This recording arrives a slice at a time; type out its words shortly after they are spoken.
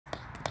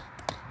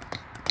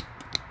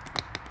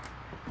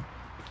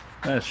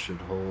That should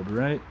hold,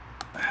 right?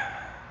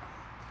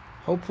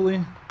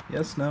 Hopefully.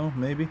 Yes, no,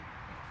 maybe.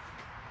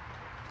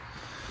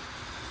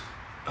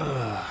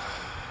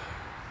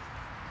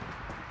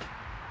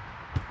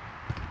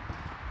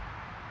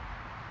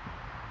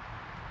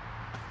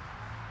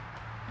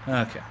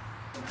 Okay.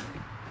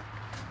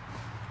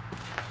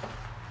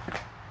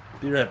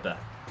 Be right back.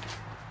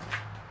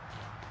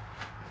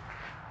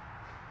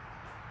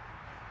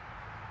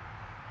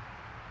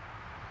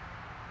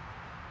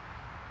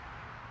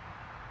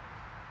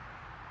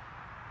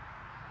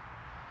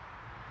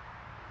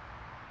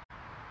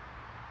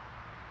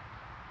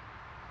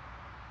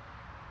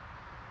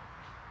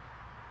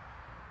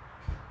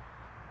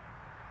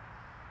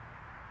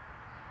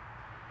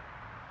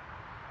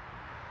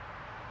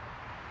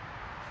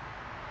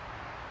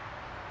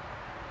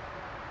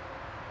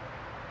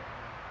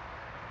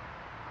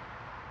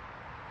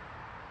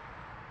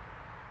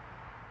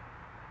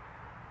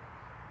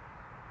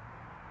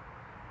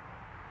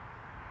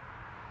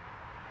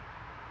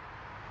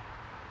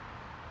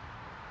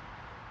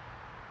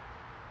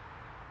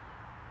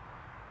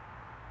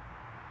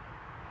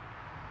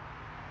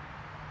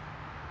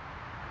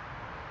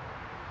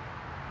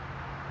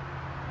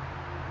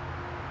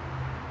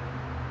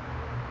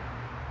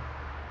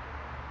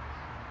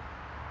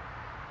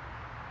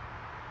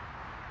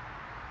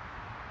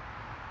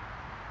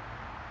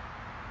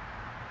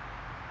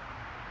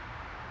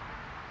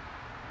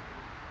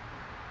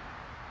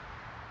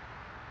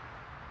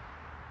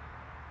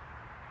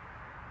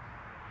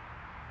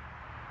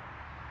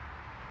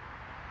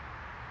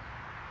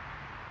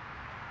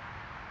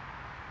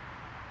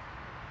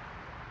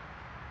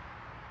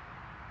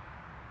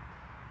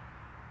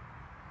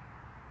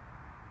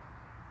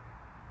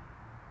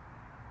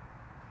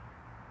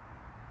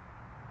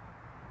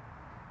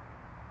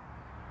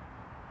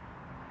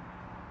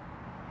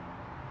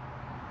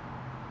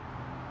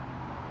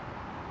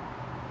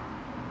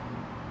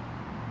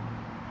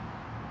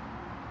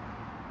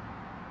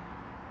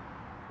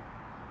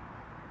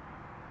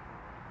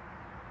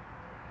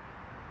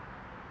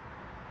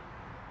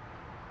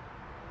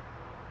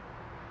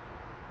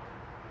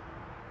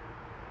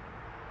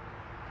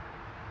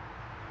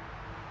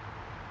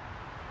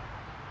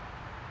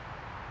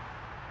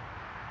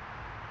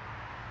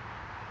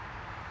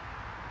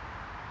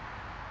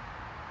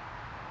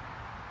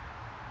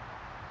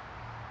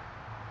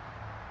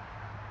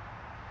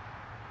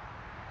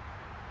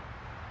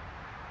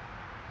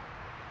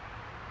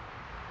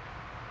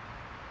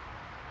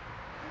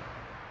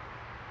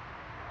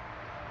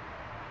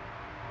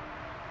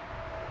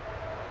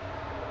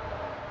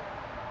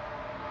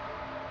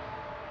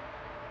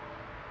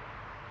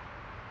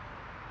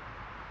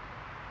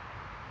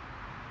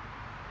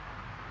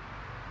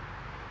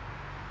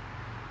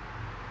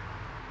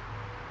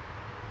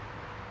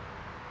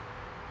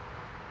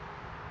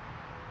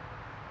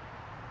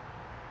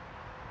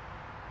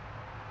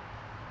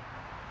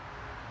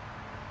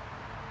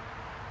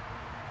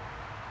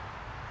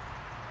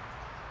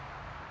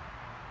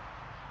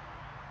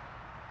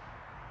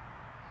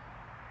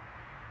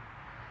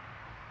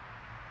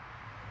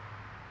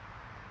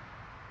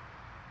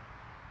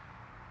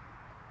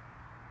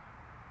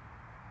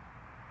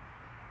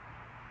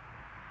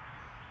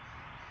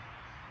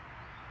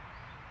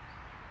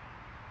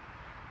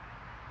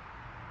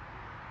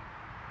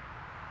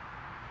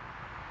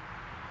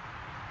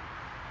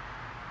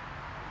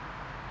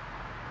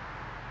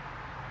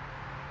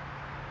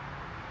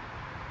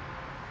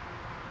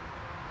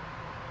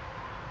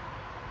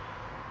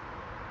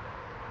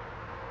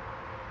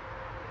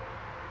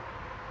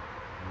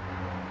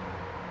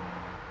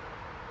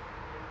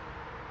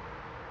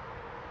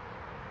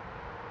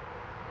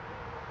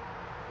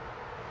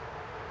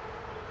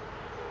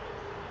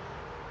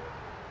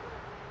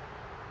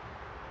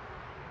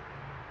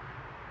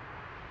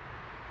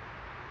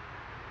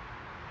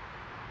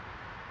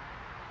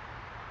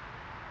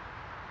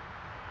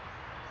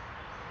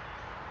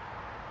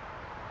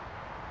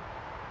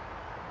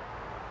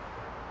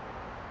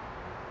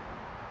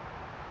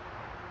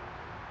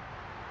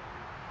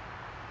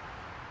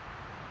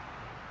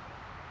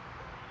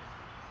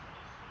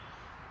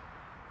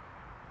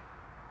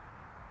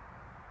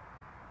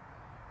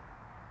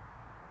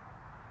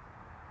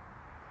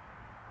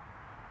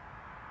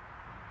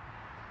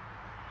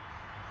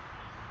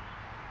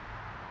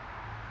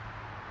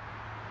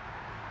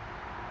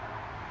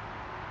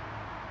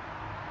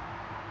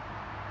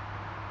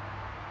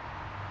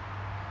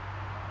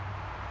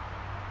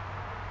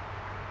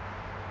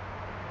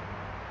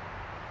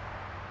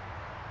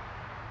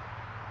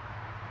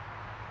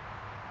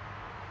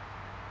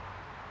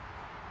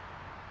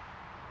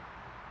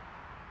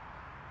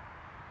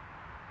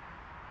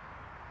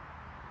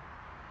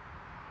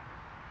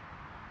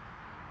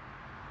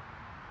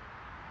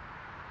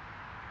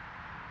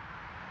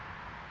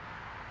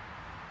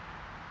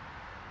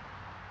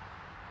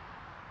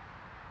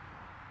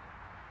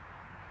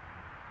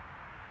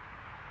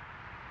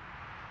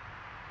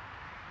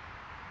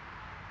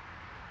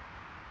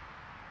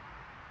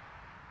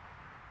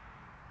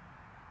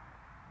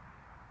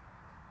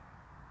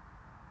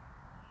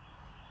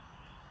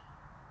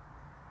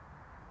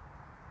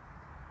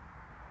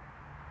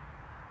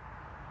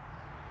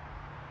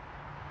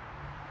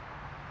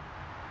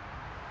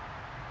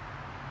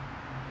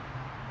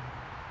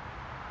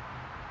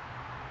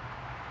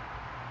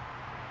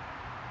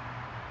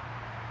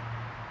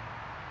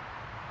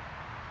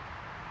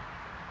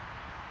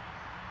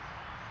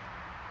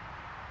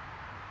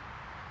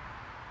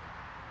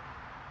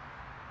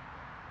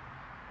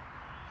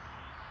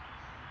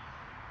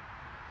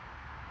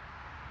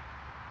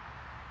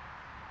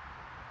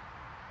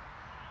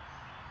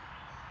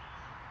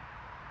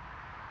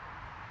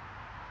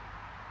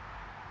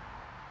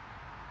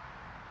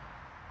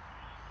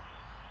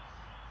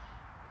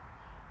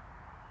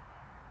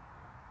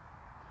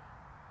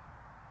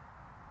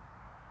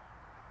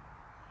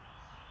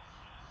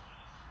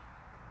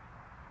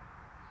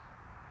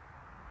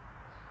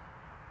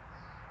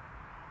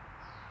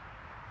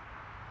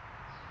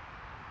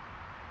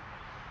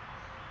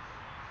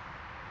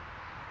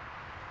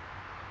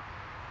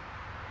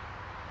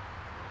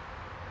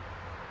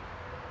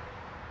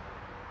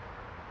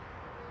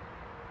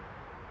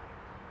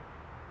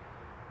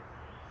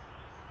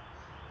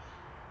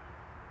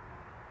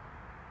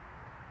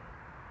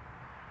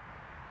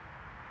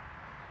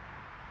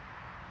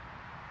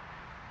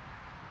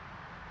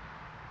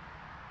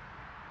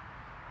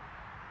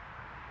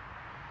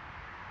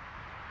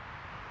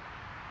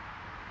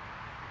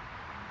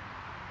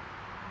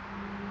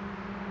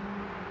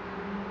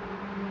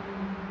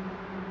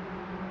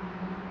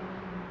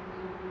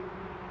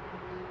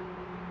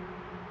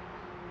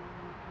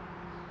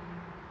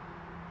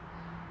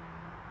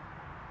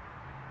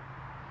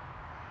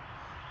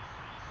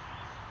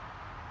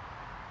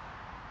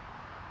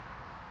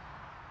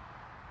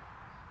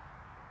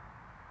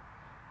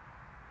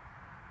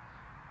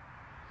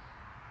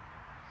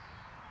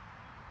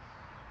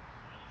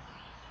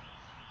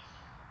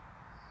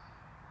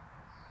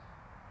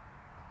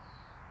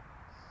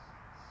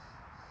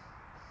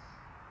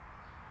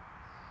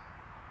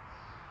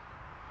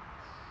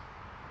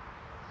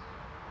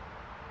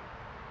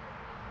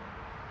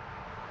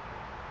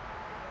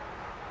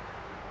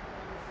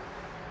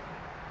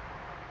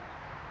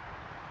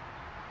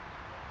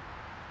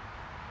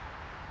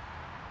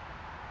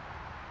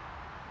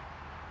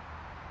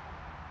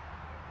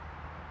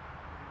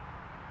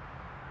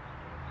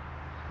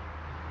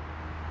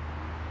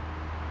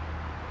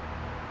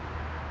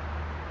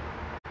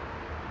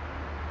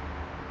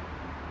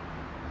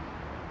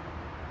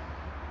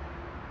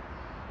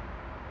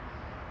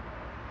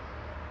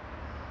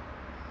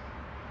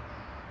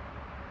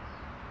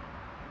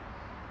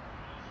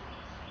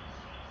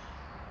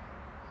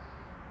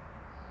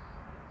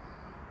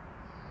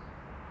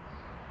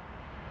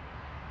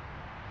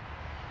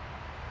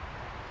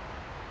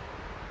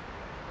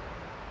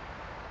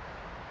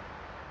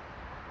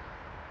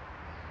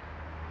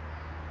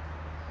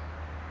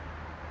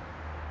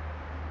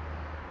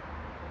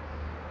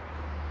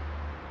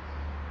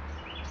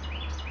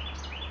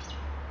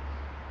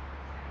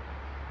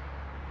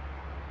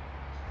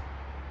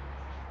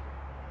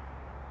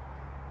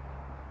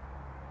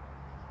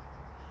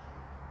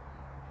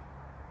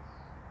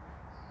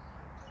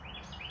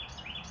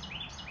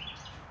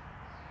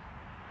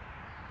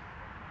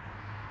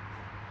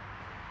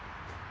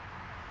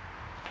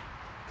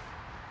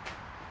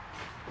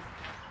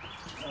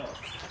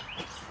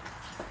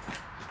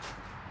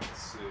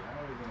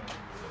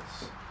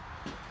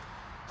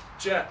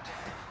 Chat.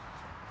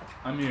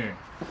 I'm here.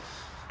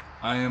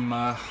 I am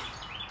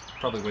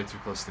probably way too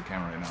close to the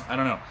camera right now. I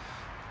don't know.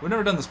 We've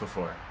never done this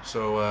before,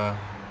 so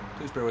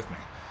please bear with me.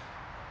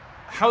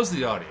 How's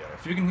the audio?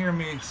 If you can hear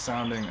me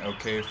sounding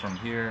okay from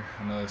here,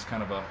 I know there's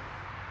kind of a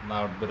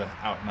loud bit of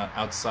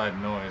outside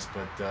noise,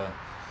 but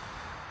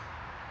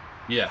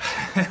yeah.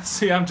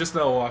 See, I'm just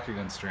now walking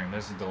on stream.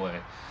 There's a delay.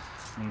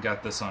 And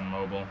got this on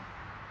mobile.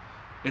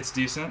 It's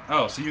decent.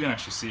 Oh, so you can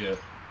actually see it.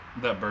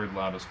 That bird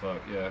loud as fuck.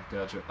 Yeah,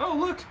 gotcha. Oh,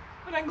 look!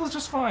 That angle's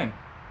just fine.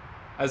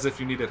 As if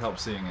you needed help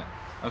seeing it.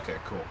 Okay,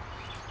 cool.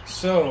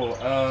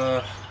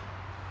 So,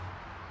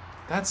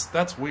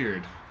 that's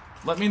weird.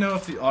 Let me know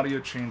if the audio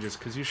changes,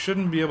 because you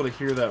shouldn't be able to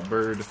hear that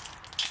bird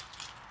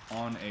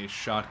on a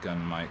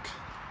shotgun mic.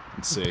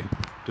 Let's see.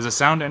 Does it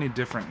sound any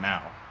different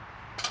now?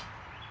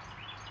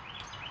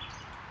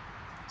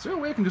 Is there a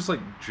way I can just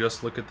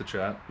look at the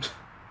chat?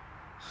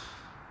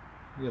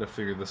 You gotta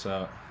figure this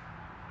out.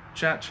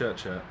 Chat.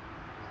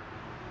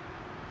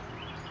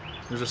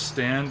 There's a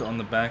stand on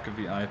the back of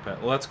the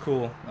iPad. Well, that's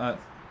cool.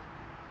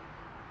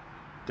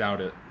 Doubt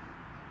it.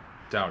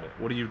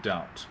 What do you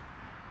doubt?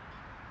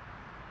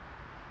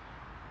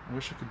 I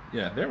wish I could...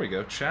 Yeah, there we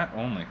go. Chat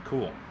only.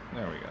 Cool.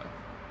 There we go.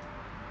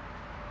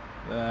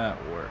 That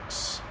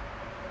works.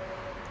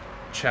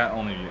 Chat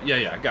only.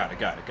 Yeah, got it.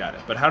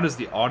 But how does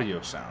the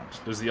audio sound?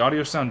 Does the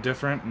audio sound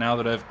different now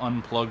that I've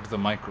unplugged the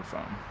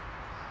microphone?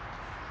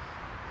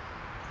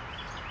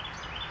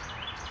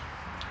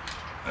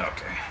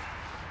 Okay.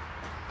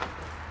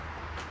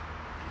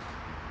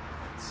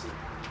 Let's see.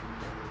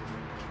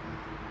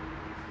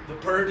 The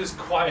bird is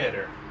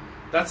quieter.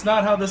 That's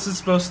not how this is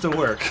supposed to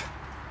work.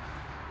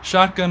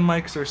 Shotgun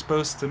mics are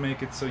supposed to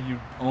make it so you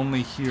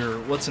only hear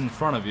what's in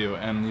front of you,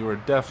 and you are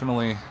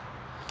definitely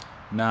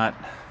not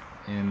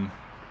in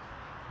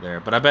there.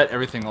 But I bet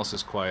everything else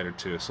is quieter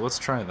too, so let's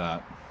try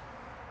that.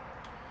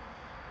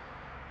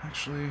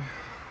 Actually,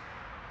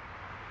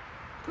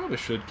 probably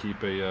should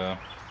keep a...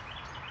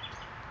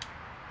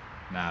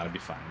 Nah, it'll be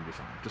fine.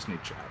 Just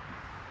need chat.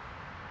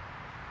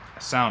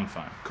 Sound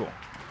fine. Cool.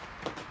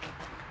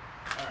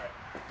 Alright.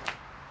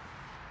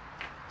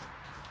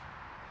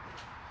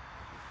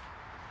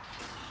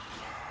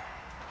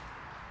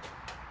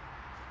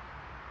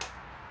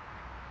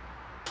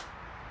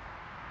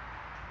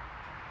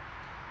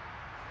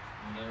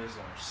 And there's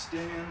our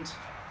stand.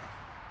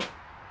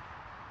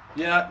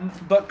 Yeah,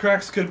 butt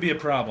cracks could be a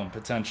problem,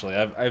 potentially.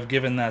 I've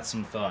given that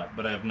some thought,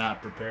 but I have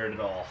not prepared at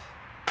all.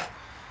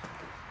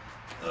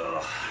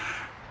 Ugh.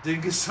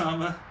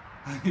 Dingasama,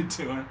 how you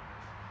doing?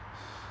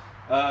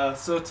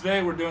 So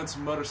today we're doing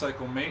some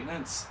motorcycle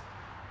maintenance.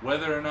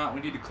 Whether or not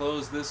we need to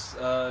close this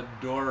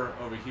door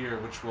over here,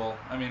 which will,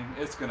 I mean,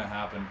 it's gonna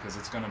happen because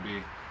it's gonna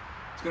be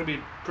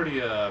pretty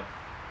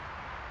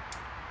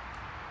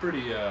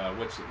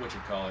what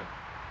you call it,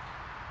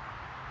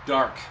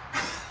 dark.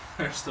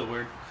 There's the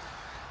word.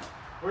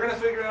 We're gonna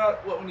figure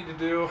out what we need to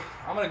do.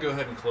 I'm gonna go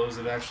ahead and close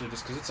it actually,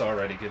 just because it's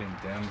already getting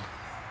dim.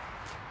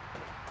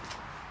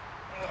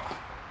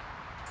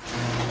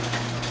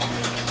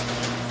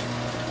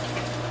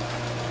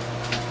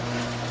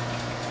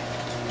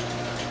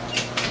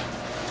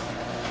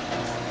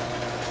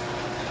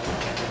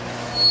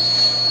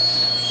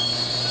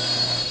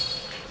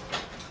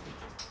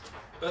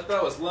 Bet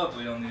that was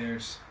lovely on the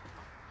ears.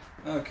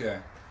 Okay.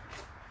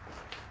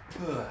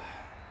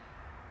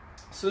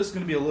 So this is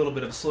going to be a little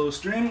bit of a slow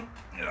stream.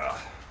 Yeah.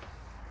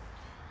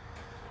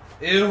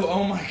 Ew,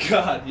 oh my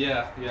god.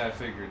 Yeah, I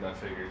figured.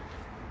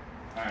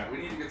 Alright, we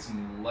need to get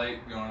some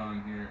light going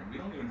on here. We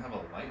don't even have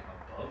a light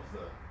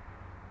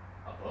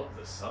above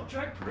the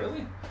subject?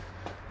 Really?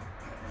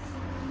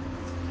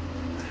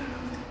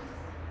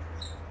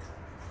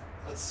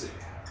 Let's see.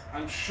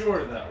 I'm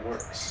sure that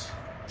works.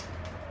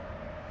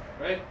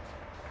 Right?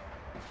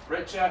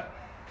 Right, chat?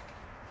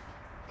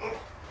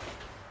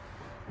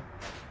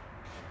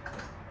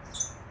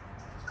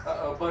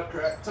 Uh-oh, butt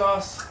crack.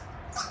 Toss.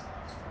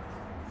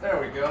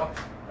 There we go.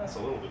 That's a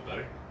little bit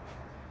better.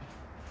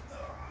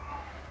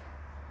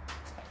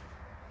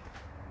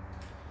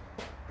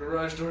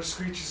 Garage door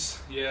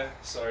screeches. Yeah,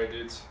 sorry,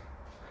 dudes.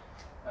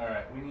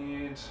 Alright, what do we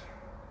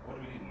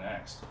need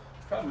next?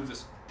 Probably move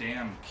this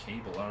damn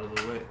cable out of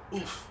the way.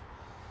 Oof.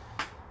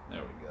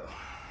 There we go.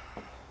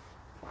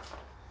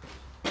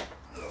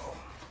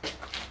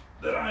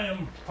 That I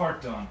am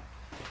parked on.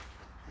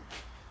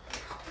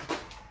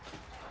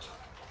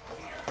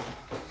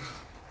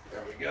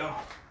 There we go.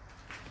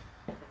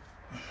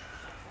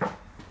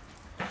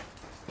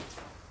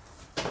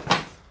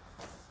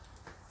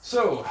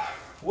 So,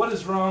 what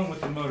is wrong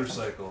with the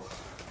motorcycle?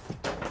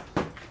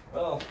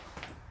 Well,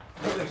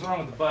 nothing's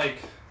wrong with the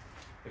bike,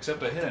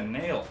 except I hit a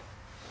nail.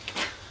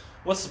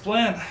 What's the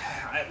plan?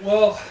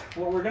 Well,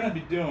 what we're going to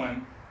be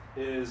doing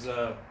is,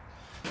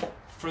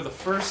 for the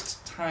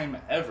first time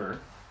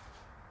ever,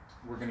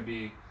 we're going to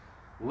be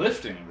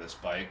lifting this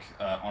bike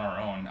on our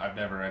own. I've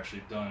never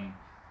actually done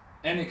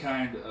any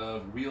kind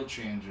of wheel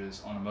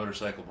changes on a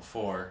motorcycle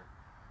before,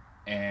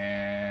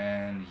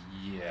 and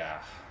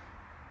yeah,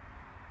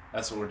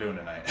 that's what we're doing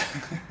tonight.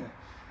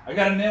 I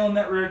got a nail in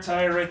that rear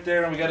tire right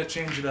there, and we got to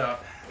change it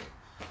out.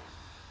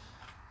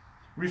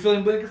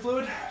 Refilling blinker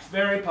fluid?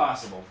 Very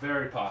possible.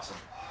 Very possible.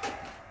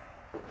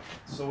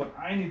 So what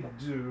I need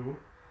to do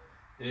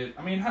is,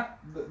 I mean,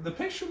 the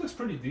picture looks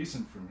pretty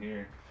decent from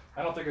here.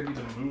 I don't think I need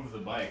to move the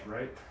bike,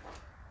 right?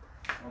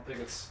 I don't think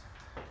it's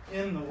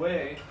in the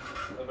way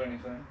of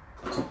anything.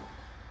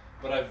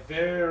 But I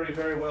very,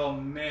 very well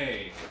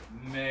may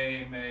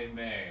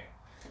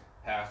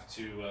have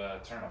to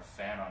turn a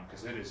fan on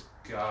because it is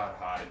god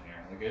hot in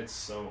here. Like, it's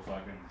so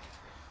fucking...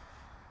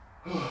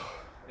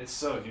 it's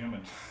so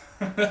humid.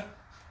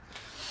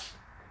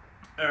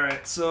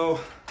 Alright, so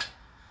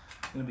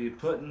I'm going to be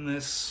putting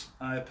this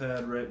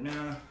iPad right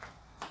now.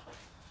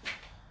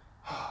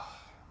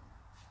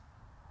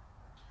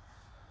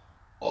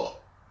 Oh.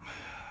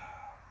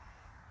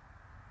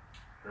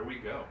 Here we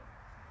go.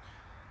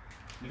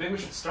 You think we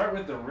should start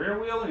with the rear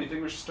wheel, or do you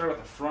think we should start with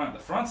the front? The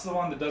front's the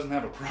one that doesn't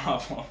have a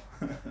problem.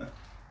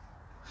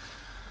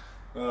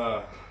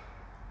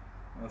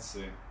 Let's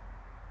see.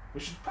 We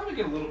should probably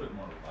get a little bit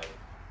more light.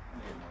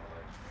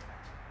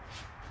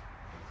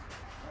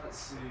 Let's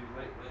see.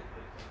 Light.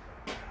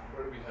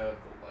 Where do we have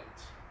the light?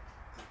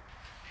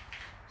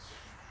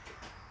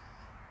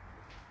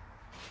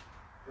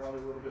 Probably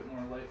a little bit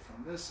more light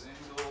from this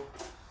angle.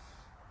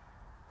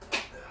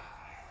 There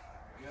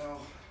we go.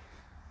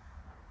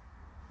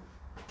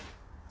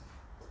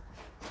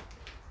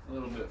 A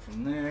little bit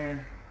from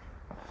there.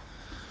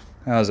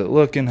 How's it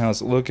looking?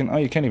 How's it looking? Oh,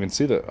 you can't even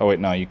see the... Oh, wait,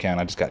 no, you can.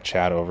 I just got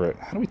chat over it.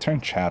 How do we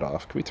turn chat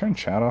off? Can we turn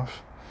chat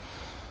off?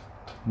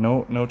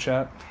 No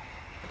chat?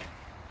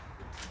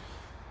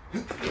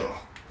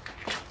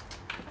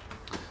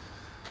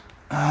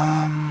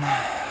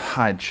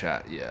 Hide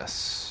chat,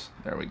 yes.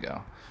 There we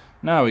go.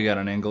 Now we got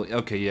an angle.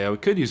 Okay, yeah, we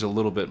could use a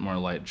little bit more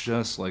light,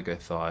 just like I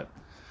thought.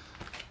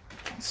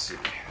 Let's see.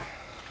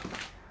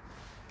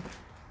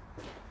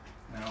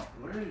 Now,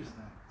 where is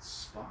that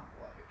spotlight?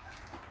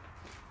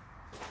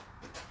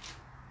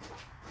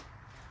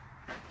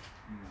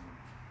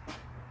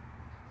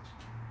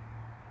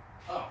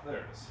 Oh, there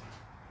it is.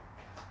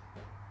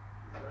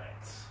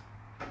 Right.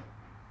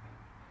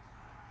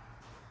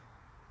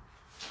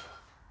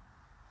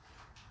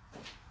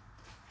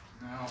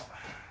 Now,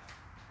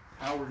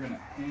 how we're going to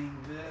hang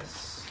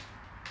this,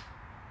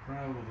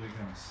 probably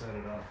going to set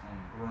it up on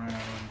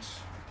ground.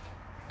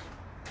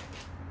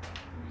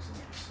 Using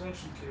an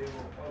extension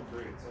cable. Oh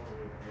great, it's all the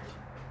way here.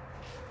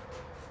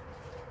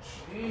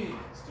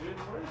 Jeez, dude,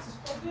 where is this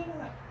plugged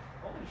in at?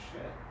 Holy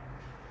shit.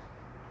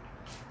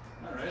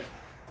 Alright.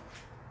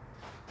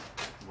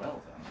 Well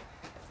then.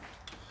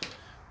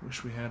 Wish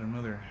we had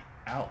another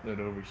outlet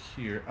over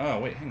here. Oh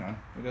wait, hang on.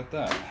 We got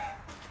that.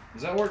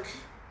 Does that work?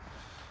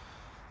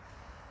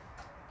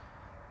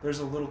 There's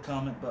a little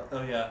comment, but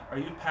oh yeah. Are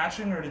you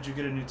patching or did you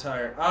get a new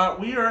tire?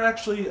 We are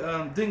actually,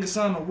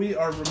 Dingasama, we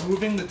are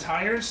removing the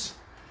tires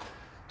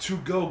to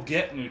go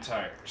get new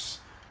tires.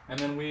 And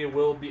then we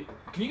will be...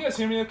 Can you guys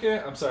hear me okay?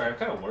 I'm sorry, I'm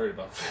kind of worried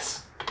about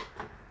this.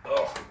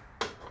 Oh.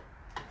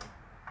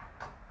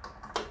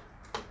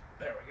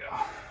 There we go.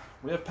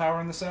 We have power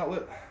in this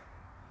outlet?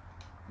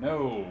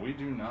 No, we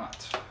do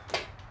not.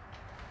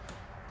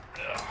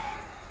 Ugh.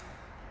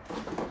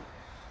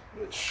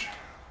 Which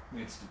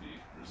needs to be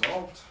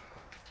resolved.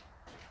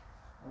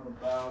 What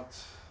about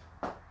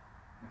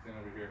anything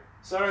over here?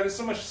 Sorry, there's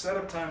so much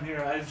setup time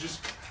here. I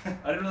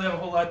didn't really have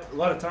a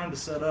lot of time to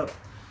set up.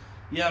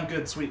 Yeah, I'm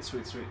good. Sweet.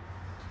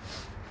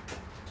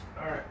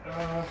 All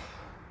right.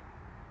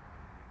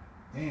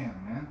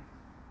 Damn, man.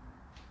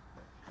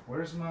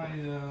 Where's my?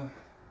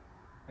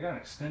 I got an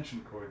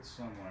extension cord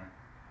somewhere.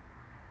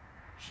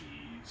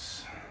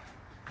 Jeez.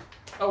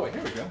 Oh wait,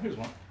 here we go. Here's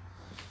one.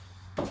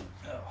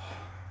 Oh.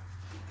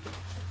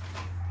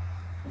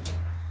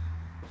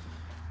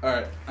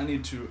 Alright, I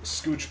need to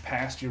scooch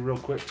past you real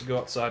quick to go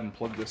outside and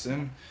plug this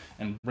in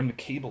and bring the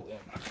cable in.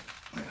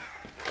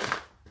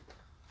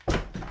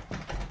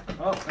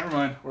 Oh, never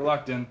mind. We're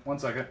locked in. 1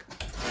 second.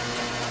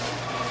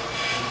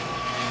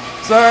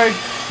 Sorry.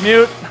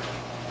 Mute.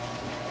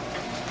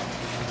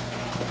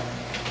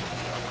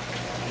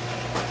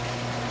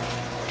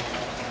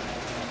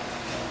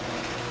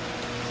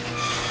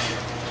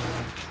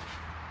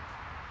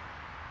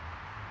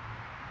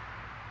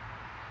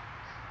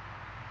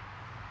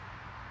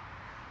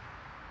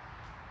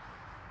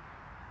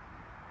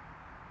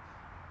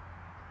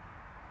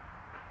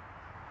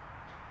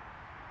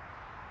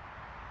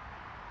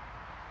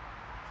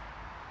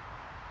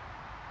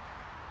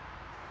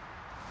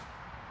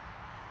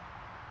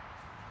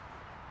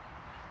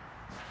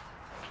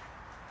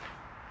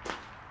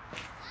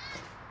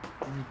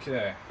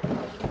 Okay.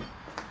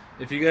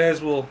 If you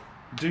guys will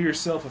do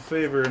yourself a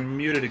favor and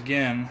mute it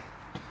again,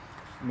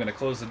 I'm going to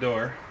close the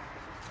door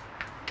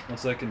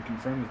once I can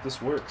confirm that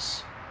this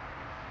works.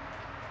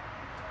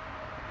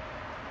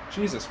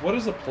 Jesus, what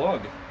is a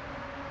plug?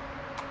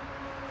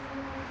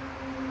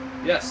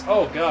 Yes.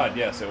 Oh, God.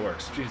 Yes, it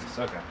works. Jesus.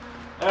 Okay.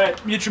 All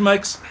right. Mute your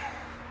mics.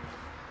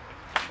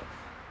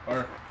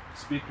 Or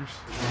speakers.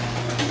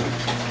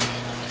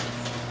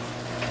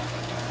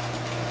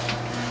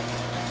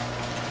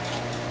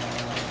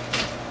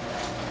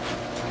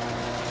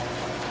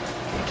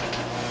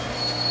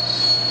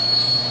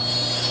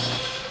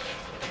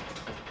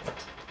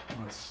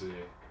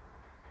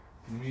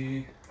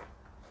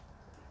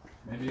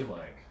 maybe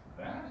like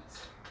that.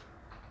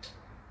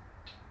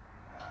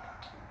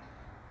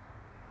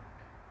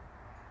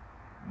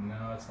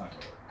 No, that's not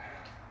gonna work.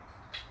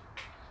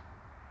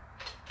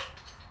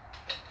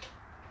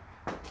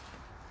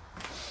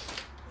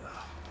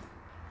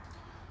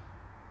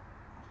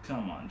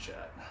 Come on,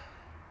 chat.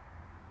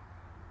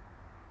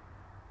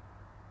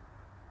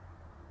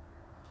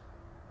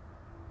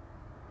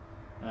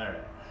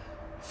 Alright.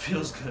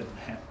 Feels good,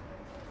 man.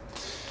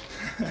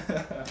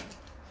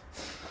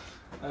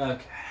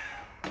 Okay.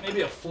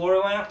 Maybe a floor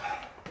lamp?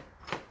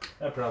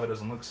 That probably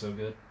doesn't look so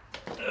good.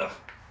 Ugh.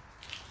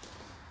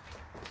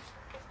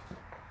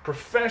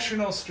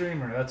 Professional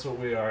streamer, that's what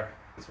we are.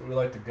 That's what we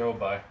like to go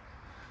by.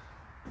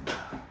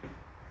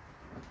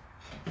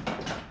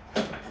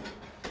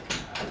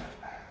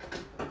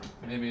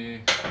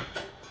 Maybe...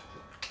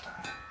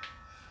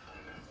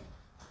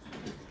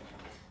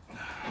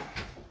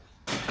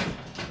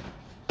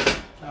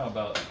 How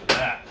about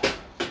that?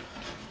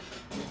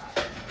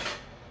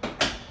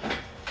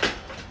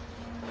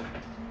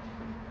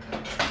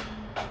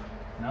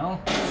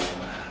 No?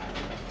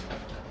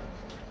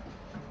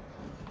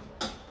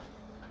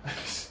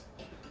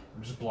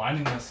 I'm just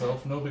blinding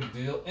myself, no big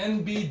deal.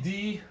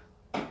 NBD.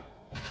 Oh,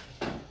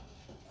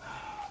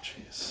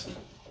 jeez.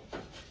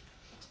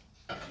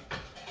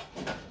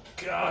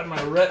 God,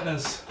 my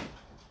retinas.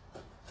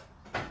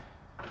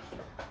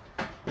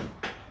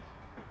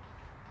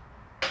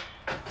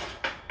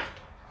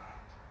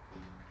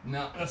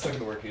 No, that's not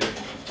gonna work either.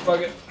 Fuck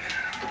it.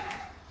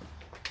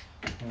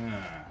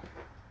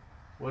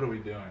 What are we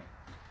doing?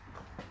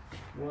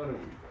 What are we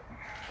doing?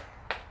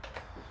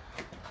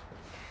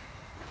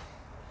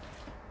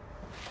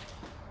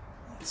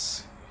 Let's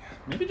see.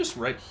 Maybe just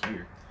right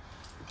here.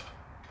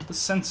 The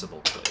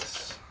sensible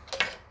place.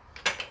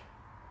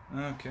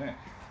 Okay.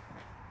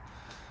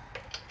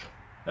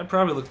 That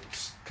probably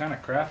looks kind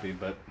of crappy,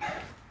 but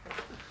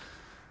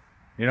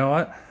you know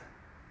what?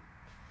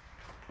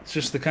 It's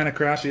just the kind of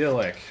crappy I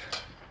like.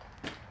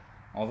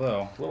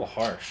 Although, a little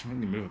harsh.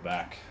 Maybe move it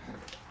back.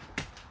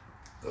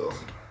 Ugh.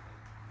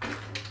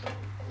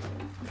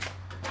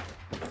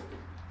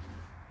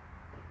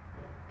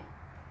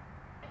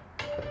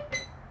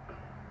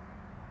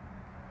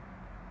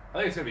 I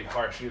think it's gonna be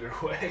harsh either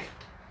way.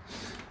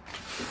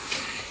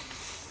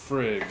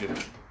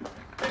 Frig.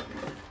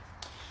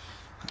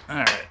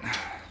 Alright.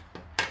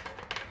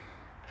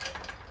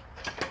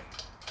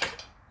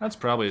 That's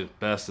probably the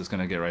best it's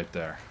gonna get right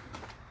there.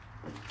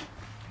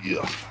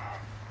 Yeah.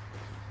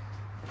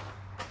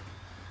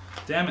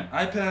 Damn it,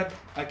 iPad,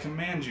 I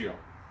command you.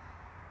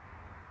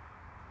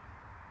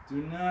 Do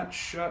not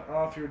shut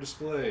off your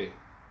display.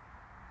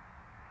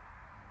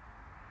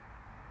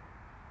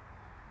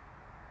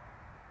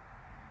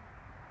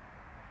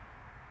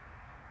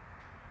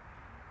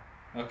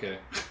 Okay.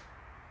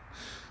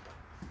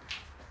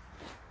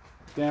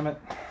 Damn it.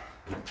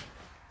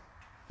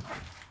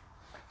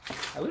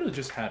 I literally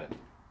just had it.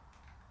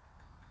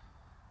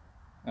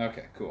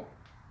 Okay, cool.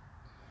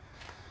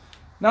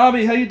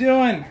 Nobby, how you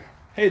doing?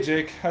 Hey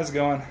Jake, how's it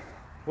going?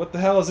 What the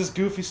hell is this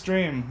goofy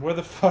stream? Where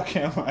the fuck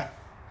am I?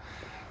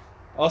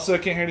 Also, I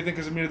can't hear anything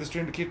because I'm muted the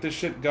stream to keep this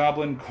shit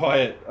goblin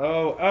quiet.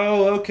 Oh,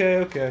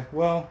 okay.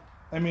 Well,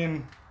 I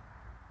mean...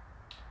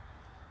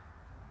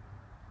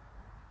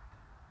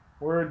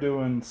 We're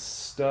doing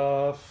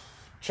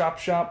stuff. Chop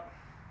Shop.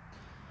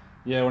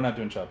 Yeah, we're not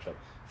doing Chop Shop.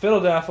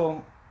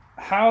 Fiddledaffle,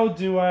 how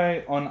do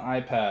I on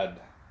iPad?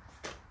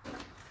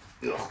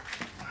 Ugh.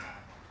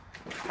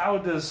 How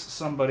does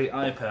somebody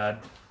iPad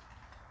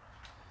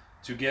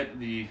to get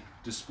the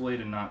display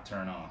to not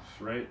turn off,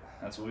 right?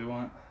 That's what we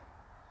want.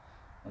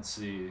 Let's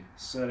see.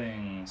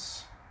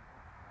 Settings.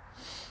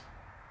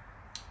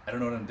 I don't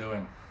know what I'm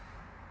doing.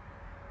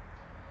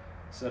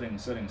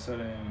 Settings.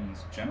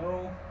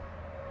 General.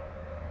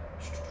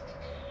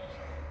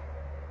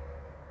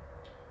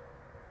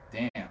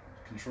 Damn.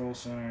 Control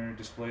center,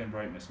 display and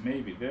brightness.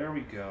 Maybe. There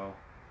we go.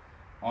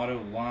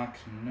 Auto lock.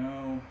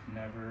 No,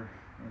 never.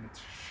 We're going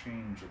to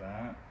change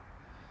that.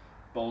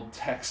 Bold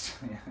text.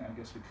 Yeah, I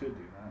guess we could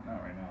do that.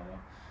 Not right now, though.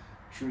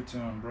 True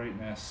tone,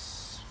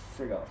 brightness.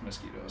 Frig off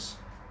mosquitoes.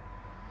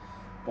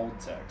 Bold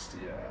text.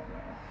 Yeah,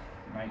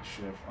 no. Night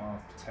shift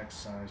off.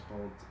 Text size,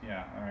 bold.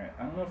 Yeah, alright.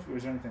 I don't know if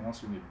there's anything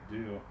else we need to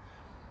do.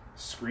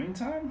 Screen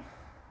time?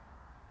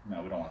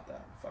 No, we don't want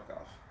that. Fuck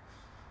off.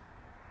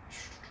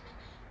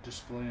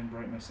 Display and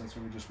brightness, that's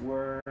where we just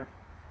were.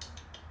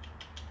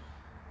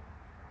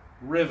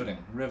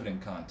 Riveting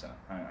content.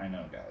 I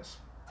know, guys.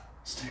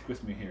 Stick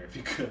with me here if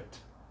you could.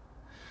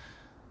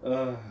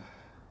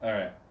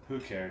 Alright, who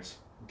cares?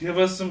 Give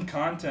us some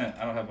content.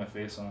 I don't have my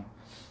face on.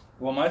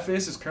 Well, my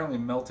face is currently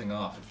melting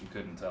off, if you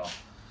couldn't tell.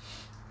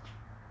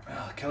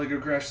 Kelly, go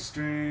crash the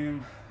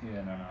stream.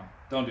 Yeah, no.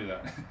 Don't do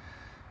that.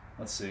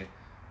 Let's see.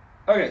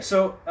 Okay,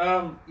 so,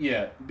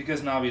 yeah,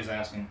 because Navi is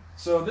asking.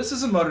 So, this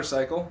is a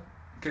motorcycle,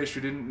 in case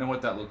you didn't know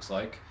what that looks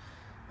like.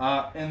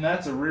 And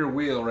that's a rear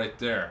wheel right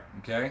there,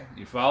 okay?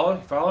 You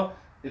follow?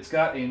 It's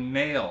got a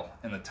nail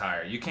in the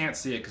tire. You can't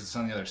see it because it's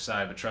on the other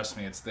side, but trust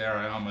me, it's there.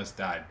 I almost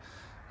died.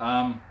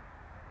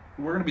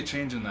 We're going to be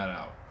changing that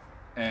out.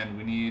 and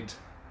we need...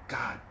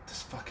 God,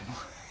 this fucking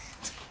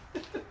light.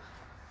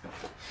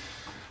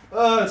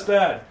 Oh, it's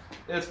bad.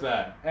 It's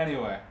bad.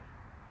 Anyway.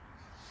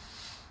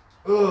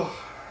 Ugh.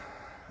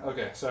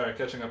 Okay, sorry,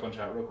 catching up on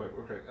chat real quick.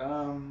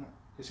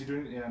 Is he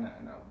doing... Yeah,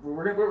 no.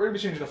 We're gonna be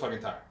changing the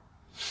fucking tire.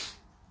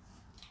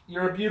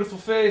 You're a beautiful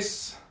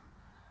face.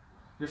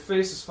 Your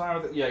face is fine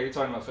with it. Yeah, you're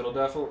talking about Fiddle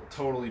Daffle.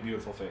 Totally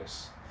beautiful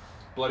face.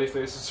 Bloody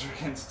faces are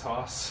against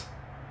toss.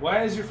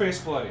 Why is your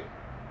face bloody?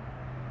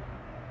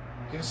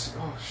 Yes.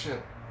 Oh,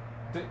 shit.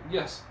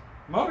 Yes.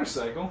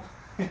 Motorcycle.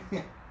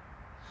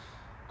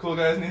 Cool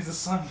guys needs the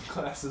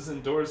sunglasses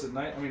indoors at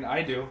night. I mean,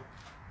 I do.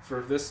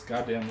 For this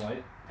goddamn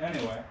light.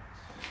 Anyway.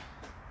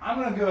 I'm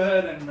going to go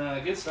ahead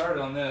and get started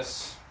on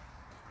this.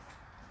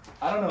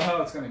 I don't know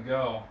how it's going to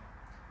go.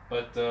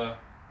 But,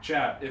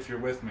 chat, if you're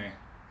with me,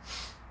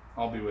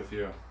 I'll be with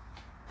you.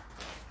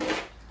 Let's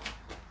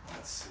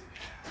see.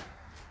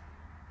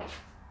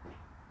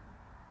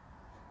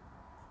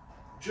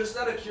 Just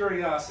out of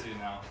curiosity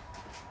now.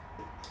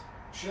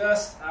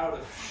 Just out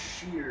of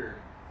sheer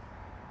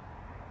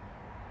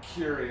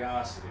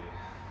curiosity.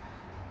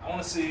 I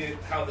want to see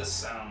how this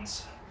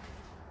sounds.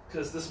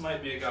 Because this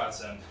might be a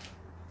godsend.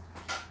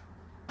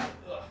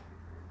 Ugh.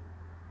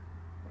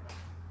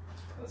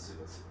 Let's see.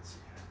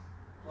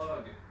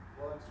 Plug.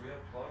 Plugs, do we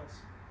have plugs?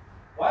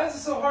 Why is it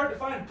so hard to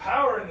find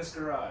power in this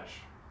garage?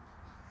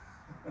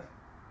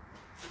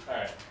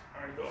 Alright,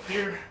 I'm gonna go up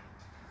here.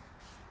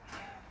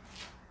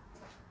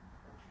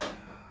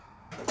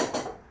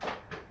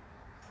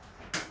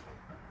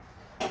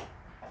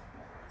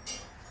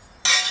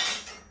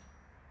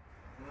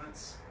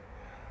 Let's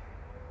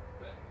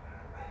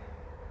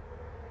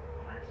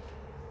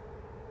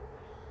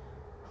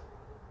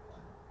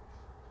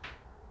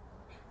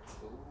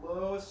the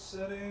lowest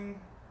setting.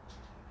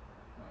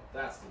 No,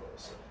 that's the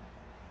lowest setting.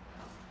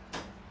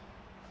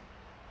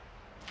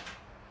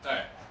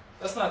 Alright,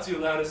 that's not too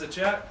loud, is it,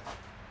 chat?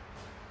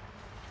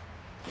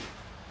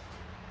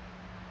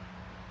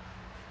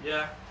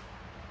 Yeah,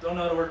 don't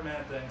know how to work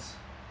man things.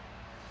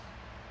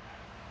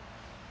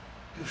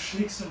 Go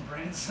shake some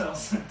brain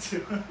cells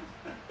into him.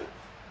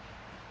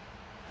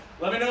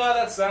 Let me know how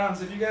that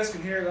sounds. If you guys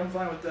can hear it, I'm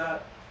fine with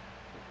that.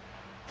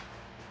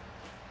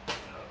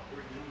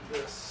 Remove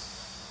this.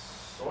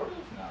 Sort of?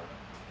 No,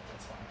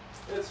 that's fine.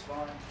 It's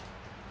fine.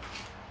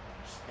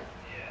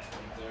 Yeah,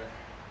 right there.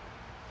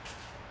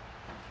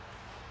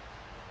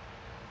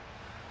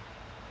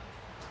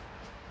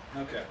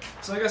 Okay,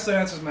 so I guess that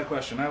answers my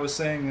question. I was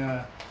saying,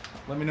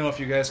 let me know if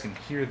you guys can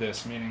hear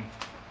this, meaning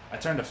I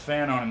turned a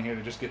fan on in here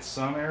to just get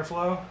some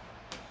airflow.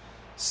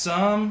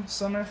 Some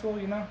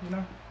airflow, you know?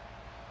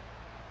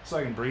 So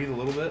I can breathe a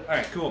little bit.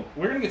 Alright, cool.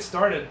 We're going to get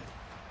started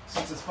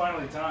since it's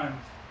finally time.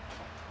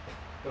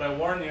 But I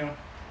warn you,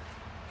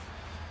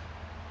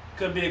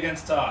 could be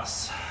against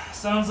toss.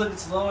 Sounds like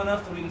it's low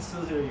enough that we can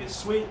still hear you.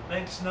 Sweet,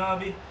 thanks,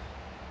 Navi.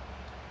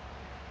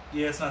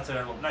 Yeah, it's not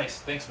terrible. Nice,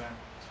 thanks, man.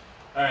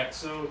 Alright,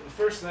 so the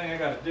first thing I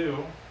gotta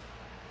do,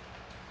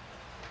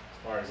 as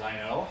far as I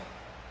know,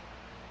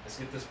 is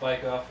get this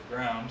bike off the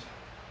ground.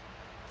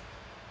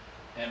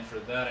 And for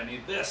that I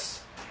need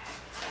this.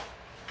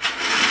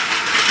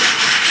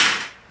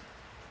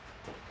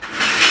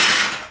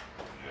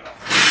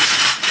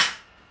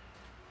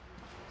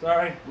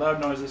 Sorry,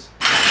 loud noises.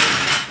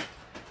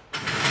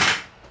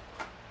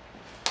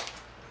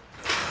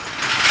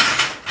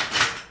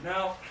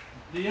 Now,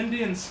 the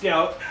Indian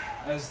Scout,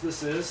 as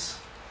this is,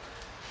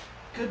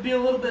 could be a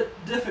little bit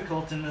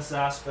difficult in this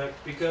aspect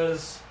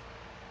because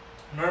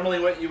normally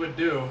what you would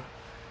do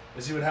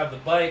is you would have the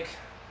bike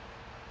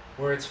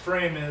where its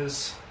frame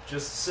is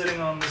just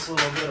sitting on this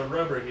little bit of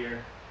rubber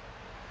here.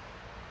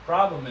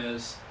 Problem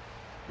is,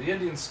 the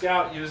Indian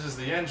Scout uses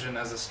the engine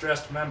as a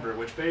stressed member,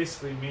 which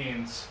basically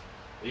means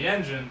the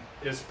engine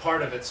is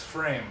part of its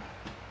frame.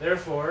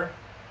 Therefore,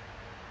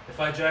 if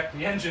I jack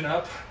the engine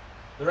up,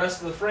 the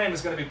rest of the frame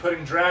is going to be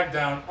putting drag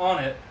down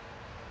on it.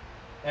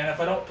 And if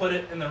I don't put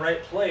it in the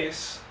right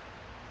place,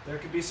 there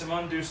could be some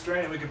undue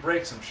strain and we could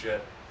break some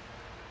shit.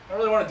 I don't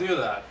really want to do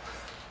that.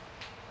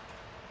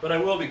 But I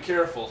will be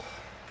careful.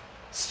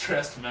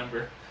 Stressed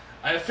member.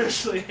 I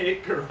officially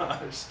hate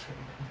garage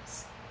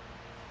streams.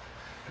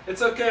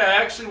 It's okay,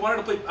 I actually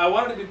wanted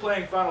to be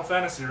playing Final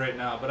Fantasy right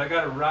now, but I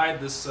got a ride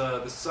this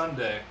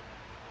Sunday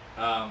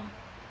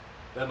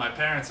that my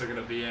parents are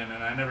going to be in,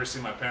 and I never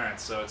see my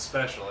parents, so it's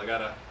special. I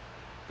gotta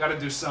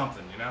do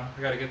something, you know?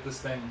 I gotta get this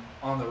thing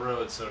on the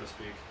road, so to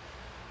speak.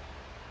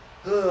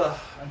 Ugh,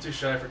 I'm too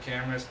shy for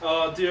cameras.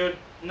 Oh, dude,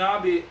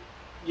 Nabi,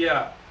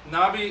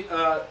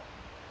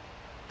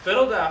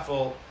 Fiddle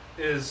Daffle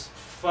is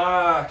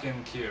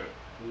fucking cute.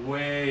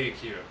 Way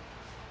cute.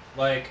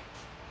 Like,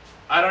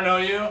 I don't know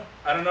you,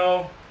 I don't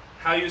know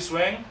how you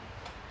swing,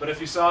 but if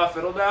you saw a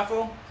Fiddle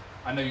Daffle,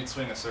 I know you'd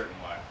swing a certain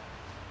way.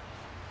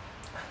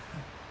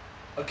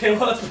 Okay,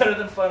 well, it's better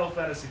than Final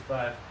Fantasy V.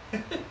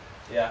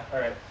 Yeah,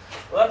 alright.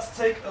 Let's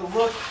take a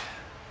look.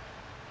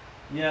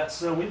 Yeah,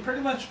 so we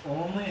pretty much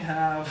only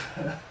have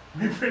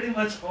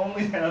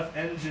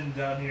engine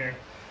down here.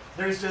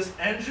 There's just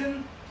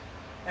engine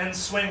and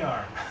swing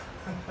arm.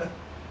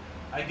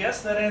 I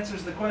guess that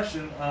answers the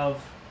question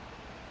of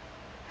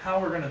how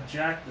we're gonna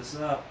jack this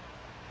up.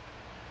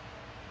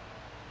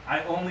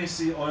 I only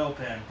see oil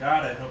pan.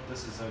 God, I hope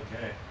this is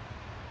okay.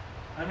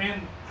 I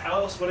mean,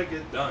 how else would it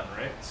get done,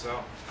 right?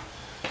 So,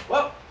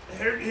 well,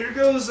 here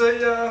goes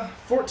a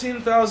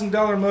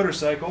 $14,000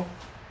 motorcycle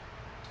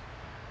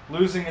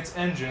losing its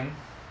engine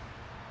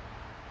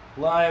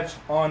live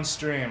on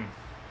stream.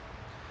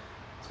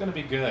 It's gonna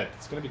be good.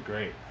 It's gonna be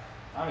great.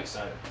 I'm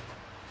excited.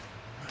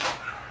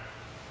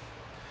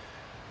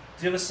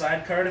 Do you have a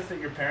sidecar to fit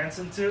your parents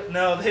into?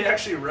 No, they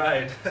actually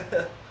ride.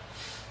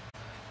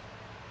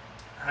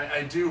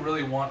 I do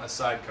really want a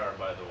sidecar,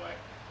 by the way.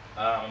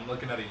 I'm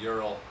looking at a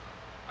Ural.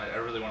 I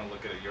really want to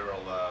look at a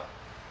Ural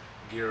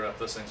gear up.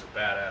 Those things are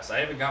badass. I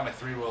haven't got my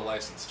 3-wheel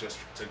license just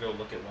to go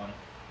look at one.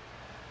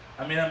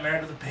 I mean, I'm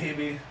married with a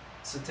baby,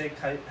 so take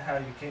how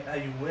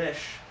you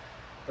wish.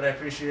 But I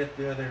appreciate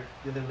the other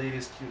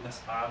lady's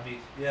cuteness. Avi,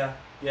 yeah,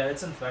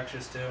 it's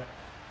infectious too.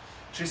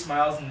 She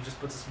smiles and just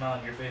puts a smile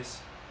on your face.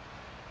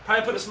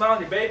 Probably put a smile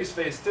on your baby's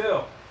face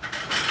too.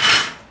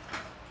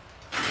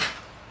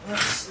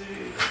 Let's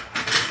see.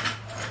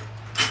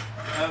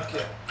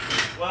 Okay.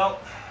 Well,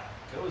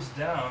 goes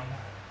down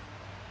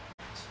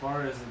as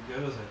far as it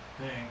goes, I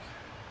think.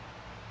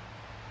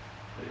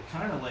 But it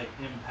kind of like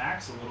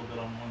impacts a little bit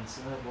on one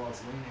side while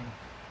it's leaning.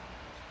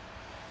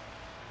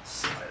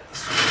 Slide it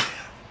this way.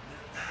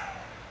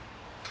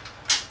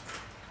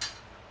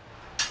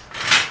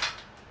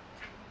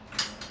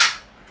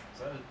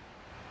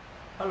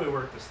 How do we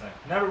work this thing?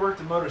 Never worked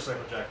a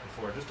motorcycle jack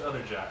before, just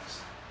other jacks.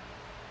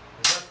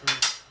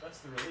 That's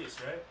the release,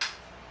 right?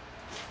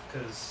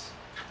 Because,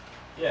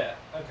 yeah,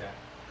 okay,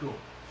 cool.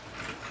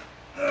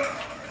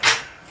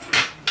 Alright,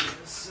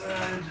 this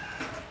side.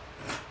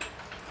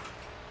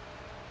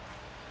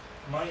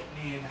 Might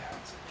need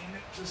to lean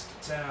it just a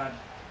tad.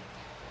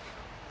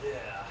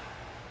 Yeah.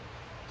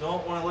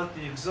 Don't want to let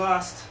the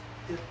exhaust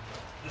hit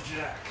the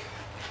jack.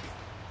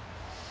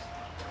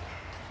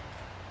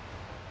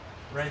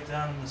 Right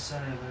down in the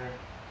center there.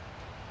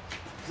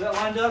 Is that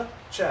lined up?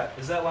 Chat,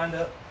 is that lined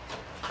up?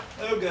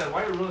 Oh god,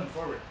 why are you rolling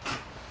forward?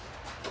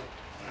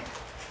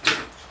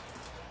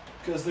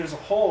 Because there's a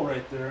hole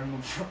right there in the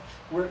front,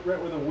 right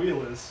where the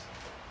wheel is.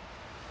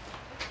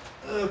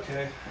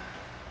 Okay.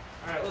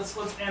 Alright,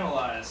 let's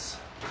analyze.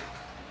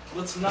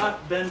 Let's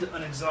not bend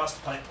an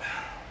exhaust pipe.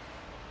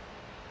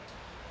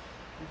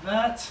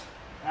 That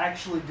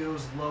actually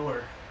goes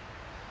lower.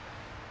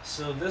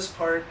 So this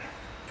part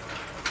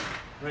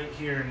right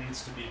here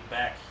needs to be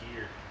back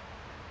here,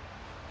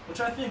 which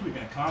I think we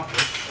can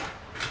accomplish.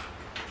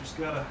 Just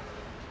gotta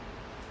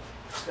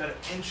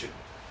inch it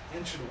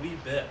a wee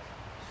bit.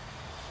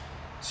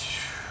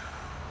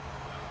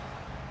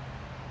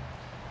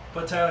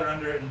 Put Tyler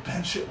under it and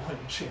bench it while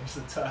you change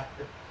the tire.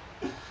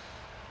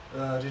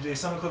 GG,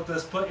 someone clip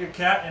this. Put your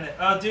cat in it.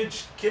 Oh, dude,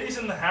 Kitty's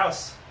in the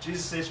house.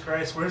 Jesus H.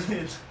 Christ, where's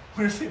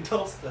the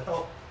adults to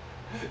help?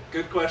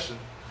 Good question.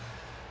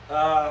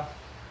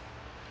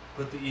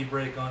 Put the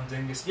e-brake on,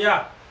 dingus.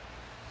 Yeah,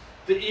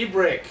 the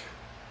e-brake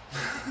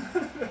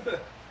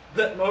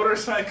that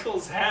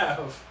motorcycles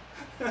have.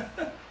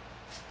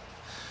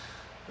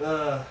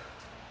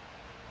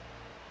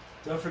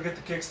 Don't forget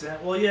the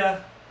kickstand. Well, yeah,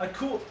 a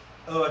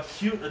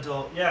cute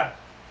adult. Yeah,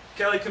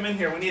 Kelly, come in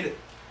here. We need it.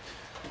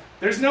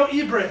 There's no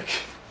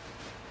e-brake.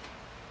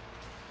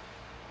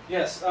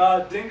 Yes,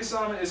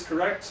 Dingusama is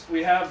correct.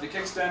 We have the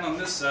kickstand on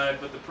this side,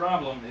 but the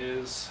problem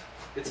is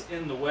it's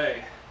in the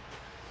way.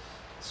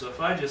 So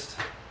if I just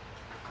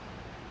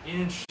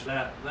inch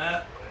that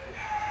way.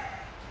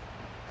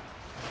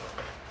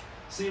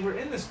 See, we're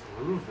in this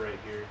groove right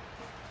here.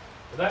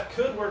 But that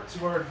could work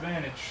to our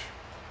advantage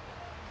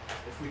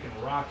if we can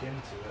rock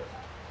into it.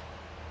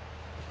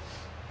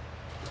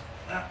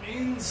 That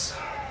means,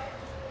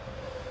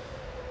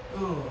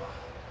 oh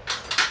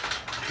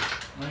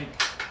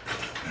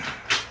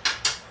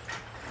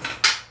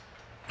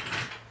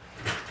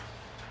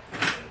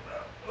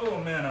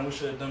man, I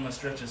wish I had done my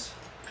stretches.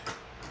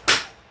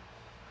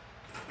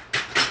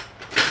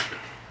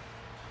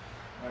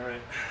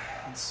 Alright,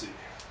 let's see.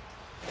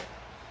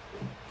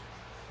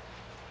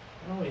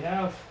 Well, we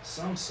have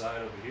some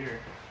side over here.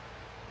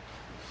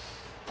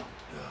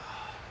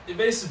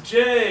 Evasive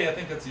J, I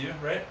think that's you,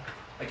 right?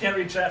 I can't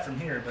read chat from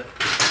here, but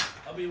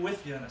I'll be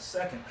with you in a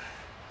second.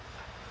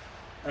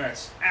 Alright,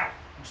 so, ow!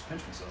 I just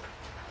pinched myself.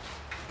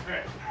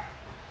 Alright.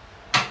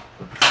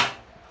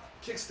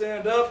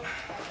 Kickstand up.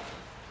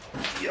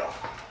 Yeah.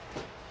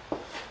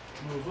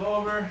 Move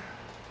over.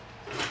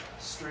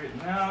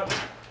 Straighten out.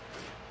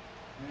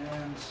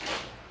 And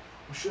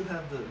we should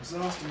have the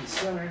exhaust in the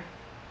center.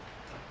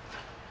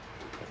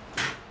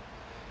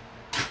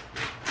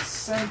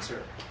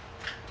 Center.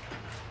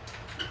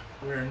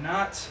 We're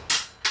not.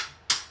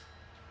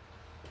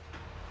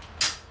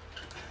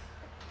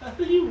 How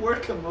do you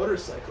work a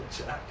motorcycle,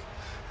 Jack?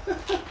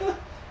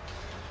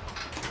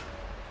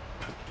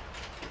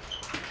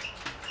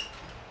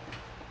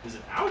 Is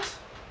it out?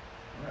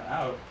 We're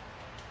out.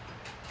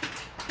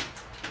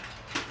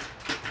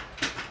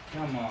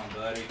 Come on,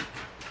 buddy.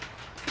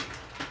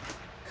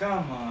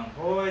 Come on,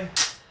 boy.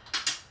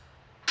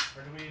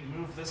 Or do we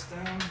move this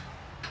down?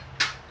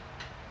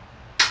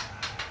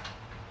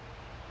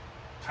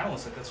 Kind of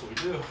looks like that's what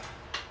we do.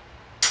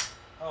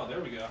 Oh,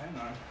 there we go.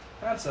 Hang on.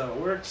 That's how it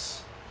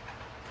works.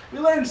 We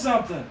learned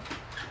something.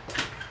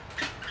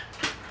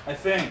 I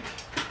think.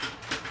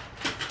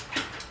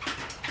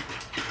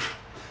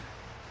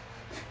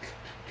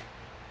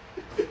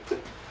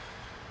 It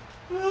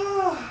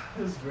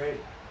was great.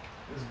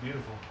 It was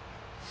beautiful.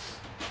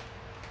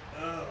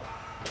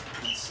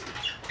 Let's see.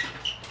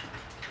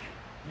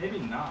 Maybe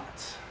not.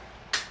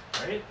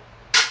 Right?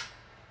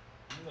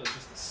 Maybe it's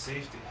just the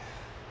safety.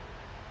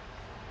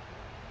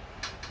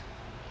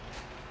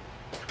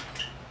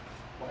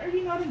 Why are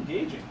you not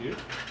engaging, dude?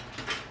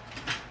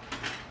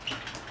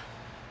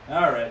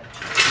 Alright.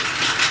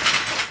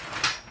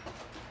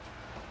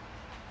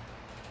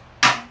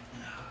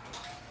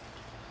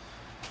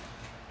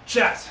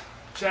 Chat.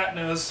 Chat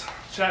knows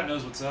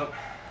what's up.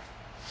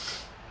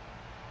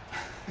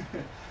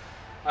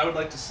 I would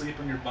like to sleep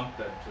in your bunk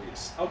bed,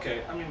 please.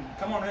 Okay, I mean,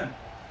 come on in.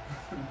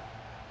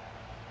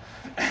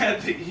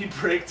 Add the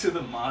e-brake to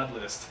the mod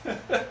list.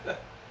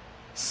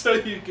 So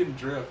you can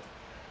drift.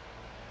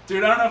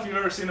 Dude, I don't know if you've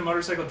ever seen a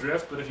motorcycle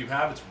drift, but if you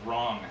have, it's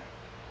wrong.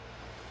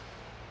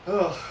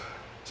 Oh,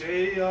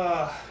 Jay,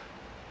 there's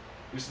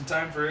some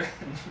time for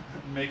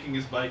making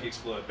his bike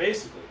explode.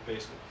 Basically.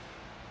 There's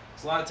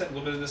a lot of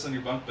technical business on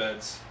your bunk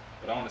beds,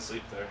 but I want to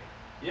sleep there.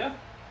 Yeah?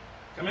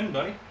 Come in,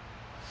 buddy.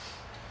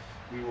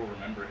 We will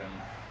remember him.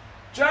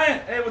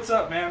 Giant! Hey, what's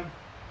up, man?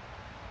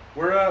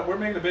 We're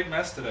making a big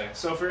mess today.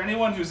 So for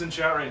anyone who's in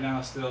chat right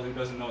now still who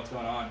doesn't know what's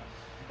going on,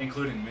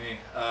 including me,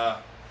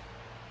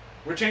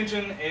 we're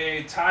changing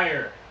a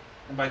tire.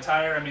 And by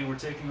tire, I mean we're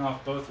taking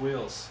off both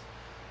wheels.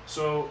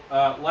 So,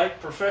 like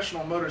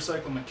professional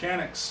motorcycle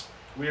mechanics,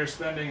 we are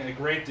spending a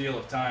great deal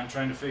of time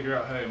trying to figure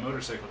out how a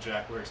motorcycle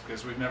jack works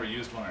because we've never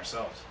used one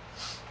ourselves.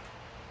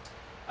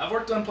 I've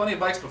worked on plenty of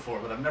bikes before,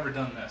 but I've never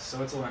done this,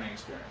 so it's a learning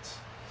experience.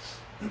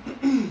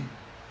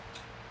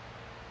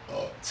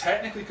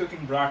 Technically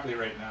cooking broccoli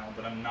right now,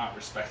 but I'm not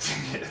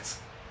respecting it.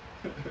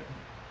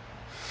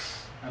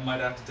 I might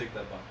have to take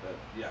that bunk bed.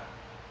 Yeah.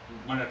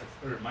 Might have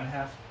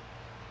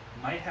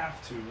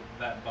to,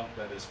 that bunk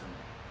bed is for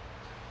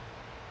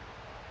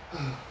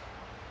me.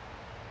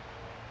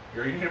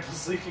 Are your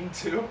nipples leaking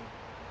too?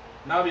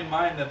 Now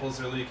my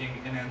nipples are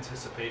leaking in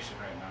anticipation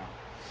right now.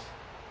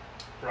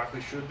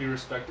 Broccoli should be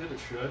respected, it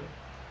should.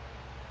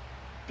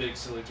 Big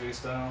silly J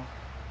style.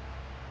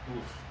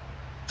 Oof.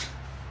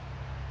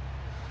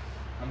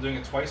 I'm doing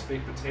a twice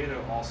baked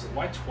potato also.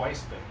 Why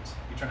twice baked?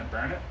 You trying to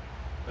burn it?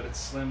 But it's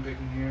slim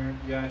picking here.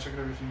 Yeah, I check it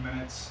every few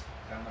minutes.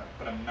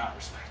 But I'm not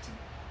respecting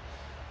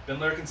it. Been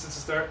lurking since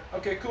the start.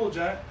 Okay, cool,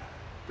 Giant.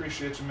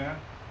 Appreciate you, man.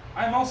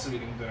 I'm also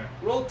eating dinner.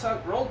 Rolled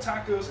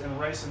tacos and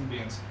rice and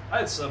beans. I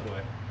had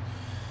Subway.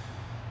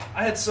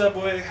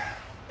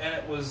 And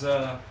it was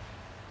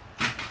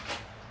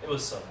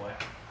Subway.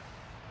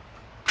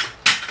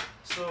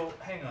 So,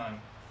 hang on.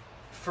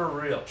 For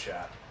real,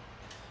 chat.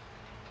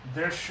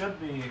 There should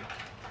be...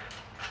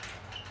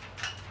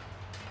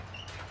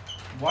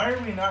 Why are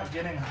we not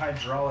getting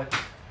hydraulic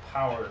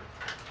power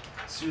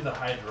to the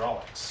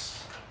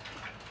hydraulics?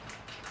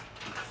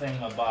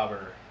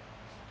 Thingamabobber.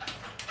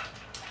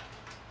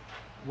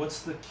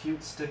 What's the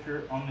cute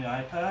sticker on the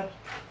iPad?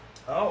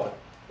 Oh,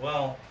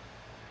 well,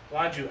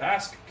 glad you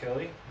asked,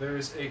 Kelly.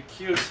 There's a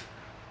cute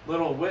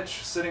little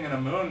witch sitting in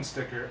a moon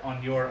sticker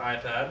on your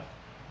iPad.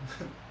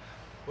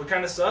 What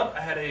kind of sub?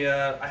 I had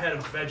a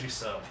veggie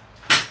sub.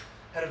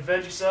 Had a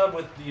veggie sub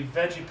with the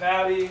veggie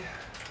patty,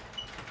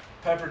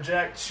 pepper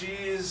jack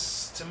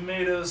cheese,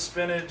 tomatoes,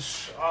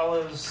 spinach,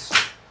 olives,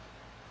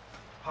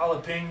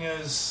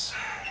 jalapenos,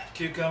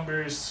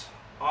 cucumbers,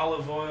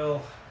 olive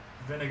oil,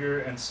 vinegar,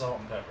 and salt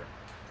and pepper.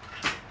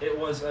 It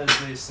was, as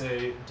they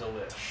say,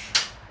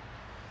 delish.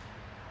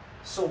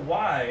 So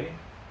why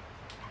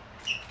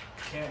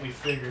can't we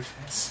figure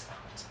this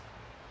out?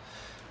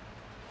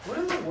 What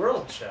in the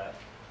world, chat?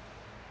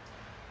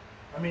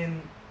 I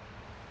mean...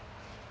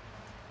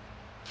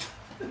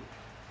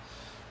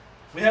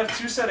 We have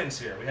two settings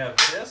here. We have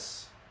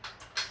this,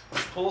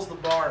 which pulls the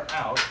bar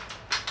out,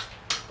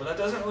 but that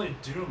doesn't really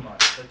do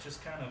much. That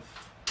just kind of...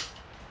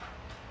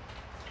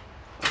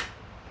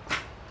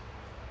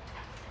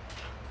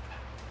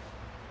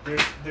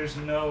 There's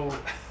no...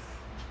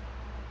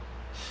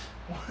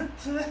 What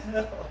the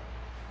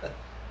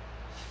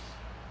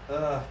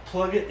hell?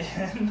 Plug it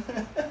in.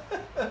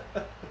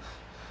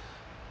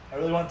 I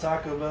really want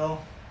Taco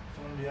Bell, if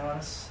I'm gonna be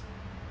honest.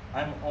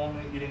 I'm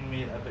only eating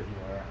meat, I bet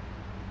you are.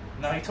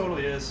 No, he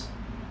totally is.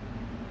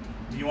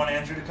 Do you want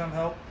Andrew to come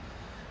help?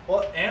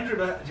 Well,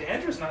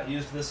 Andrew's not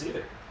used to this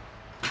either.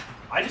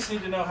 I just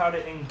need to know how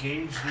to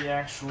engage the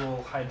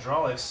actual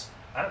hydraulics.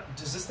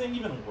 Does this thing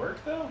even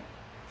work, though?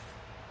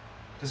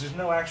 Because there's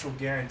no actual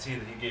guarantee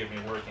that he gave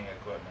me working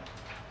equipment.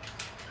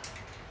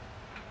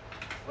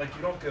 Like,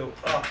 you don't go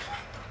up.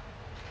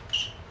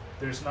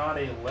 There's not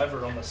a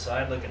lever on the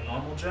side like a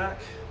normal jack.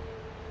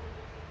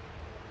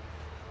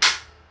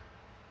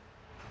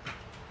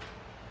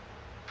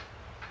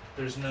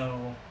 There's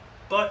no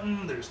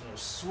button, there's no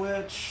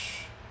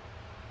switch.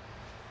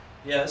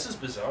 Yeah, this is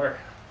bizarre.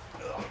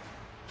 Ugh.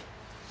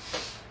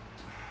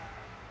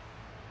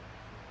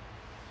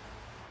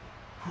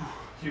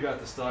 You got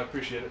this, dog.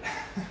 Appreciate it.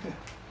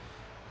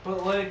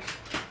 But like,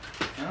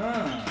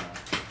 oh,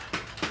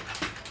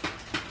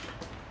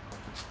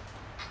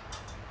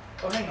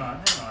 hang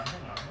on.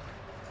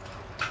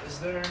 Is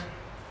there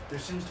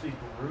seems to be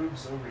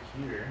grooves over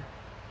here.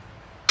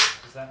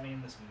 Does that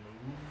mean this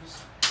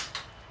moves?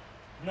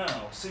 No.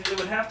 See, it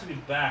would have to be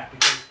back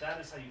because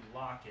that is how you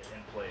lock it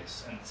in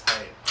place and it's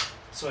tight.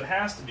 So it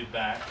has to be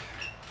back.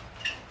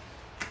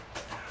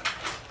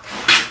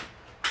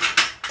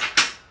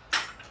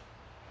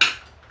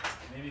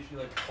 Maybe if you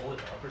like pull it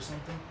up or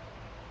something.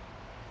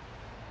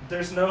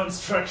 There's no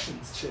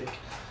instructions, Jake.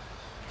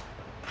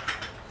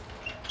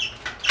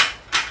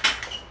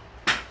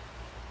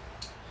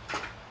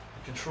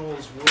 The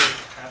controls would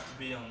have to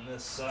be on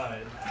this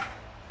side.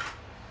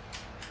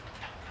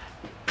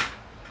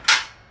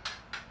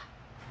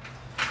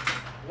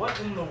 What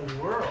in the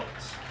world?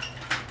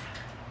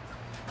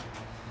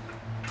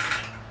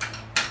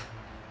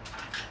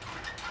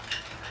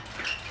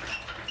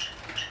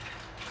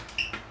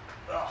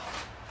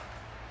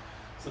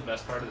 It's the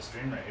best part of the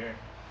stream right here.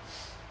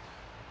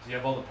 Do you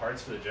have all the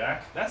parts for the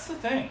jack? That's the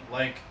thing.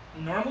 Like,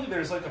 normally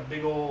there's like a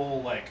big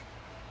old like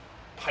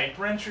pipe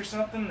wrench or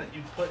something that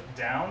you put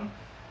down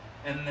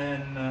and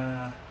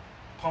then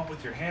pump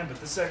with your hand,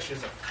 but this actually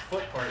has a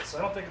foot part, so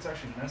I don't think it's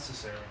actually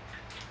necessary.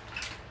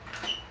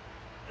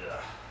 Ugh.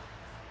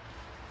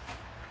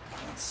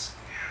 Let's see.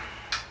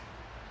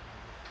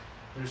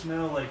 There's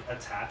no like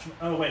attachment.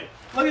 Oh wait,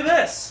 look at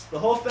this! The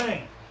whole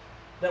thing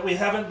that we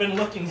haven't been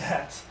looking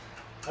at.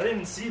 I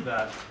didn't see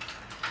that.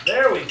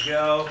 There we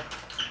go.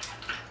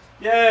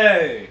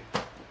 Yay!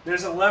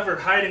 There's a lever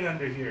hiding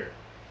under here.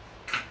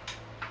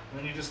 And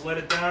then you just let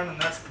it down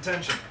and that's the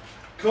tension.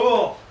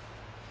 Cool!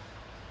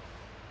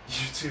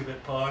 YouTube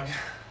it, Pog.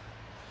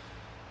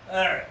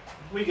 Alright,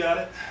 we got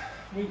it.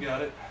 We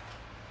got it.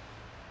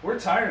 We're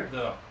tired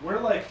though. We're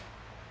like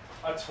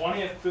a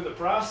 20th through the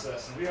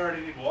process and we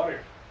already need water.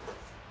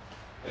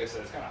 Like I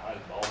said, it's kind of hot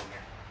as balls in here.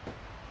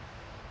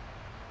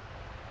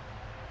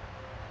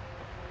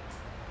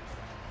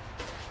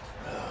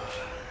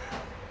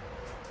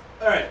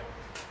 Alright.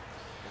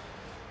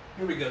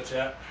 Here we go,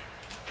 chat.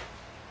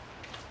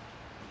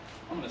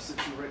 I'm going to sit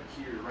you right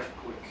here, right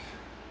quick.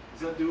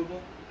 Is that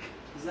doable?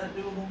 Is that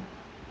doable?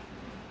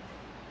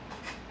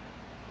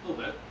 A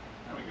little bit.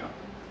 There we go.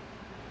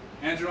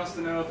 Andrew wants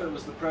to know if it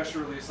was the pressure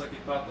release like he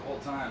thought the whole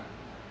time.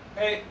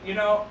 Hey, you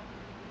know,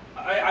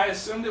 I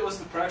assumed it was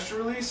the pressure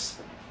release.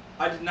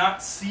 I did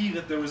not see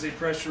that there was a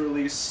pressure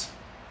release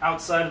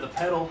outside of the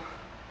pedal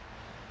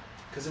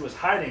because it was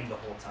hiding the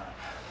whole time.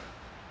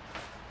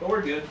 But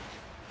we're good.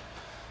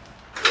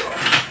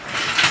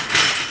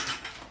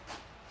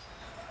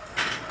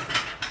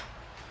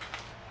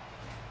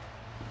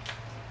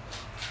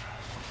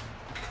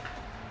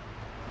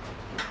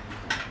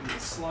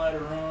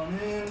 Slider on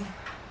in.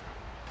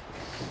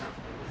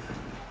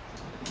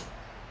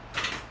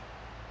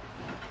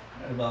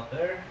 Right about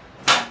there.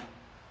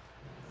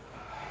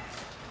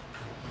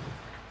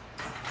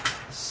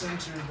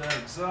 Center that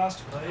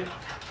exhaust pipe.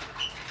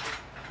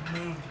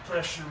 Move the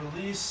pressure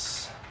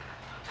release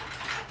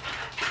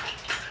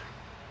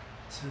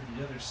to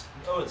the other.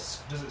 Oh,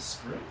 does it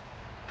screw?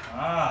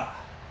 Ah,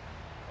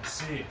 I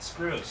see. It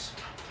screws.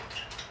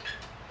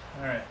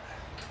 All right.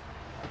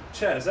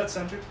 Chad, is that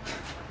centered?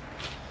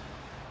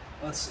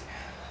 Let's see.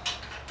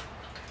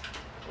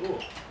 Ooh,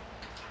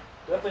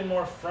 definitely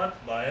more front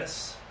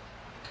bias.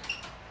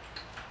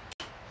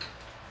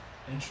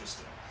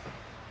 Interesting.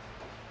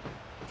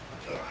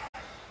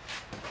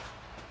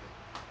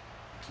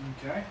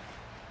 Okay.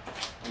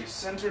 We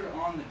centered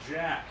on the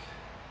jack.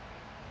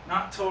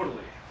 Not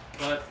totally,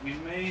 but we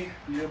may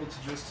be able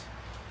to just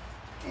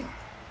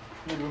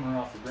maybe when we're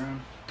off the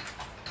ground.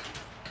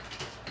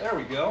 There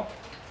we go.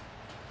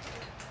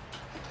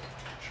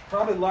 Should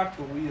probably lock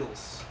the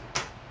wheels.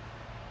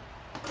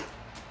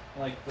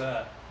 Like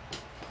that.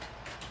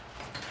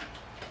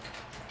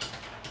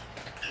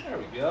 There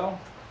we go.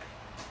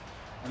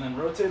 And then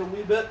rotate a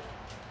wee bit.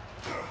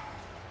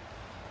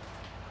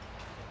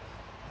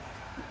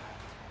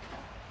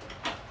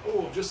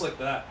 Oh, just like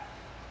that.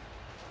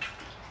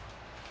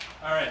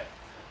 Alright.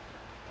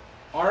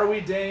 Are we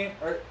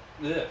Okay,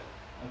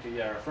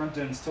 yeah, our front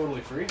end's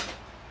totally free.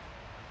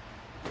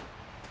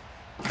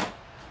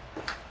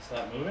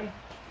 Stop moving.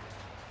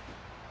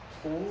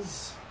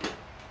 Pulls.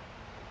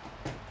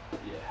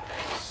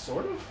 Yeah,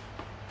 sort of.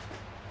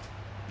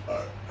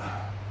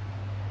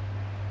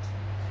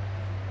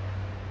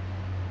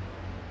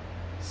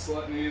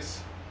 Slut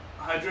knees.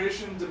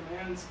 Hydration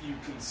demands you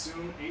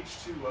consume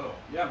H2O.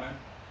 Yeah, man.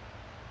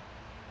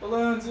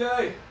 Balloons,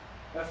 yay!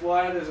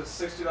 FYI, there's a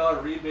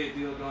 $60 rebate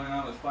deal going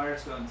on with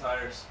Firestone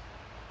tires.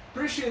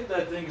 Appreciate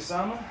that,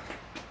 Dingasama.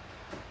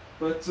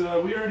 But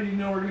we already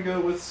know we're going to go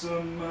with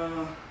some,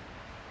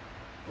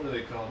 what are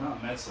they called?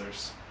 Not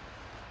Metzlers.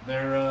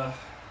 They're,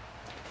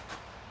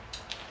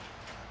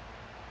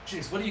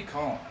 Jeez, what do you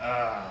call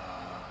them?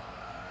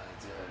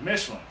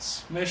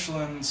 Michelin's.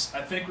 Michelin's.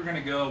 I think we're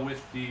gonna go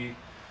with the.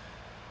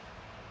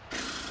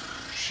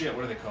 Shit,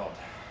 what are they called?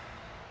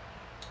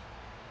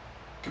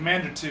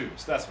 Commander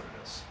 2s. That's what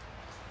it is.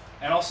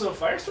 And also,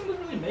 Firestone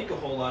doesn't really make a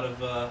whole lot of.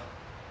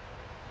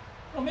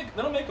 They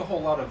don't make a whole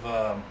lot of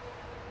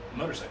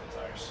motorcycle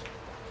tires.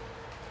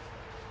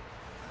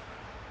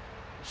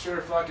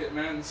 Sure, fuck it,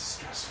 man. This is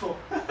stressful.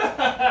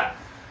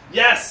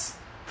 Yes!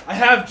 I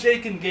have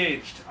Jake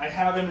engaged. I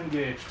have him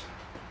engaged.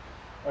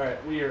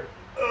 Alright, we are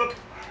up.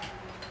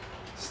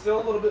 Still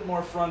a little bit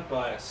more front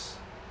bias.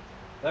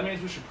 That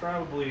means we should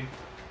probably...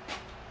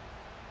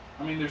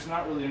 I mean, there's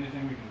not really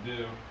anything we can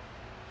do.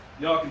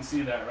 Y'all can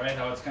see that, right?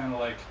 How it's kind of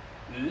like...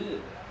 Ugh.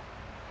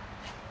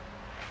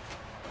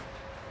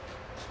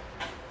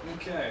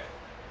 Okay.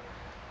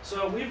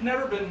 So, we've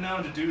never been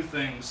known to do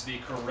things the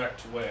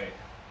correct way.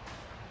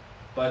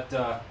 But,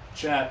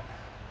 chat,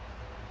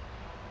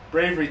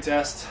 bravery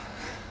test.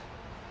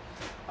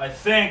 I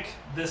think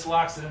this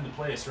locks it into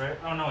place, right?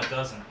 Oh, no, it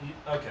doesn't.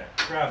 Okay,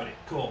 gravity,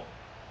 cool.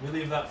 We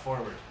leave that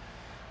forward.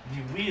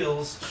 The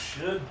wheels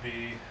should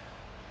be,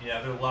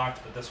 yeah, they're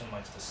locked, but this one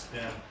likes to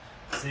spin.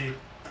 See,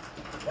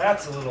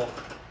 that's a little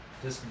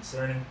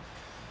disconcerting.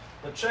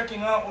 But checking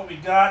out what we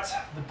got,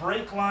 the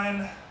brake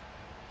line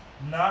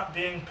not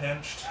being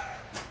pinched.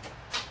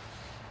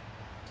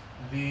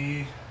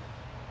 The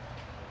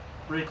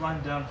brake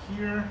line down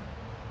here.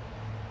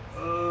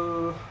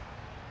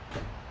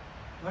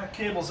 That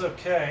cable's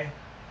okay.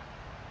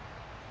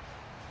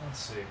 Let's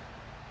see.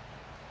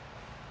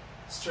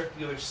 Let's check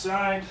the other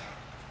side.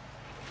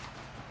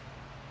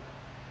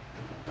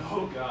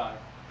 Oh god.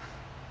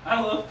 I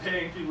love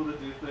paying people to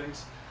do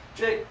things.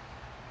 Jake,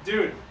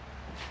 dude.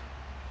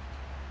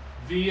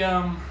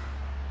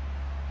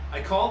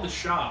 I called the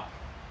shop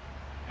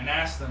and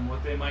asked them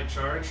what they might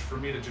charge for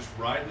me to just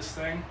ride this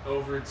thing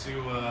over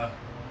to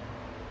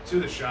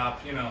the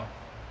shop, you know,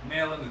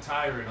 nail in the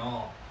tire and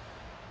all.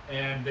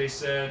 And they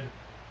said,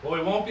 well,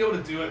 we won't be able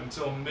to do it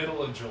until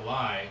middle of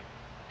July.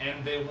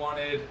 And they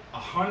wanted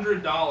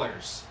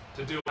 $100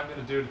 to do what I'm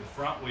going to do to the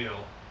front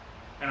wheel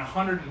and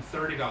 $130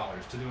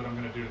 to do what I'm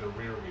going to do to the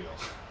rear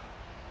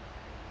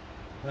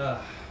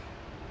wheel.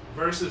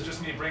 Versus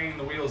just me bringing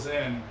the wheels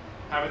in,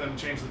 having them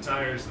change the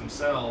tires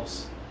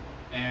themselves,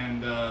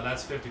 and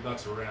that's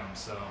 $50 a round.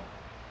 So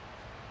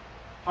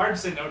hard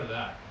to say no to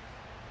that.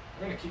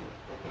 We're going to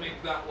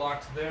make that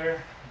locked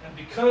there. And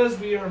because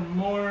we are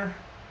more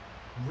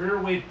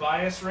rear weight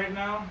bias right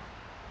now,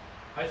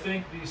 I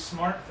think the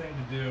smart thing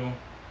to do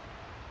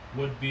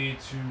would be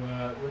to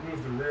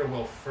remove the rear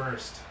wheel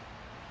first.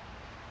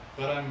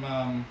 But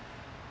I'm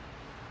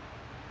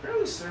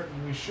fairly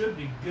certain we should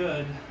be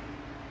good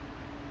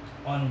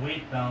on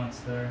weight balance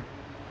there.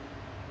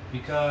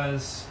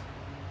 Because,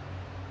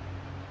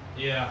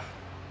 yeah,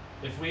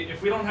 if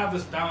we don't have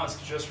this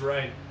balanced just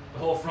right, the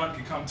whole front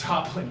could come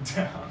toppling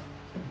down.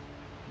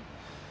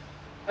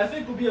 I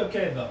think we'll be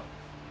okay though.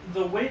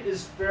 The weight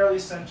is fairly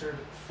centered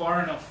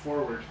far enough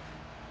forward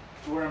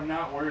to where I'm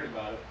not worried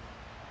about it.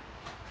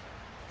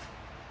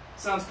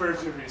 Sounds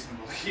perfectly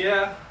reasonable.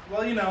 Yeah,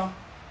 well, you know,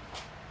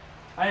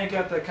 I ain't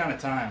got that kind of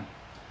time.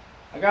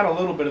 I got a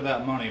little bit of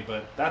that money,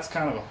 but that's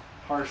kind of a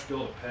harsh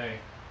bill to pay.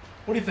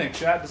 What do you think,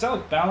 chat? Does that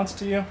look balanced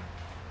to you?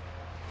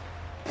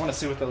 I want to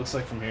see what that looks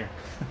like from here.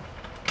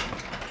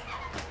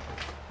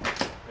 You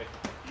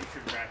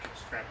should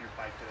strap your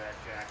bike to that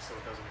jack so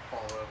it doesn't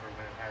fall over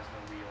when it has no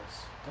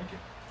wheels. Thank you.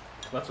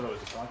 That's what I was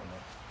just talking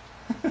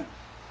about.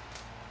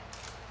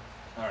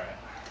 Alright.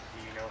 Do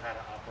you know how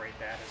to operate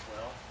that as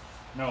well?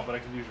 No, but I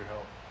can use your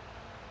help.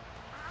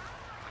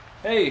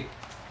 Hey,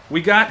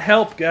 we got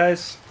help,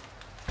 guys.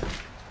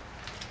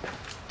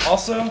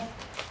 Also,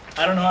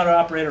 I don't know how to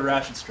operate a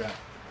ratchet strap.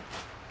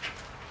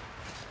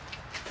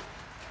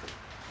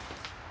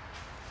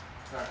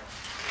 Alright.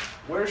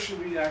 Where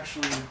should we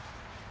actually...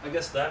 I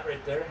guess that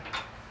right there.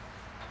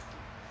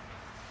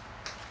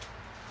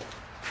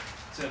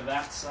 To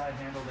that side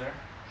handle there.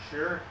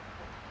 Sure.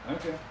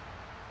 Okay.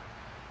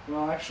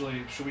 Well,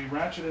 actually, should we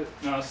ratchet it?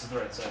 No, this is the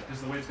right side,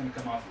 because the weight's going to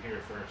come off of here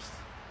first.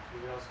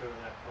 You can also go to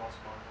that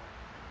crossbar.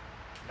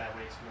 That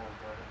way it's more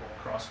vertical.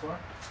 Crossbar?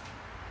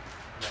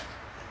 Yeah.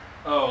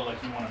 Oh,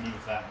 like you want to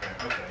move that there.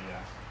 Okay,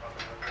 yeah.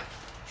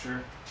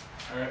 Sure.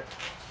 Alright.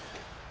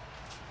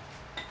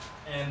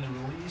 And the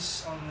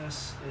release on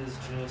this is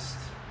just...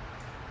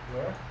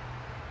 where?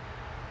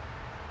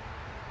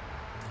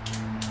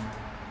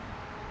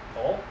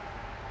 Pull?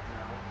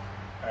 No.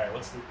 Alright,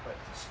 what's the... Like,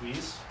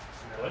 squeeze?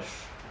 No. Push?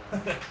 No.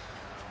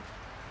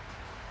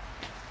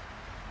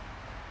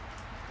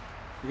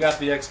 You got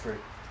the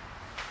expert.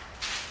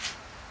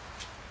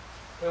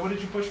 Wait, what did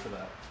you push for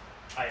that?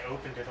 I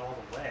opened it all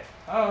the way.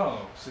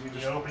 Oh, so you You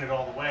just... open it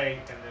all the way,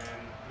 and then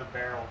the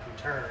barrel can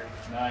turn.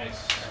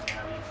 Nice. And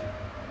now you can...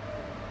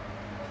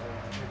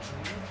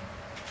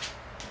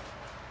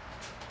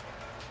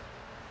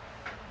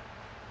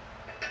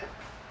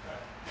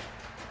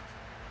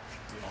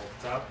 You hold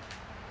the top?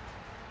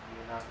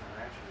 You're not going to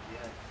ratchet it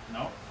yet.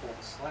 No. Pull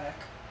the slack.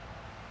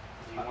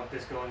 Do you want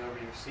this going over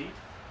your seat?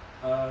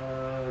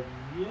 Yeah,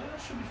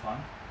 it should be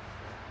fine.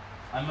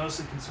 I'm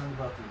mostly concerned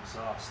about the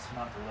exhaust,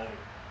 not the leg.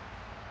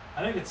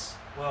 I think it's,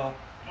 well,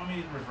 let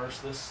me reverse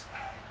this.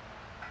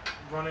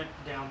 Run it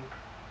down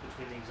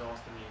between the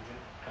exhaust and the engine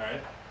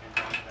Alright, and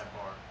down to that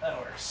bar. that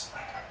works.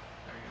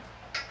 There you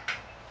go.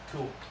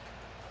 Cool.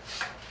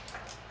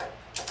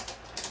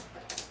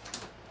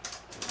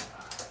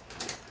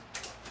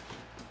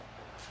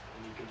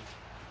 And you can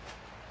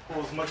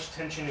pull as much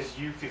tension as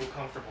you feel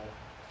comfortable.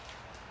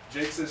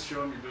 Jake says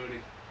show him your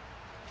booty.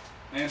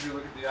 Andrew,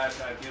 look at the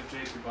iPad. Give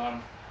Jake your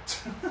bottom.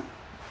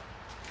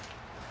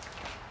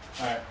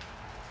 Alright.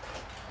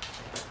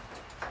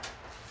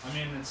 I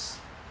mean,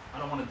 I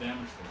don't want to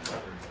damage the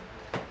leather.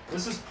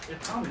 It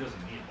probably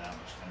doesn't need that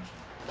much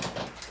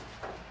tension.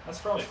 That's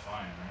probably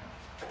fine,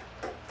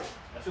 right?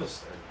 That feels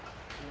sturdy.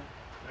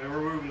 And we're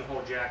removing the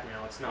whole jack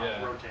now. It's not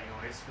Yeah. rotating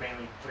on it. It's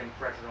mainly putting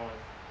pressure on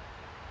it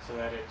so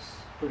that it's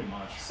Pretty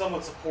much.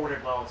 somewhat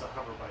supported while it's a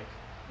hover bike.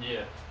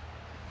 Yeah.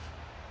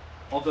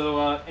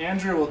 Although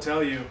Andrew will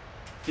tell you,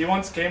 he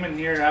once came in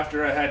here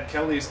after I had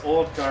Kelly's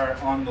old car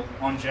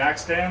on jack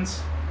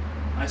stands.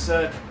 I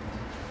said,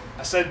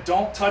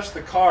 don't touch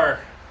the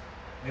car.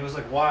 And he was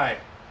like, why?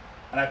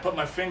 And I put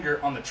my finger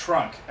on the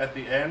trunk at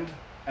the end,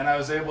 and I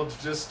was able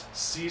to just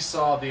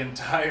seesaw the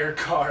entire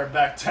car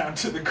back down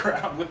to the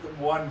ground with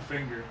one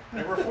finger.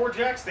 There were 4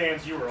 jack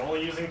stands. You were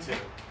only using 2.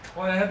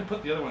 Well, I had to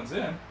put the other ones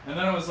in, and then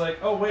I was like,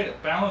 oh wait,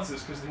 it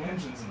balances because the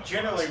engine's in the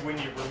Generally, front. when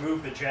you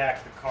remove the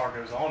jack, the car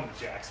goes on the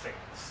jack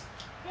stands.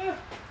 Yeah.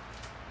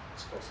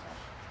 It's close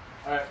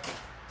enough. Alright.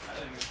 I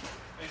think it's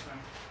thanks, man.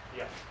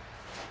 Yeah.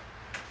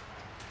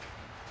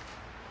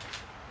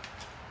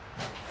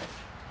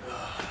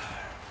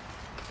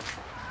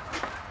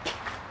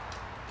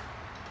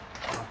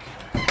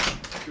 Okay.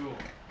 Cool.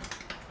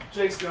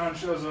 Jake's gone,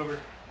 show's over.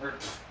 Or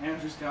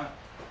Andrew's gone.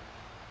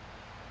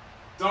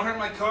 Don't hurt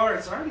my car,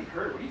 it's already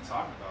hurt. What are you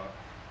talking about?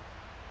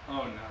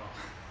 Oh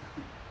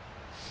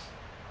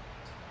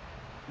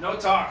no. No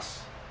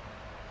toss.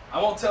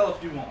 I won't tell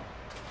if you won't.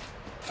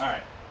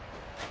 Alright.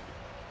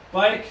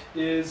 Bike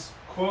is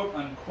quote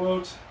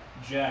unquote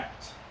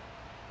jacked.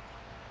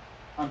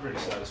 I'm pretty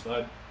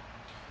satisfied.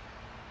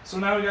 So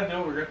now we gotta do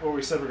what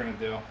we said we're gonna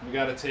do. We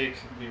gotta take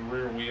the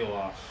rear wheel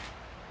off.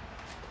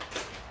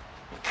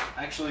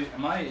 Actually,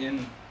 am I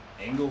in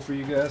angle for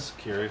you guys?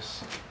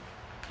 Curious.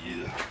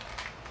 Yeah.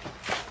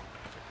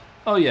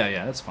 Oh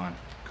yeah, that's fine.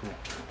 Cool.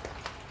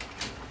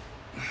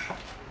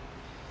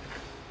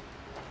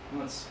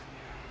 Let's see.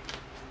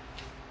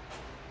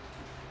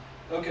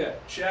 Okay,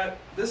 chat,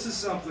 this is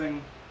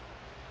something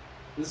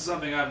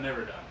I've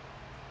never done.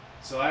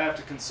 So I have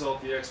to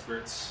consult the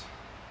experts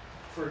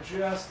for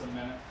just a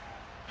minute.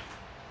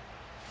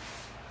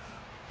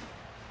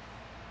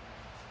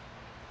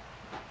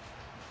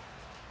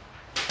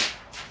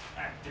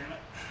 Damn it.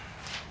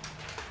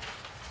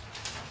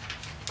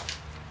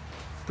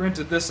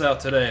 Printed this out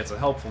today. It's a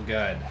helpful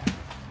guide.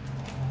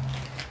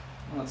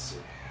 Let's see.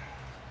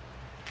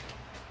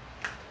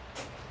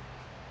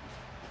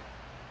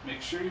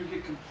 Make sure you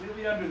get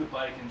completely under the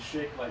bike and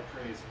shake like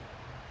crazy.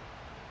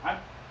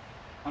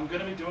 I'm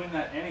gonna be doing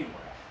that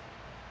anyway.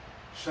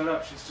 Shut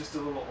up, she's just a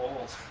little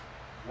old.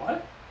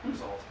 What?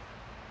 Who's old?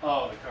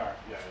 Oh, the car.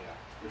 Yeah,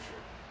 for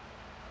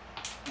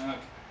sure. Okay.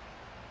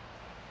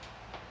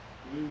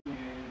 We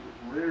need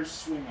rear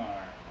swing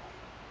arm,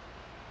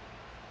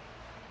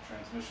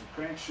 transmission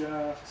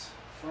crankshaft,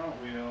 front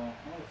wheel.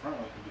 Well, the front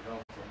wheel could be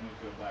helpful. I'm gonna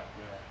go back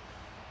there.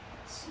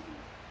 Let's see.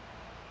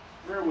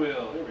 Rear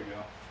wheel. There we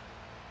go.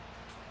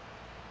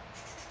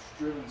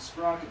 Driven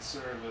sprocket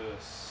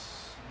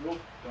service.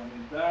 Nope, don't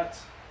need that.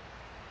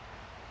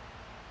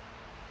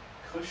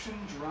 Cushion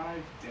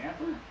drive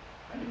damper?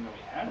 I didn't even know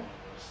we had one of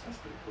those. That's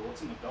pretty cool.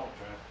 It's in the belt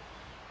drive.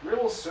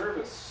 Rear wheel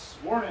service.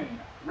 Warning.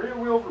 Rear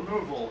wheel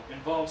removal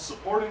involves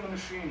supporting the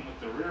machine with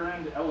the rear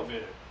end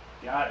elevated.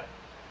 Got it.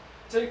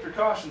 Take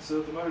precautions so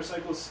that the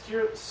motorcycle is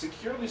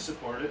securely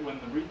supported when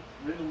the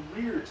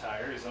rear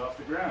tire is off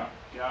the ground.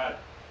 Got it.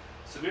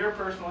 Severe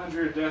personal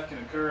injury or death can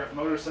occur if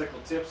motorcycle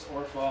tips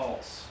or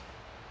falls.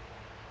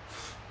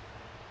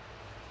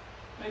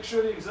 Make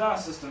sure the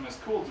exhaust system is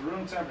cooled to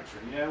room temperature.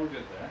 Yeah, we're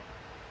good there.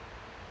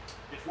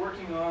 If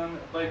working on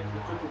a bike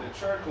equipped with a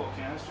charcoal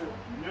canister,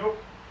 nope.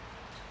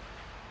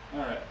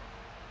 Alright.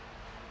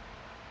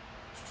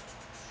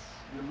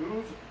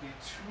 Remove the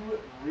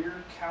 2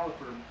 rear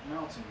caliper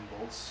mounting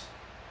bolts.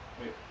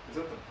 Wait, is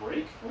that the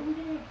brake? What are we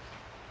doing?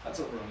 That's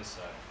over on this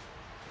side.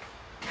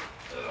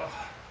 Ugh.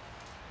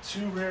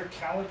 2 rear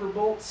caliper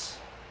bolts?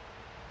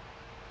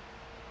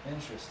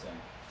 Interesting.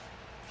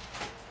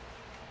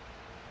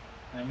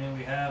 I mean,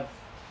 we have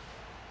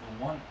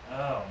the one,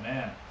 oh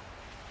man.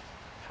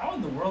 How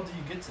in the world do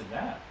you get to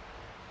that?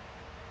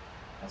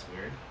 That's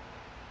weird.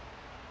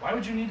 Why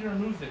would you need to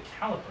remove the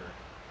caliper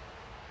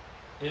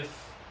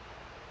if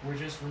we're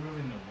just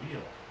removing the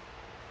wheel?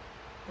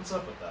 What's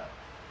up with that?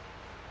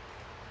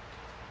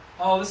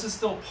 Oh, this is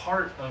still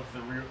part of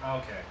the rear,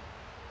 okay.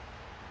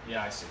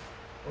 Yeah, I see.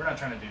 We're not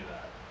trying to do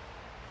that.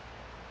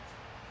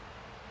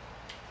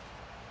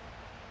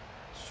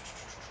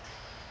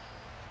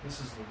 This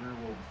is the rear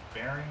wheel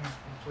bearing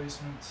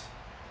replacement.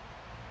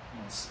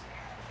 Let's see.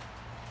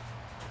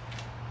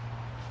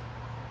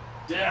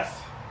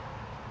 Death!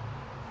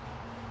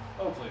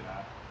 Hopefully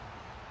not.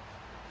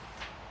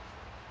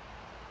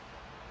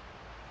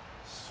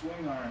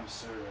 Swing arm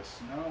service.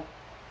 No.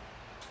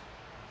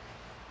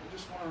 I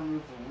just want to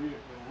remove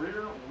the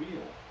rear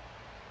wheel.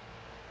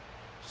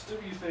 Just do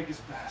what you think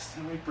is best,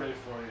 and we pray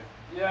for you.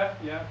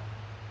 Yeah.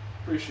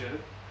 Appreciate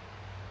it.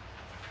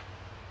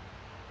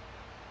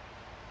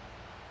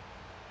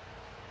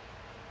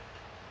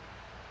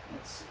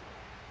 Let's see.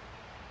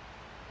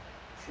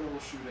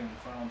 Troubleshooting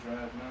final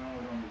drive. No,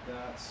 we don't need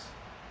that.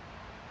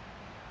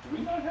 Do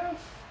we not have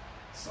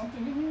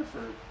something in here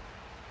for...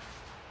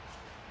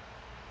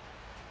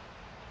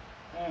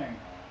 Hang on.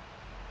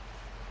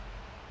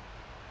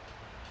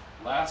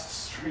 Last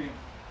stream.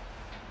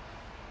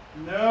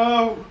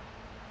 No!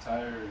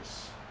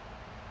 Tires.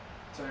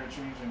 Tire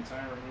changing,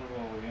 tire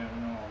removal. Yeah,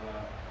 we know all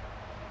that.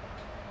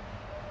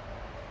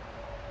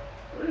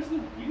 Where's the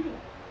wheel?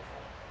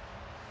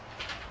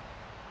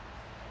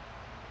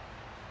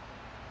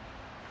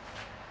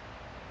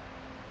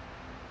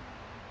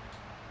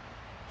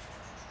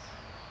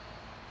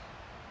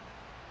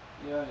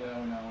 Yeah,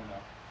 we know.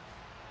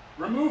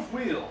 Remove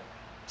wheel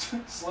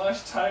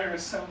 / tire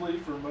assembly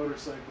for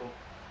motorcycle.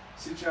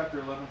 See chapter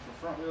 11 for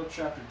front wheel,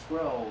 chapter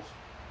 12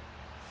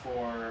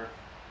 for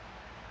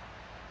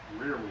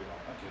rear wheel.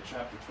 Okay,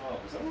 chapter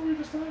 12. Is that what we were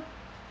just at?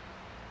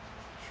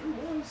 Sure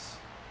was.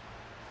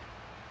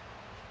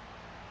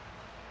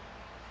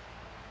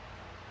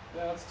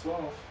 Yeah, that's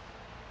 12.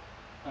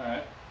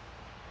 Alright.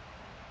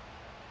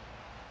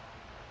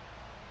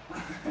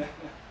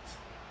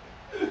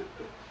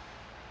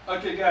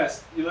 Okay,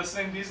 guys, you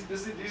listening? These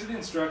are the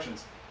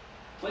instructions.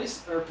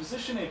 Place or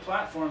position a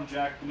platform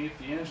jack beneath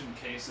the engine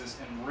cases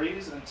and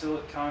raise until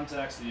it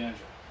contacts the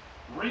engine.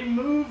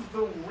 Remove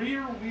the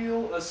rear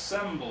wheel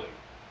assembly.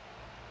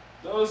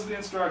 Those are the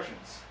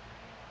instructions.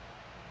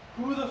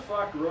 Who the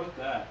fuck wrote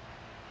that?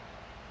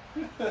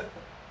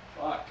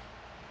 Fuck.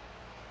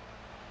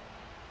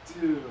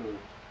 Dude.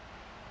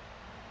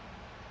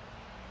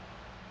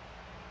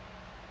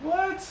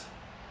 What?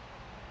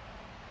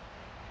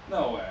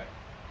 No way.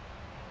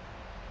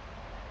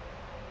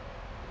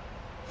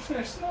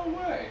 There's no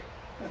way.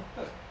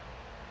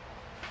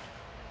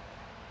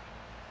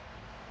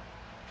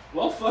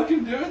 Well,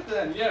 fucking do it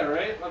then. Yeah,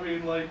 right? I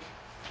mean, like,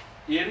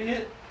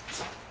 idiot.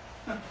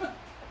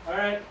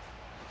 Alright.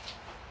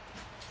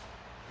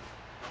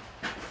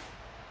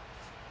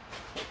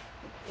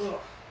 Ugh.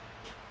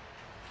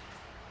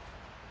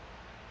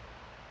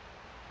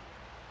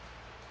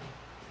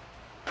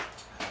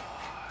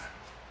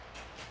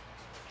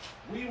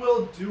 We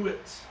will do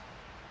it.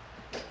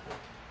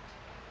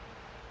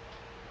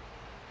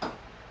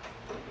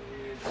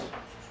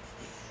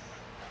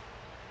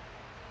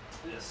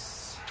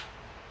 This.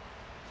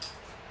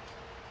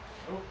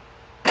 Oh.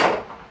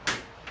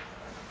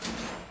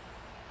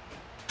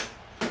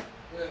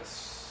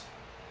 This.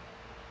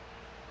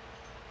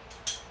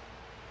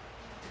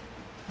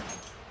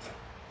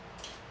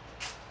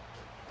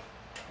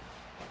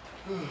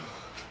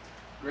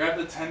 Grab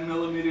the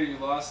 10mm you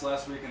lost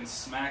last week and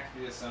smack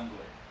the assembly.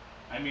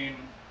 I mean,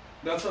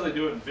 that's how they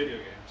do it in video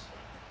games.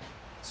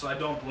 So I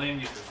don't blame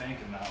you for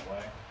thinking that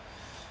way.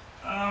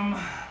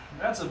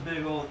 That's a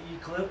big old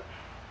E-clip.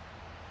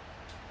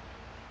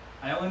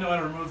 I only know how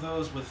to remove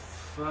those with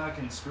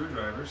fucking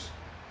screwdrivers.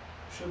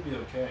 Should be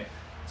okay.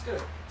 Let's get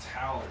a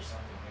towel or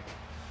something maybe.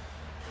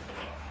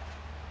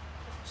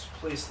 Just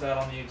place that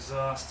on the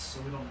exhaust so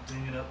we don't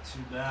ding it up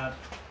too bad.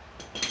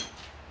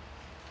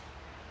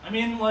 I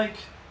mean, like,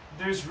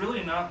 there's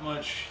really not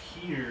much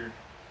here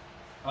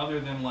other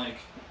than, like,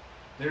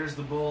 there's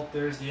the bolt,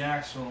 there's the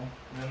axle,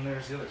 and then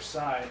there's the other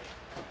side.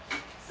 I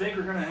think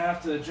we're going to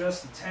have to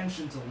adjust the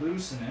tension to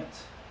loosen it.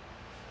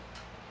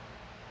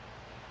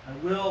 I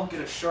will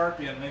get a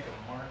Sharpie and make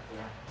a mark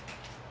there.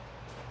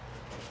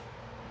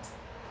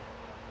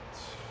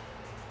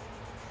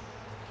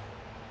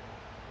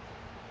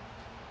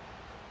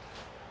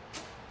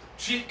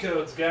 Cheat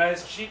codes,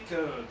 guys, cheat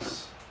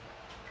codes.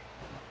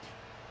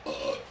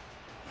 Let's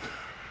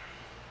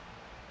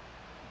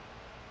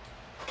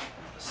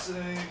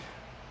say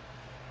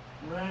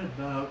right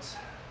about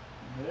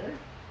there.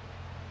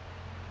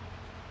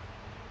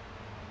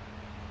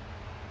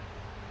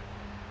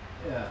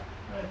 Yeah,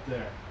 right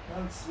there.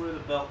 That's where the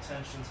belt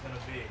tension's going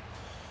to be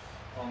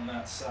on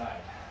that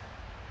side.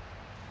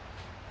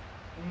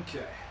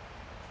 Okay.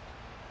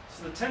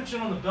 So the tension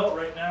on the belt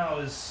right now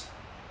is,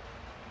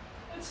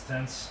 it's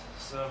tense.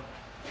 So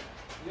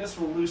I guess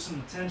we'll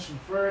loosen the tension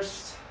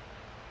first.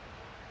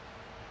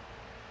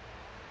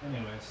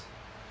 Anyways.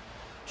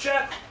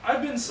 Chat,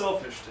 I've been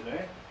selfish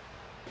today.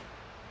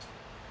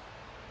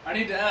 I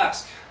need to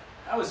ask,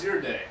 how was your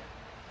day?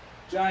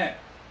 Giant,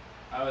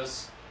 I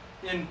was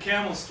in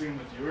Camel Stream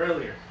with you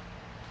earlier.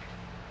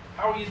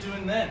 How are you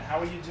doing then? How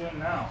are you doing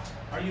now?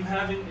 Are you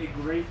having a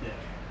great day?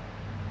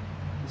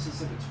 This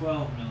is like a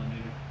 12mm.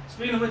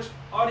 Speaking of which,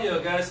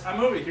 audio, guys, I'm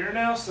over here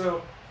now,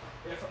 so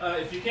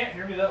if you can't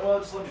hear me that well,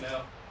 just let me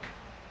know.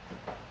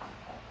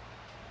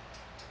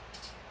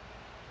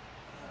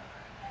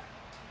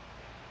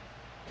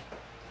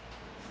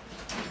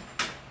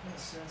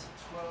 That's a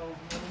 12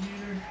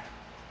 millimeter.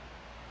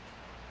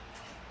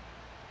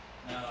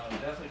 No,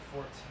 definitely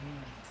 14.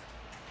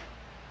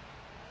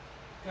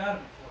 Gotta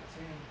be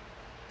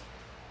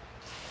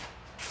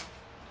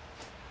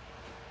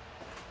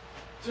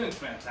 14. Doing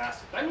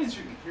fantastic. That means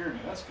you can hear me.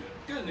 That's good.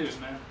 Good news,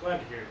 man. Glad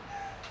to hear it.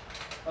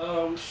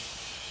 Oh,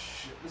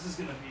 shit. This is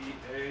gonna be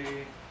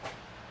a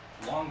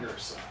longer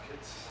socket.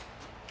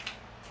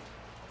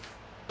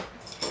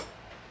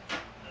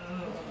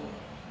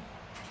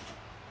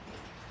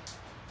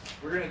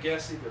 We're gonna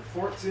guess either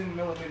 14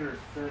 millimeter or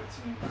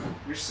 13.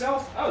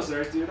 Yourself? I was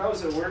there, dude. I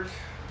was at work,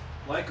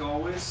 like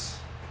always.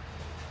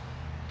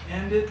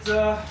 And it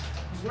was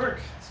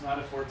work. It's not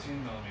a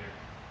 14 millimeter.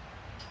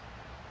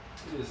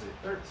 It is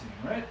a 13,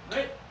 right?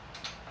 Right?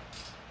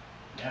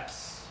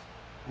 Yes.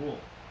 Cool.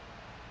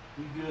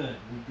 We good.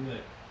 We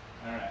good.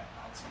 Alright,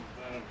 let's move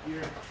that up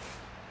here.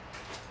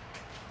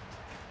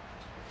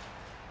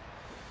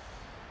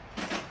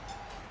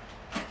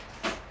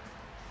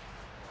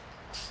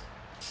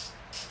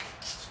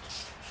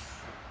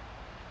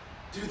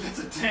 Dude, that's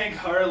a tank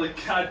Harley.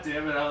 God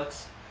damn it,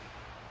 Alex.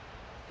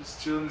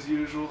 Just chilling as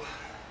usual.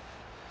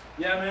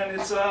 Yeah, man,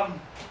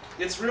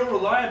 it's real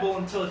reliable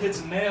until it hits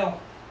a nail.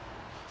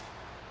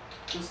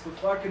 Just the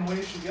fucking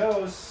way she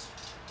goes.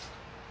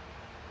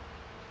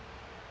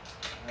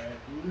 Alright,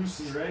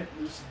 loosey, right?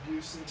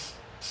 Loosey-goosey.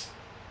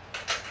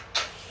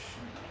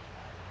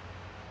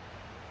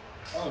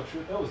 Oh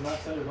shit, that was not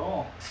tight at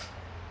all.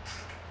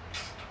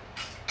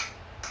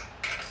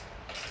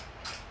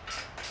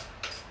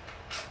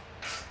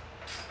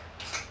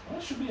 Well,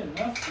 that should be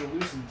enough to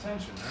loosen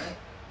tension, right?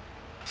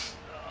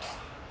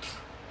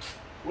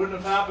 Wouldn't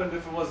have happened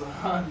if it was a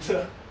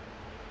Honda.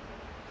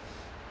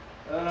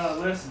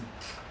 Listen.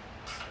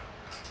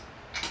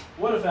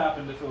 What have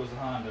happened if it was a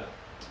Honda?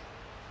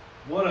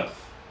 What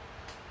if?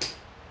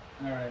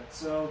 Alright,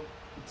 so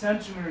the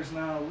tensioner is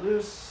now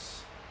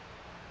loose.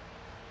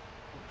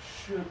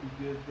 It should be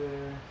good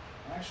there.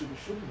 Actually, we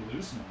should be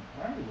loosening.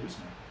 Why are we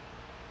loosening?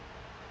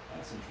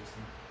 That's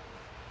interesting.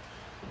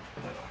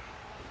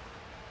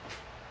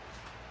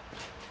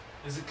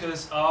 Is it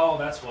because, oh,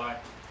 that's why.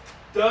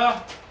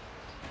 Duh!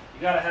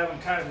 You gotta have them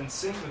kind of in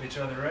sync with each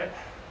other, right?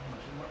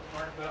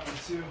 Mark that one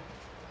too.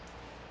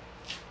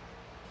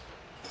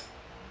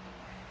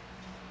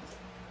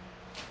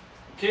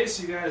 In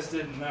case you guys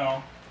didn't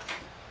know,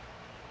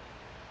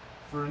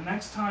 for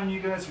next time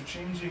you guys are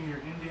changing your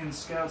Indian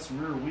Scout's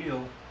rear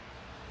wheel,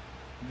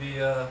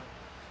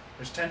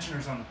 there's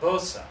tensioners on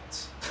both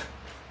sides.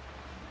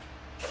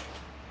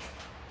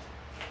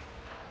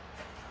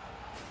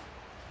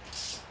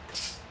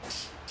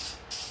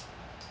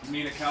 You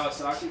mean a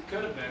Kawasaki?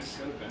 Could have been.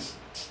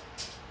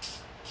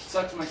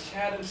 Sucked my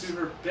cat into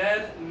her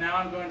bed, and now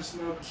I'm going to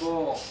smoke a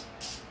bowl.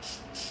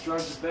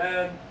 Drugs are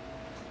bad.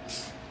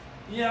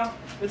 Yeah,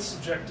 it's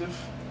subjective.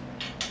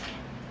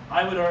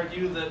 I would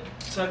argue that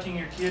tucking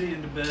your kitty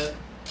into bed,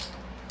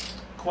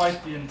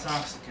 quite the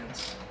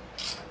intoxicant.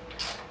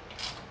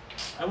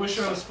 I wish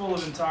I was full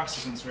of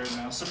intoxicants right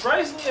now.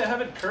 Surprisingly, I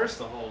haven't cursed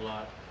a whole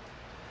lot.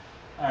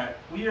 Alright,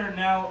 we are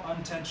now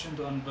untensioned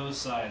on both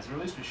sides, or at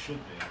least we should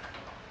be.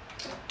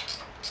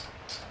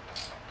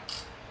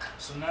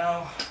 So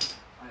now,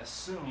 I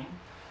assume,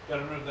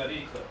 gotta remove that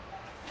E-clip.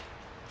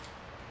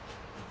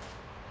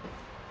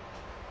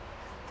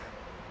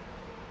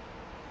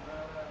 I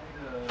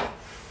need a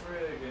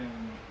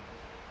friggin'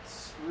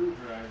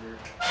 screwdriver.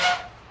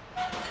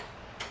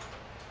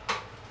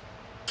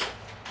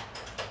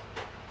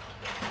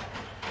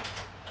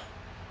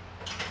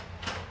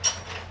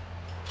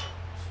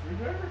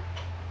 Screwdriver?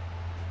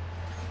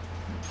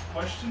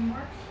 Question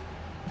mark?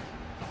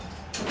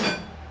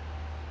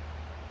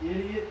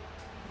 Idiot.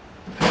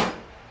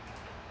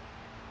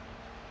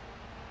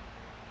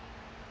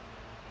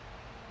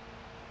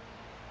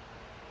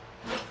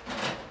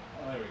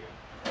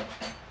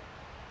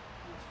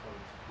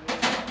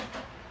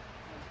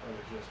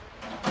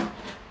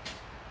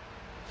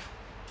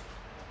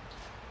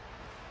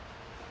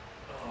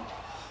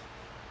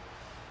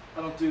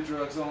 I don't do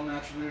drugs all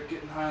naturally or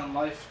getting high on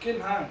life. Getting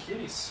high on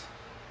kitties.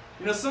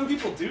 You know, some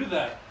people do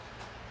that.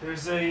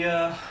 There's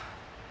a,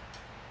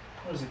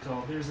 what is it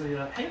called? There's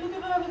a, hey, look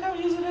at that, look how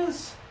easy it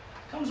is.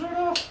 Comes right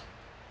off.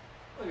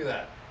 Look at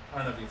that. I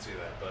don't know if you can see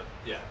that, but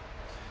yeah.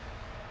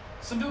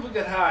 Some people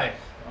get high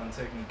on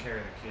taking care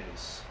of their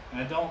kitties.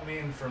 And I don't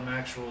mean from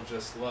actual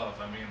just love.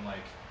 I mean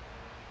like,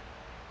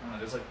 I don't know,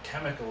 there's like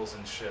chemicals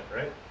and shit,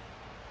 right?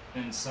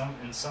 In some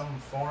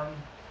form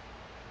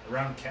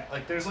around cat,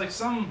 like there's like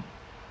some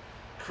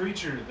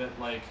creature that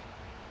like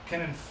can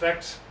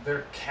infect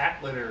their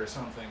cat litter or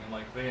something, and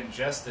like they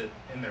ingest it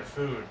in their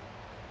food,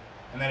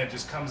 and then it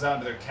just comes out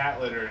into their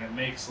cat litter, and it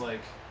makes like,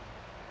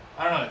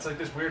 I don't know, it's like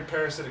this weird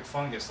parasitic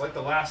fungus, like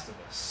The Last of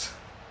Us.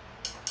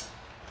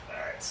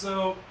 Alright,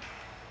 so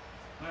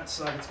that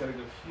socket's gotta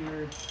go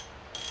here.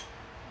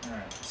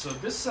 Alright, so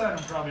this side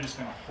I'm probably just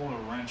gonna hold a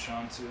wrench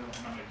onto, and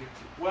I'm gonna get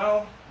to,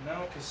 well,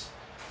 no, because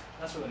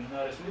That's where the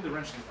nut is. We need the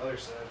wrench on the other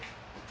side.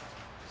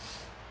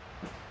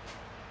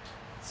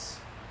 It's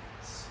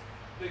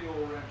a big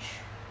old wrench.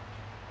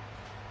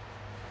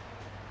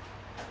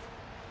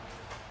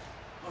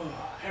 Oh,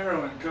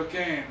 heroin,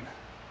 cocaine.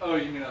 Oh,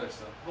 you mean other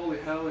stuff. Holy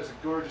hell, there's a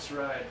gorgeous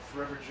ride.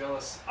 Forever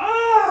jealous.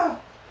 Ah!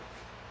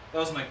 That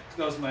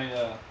was my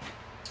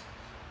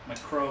my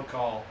crow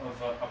call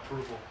of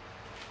approval.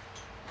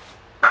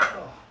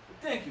 Oh,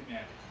 thank you,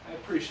 Mandy. I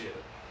appreciate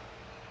it.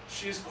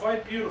 She's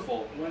quite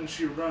beautiful when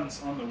she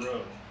runs on the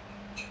road.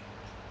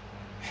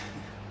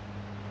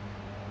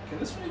 Can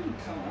this one even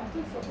come out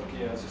the fuck? Okay,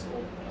 yeah, it's just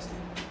old plastic.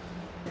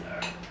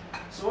 Alright.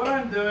 So what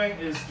I'm doing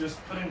is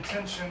just putting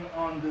tension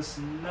on this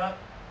nut,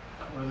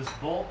 or this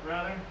bolt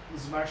rather.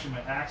 This is actually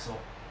my axle.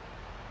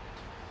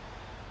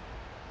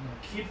 I'm going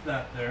to keep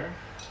that there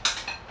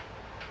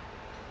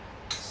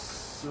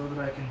so that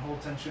I can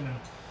hold tension and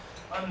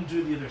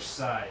undo the other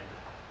side.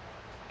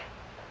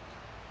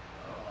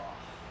 Oh.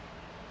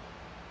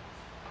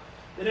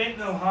 It ain't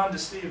no Honda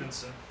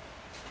Stevenson,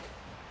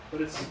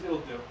 but it'll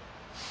do.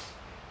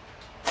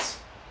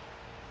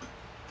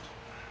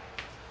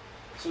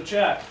 So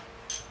chat,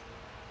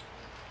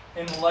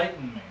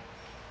 enlighten me.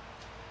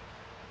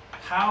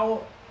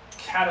 How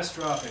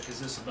catastrophic is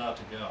this about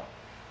to go?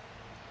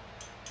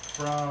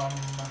 From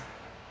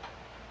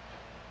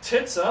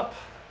tits up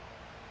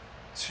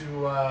to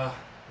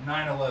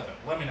 9/11.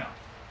 Let me know.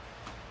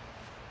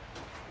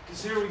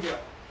 Because here we go.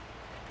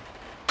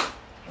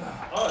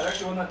 Oh, it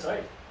actually wasn't that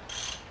tight.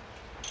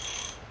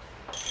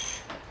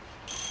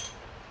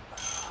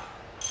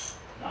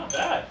 Not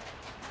bad.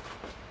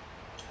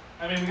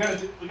 I mean,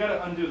 we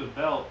gotta undo the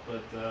belt,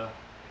 but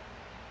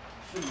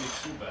shouldn't be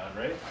too bad,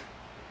 right?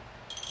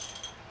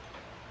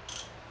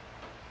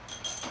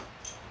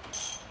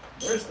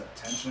 Where's that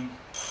tension?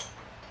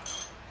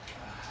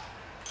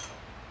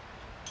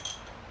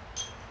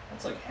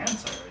 That's like hand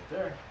tight right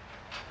there.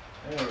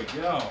 There we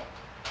go.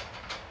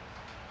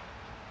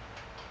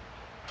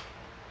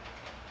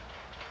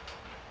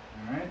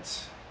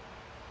 Alright.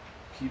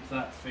 Keep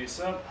that face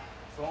up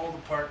with all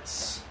the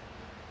parts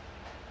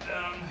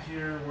down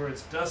here where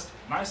it's dusty.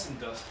 Nice and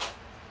dusty.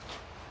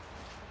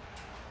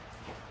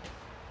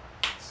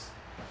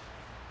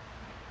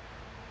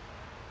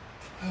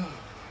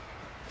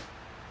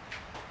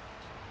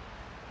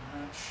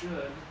 That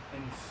should,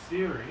 in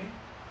theory,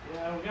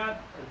 yeah, we got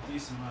a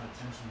decent amount of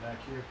tension back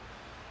here.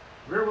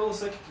 Rear wheel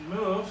looks like it can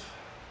move,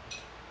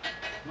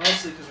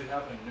 mostly because we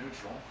have it in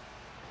neutral.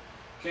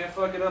 Can't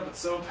fuck it up, it's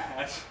so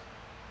bad.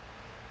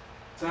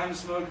 Time to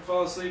smoke and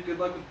fall asleep. Good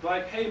luck with the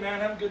bike. Hey man,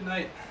 have a good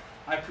night.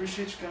 I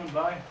appreciate you coming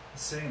by and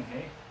saying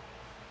hey.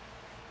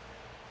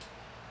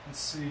 Let's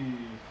see.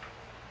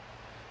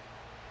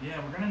 Yeah,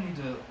 we're gonna need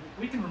to.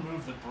 We can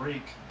remove the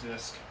brake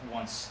disc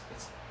once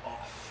it's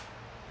off.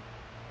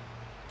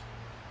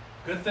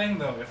 Good thing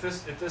though, if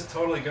this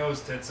totally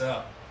goes tits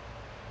up.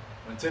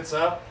 When tits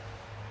up,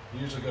 you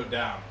usually go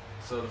down.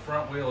 So the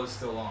front wheel is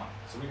still on.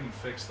 So we can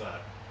fix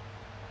that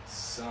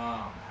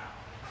somehow.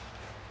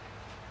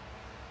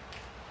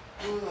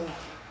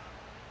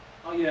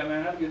 Oh yeah,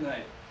 man, have a good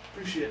night.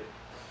 Appreciate it.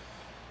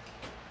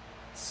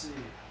 Let's see.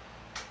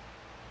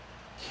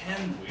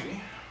 Can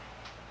we?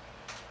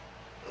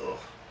 Ugh.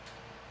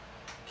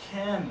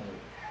 Can we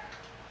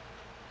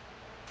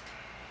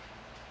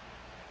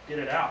get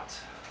it out?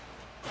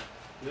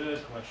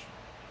 Good question.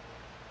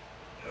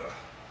 Ugh.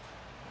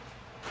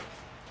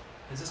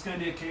 Is this going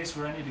to be a case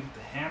where I need to get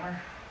the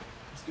hammer?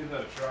 Let's give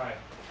that a try.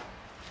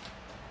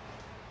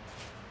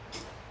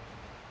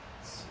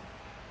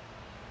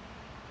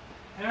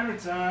 Hammer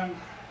time.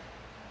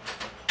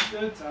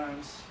 Good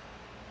times.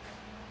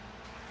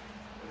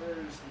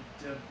 Where's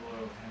the dead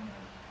blow hammer?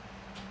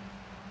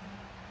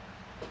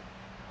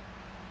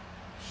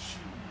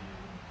 Shit.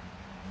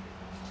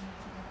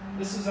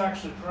 This is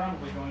actually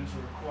probably going to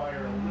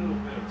require a little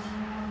bit of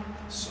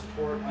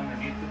support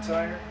underneath the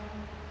tire.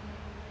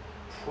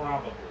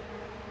 Probably.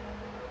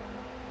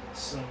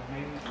 So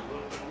maybe a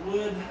little bit of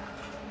wood.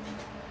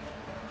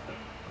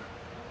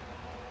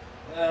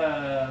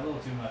 A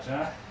little too much,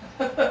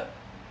 huh?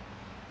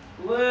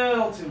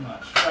 Little too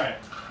much. Alright.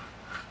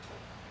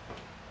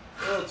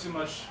 A little too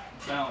much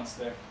balance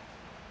there.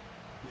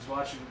 He's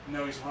watching.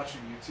 No, he's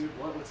watching YouTube.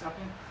 What? What's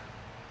happening?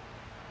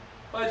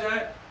 Bye,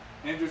 Giant.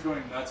 Andrew's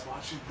going nuts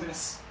watching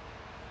this.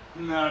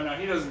 No,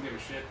 he doesn't give a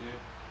shit, dude.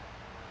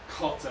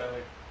 Call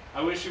Tyler.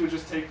 I wish he would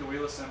just take the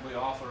wheel assembly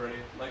off already,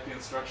 like the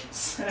instructions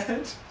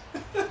said.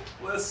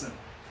 Listen.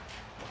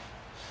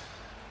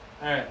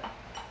 Alright.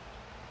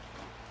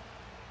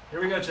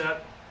 Here we go,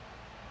 chat.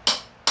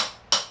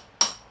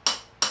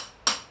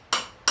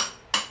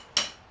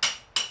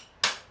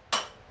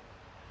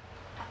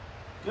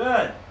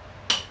 Good.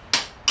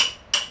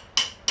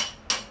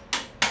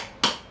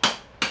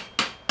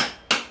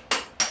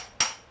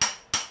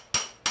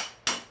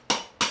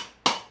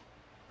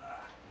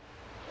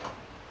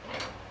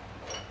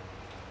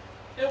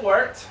 It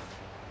worked.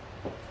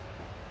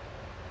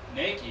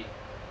 Naked.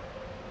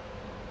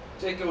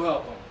 Jake, go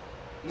help him.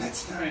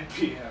 It's 9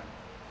 p.m.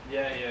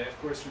 Yeah,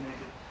 of course you're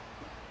naked.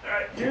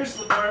 Alright. here's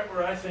the part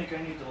where I think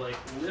I need to like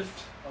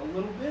lift a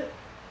little bit,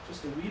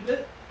 just a wee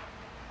bit.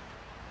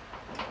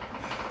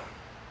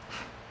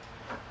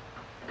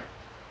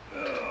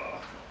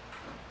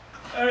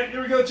 All right,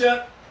 here we go,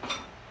 chat.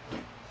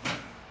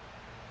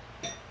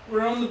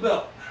 We're on the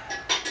belt.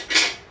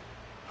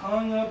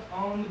 Hung up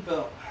on the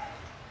belt.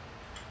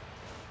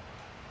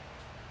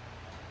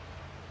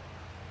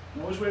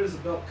 Now, which way does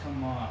the belt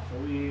come off? Are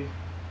we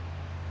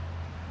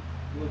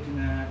looking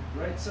at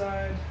right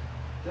side?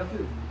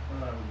 Definitely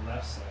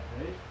left side,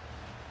 right?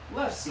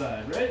 Left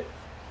side, right?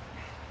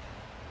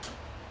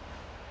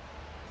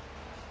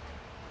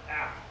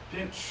 Ah,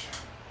 pinch.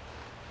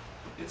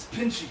 It's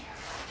pinchy.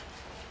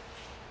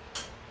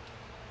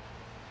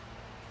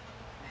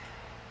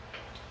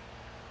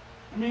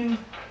 I mean,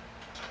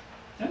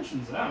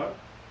 tension's out.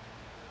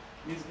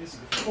 Needs to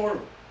go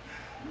forward.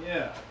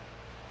 Yeah.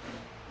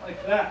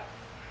 Like that.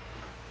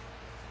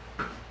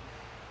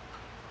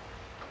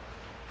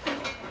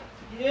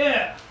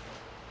 Yeah.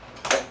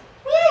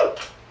 Woo!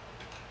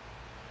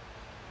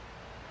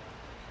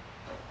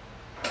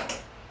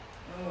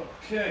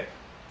 Okay.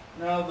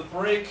 Now the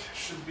brake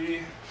should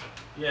be,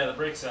 yeah, the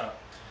brake's out.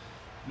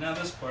 Now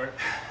this part.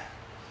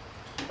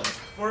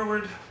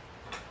 Forward.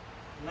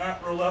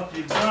 Not roll out the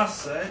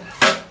exhaust side.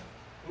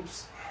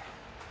 Oops.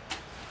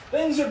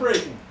 Things are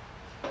breaking.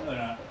 No, they're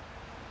not.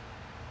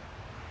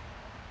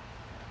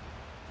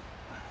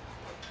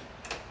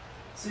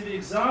 See the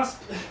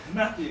exhaust,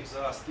 not the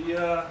exhaust,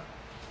 the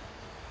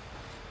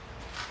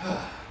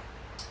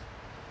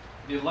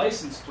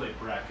license plate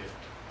bracket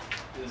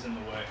is in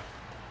the way.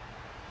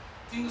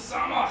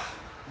 Dingo-sama!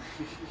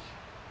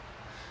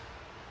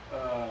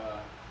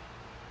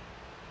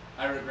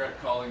 I regret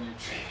calling you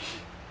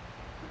Jake.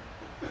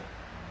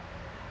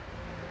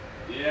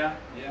 Yeah.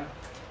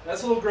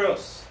 That's a little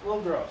gross.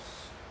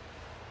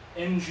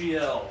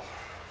 NGL.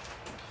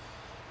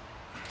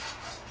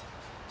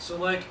 So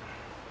like,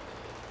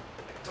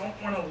 I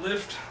don't want to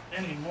lift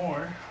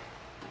anymore.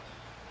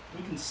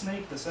 We can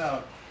snake this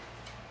out.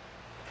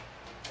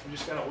 We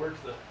just gotta work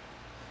the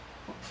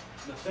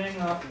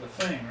thing off of the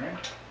thing,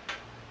 right?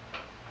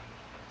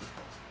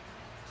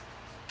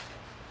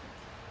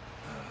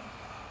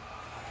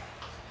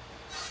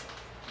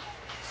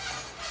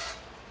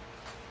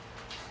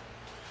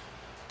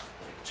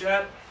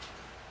 Chat,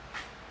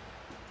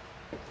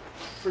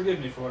 forgive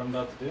me for what I'm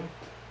about to do.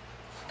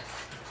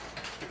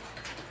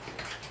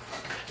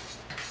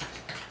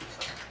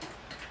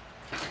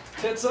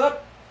 Tits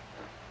up.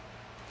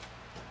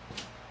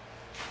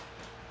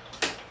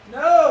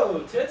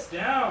 No, tits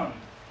down.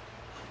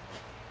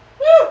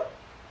 Woo!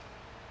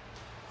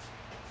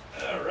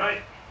 All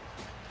right.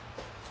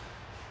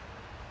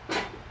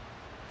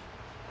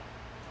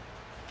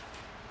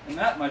 And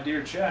that, my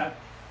dear chat,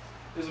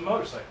 is a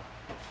motorcycle.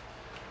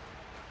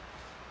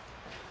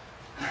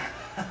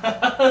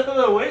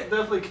 The weight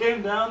definitely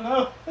came down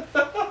though.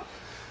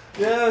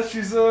 Yeah,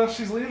 she's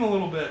leaning a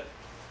little bit.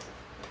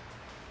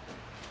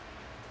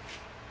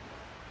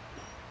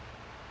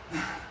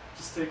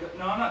 Just take a,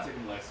 no, I'm not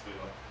taking the license plate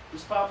off.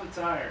 Just pop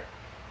the tire.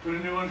 Put a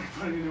new one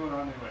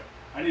on anyway.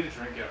 I need a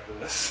drink after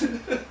this.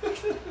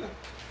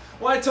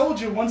 Well, I told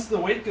you once the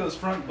weight goes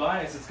front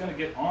bias, it's gonna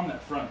get on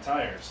that front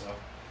tire, so.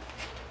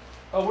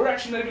 Oh, we're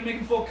actually not even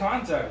making full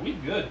contact. We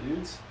good,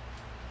 dudes.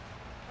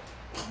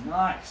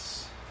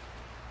 Nice.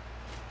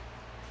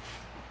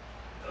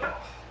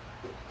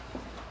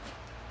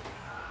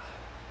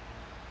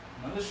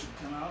 Now this should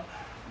come out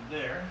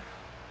there.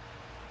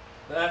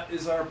 That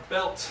is our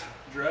belt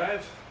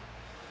drive,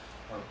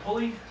 our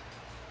pulley.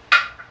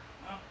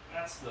 Oh,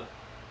 that's the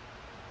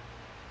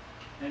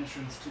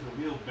entrance to the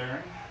wheel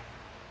bearing.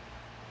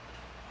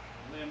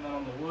 Laying that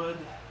on the wood.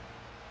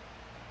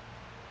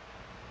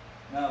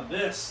 Now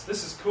this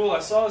is cool. I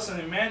saw this in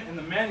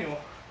the manual.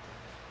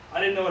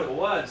 I didn't know what it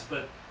was,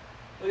 but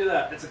look at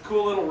that. It's a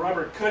cool little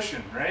rubber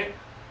cushion, right?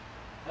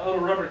 That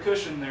little rubber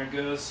cushion there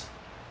goes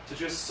to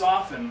just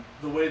soften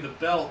the way the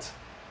belt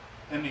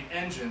and the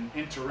engine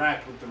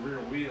interact with the rear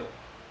wheel.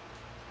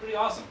 Pretty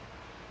awesome.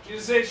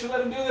 Jesus H, should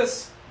let him do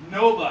this?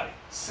 Nobody.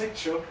 Sick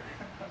choker.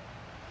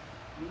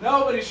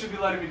 Nobody should be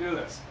letting me do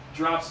this.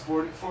 Drops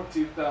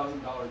 $14,000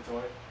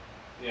 toy.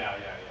 Yeah.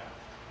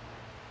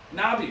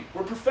 Nabi,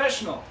 we're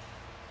professional.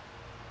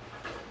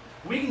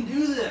 We can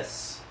do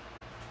this.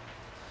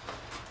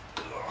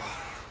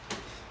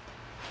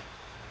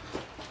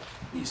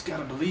 You just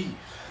gotta believe.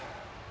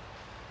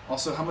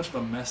 Also, how much of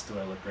a mess do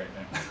I look right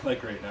now?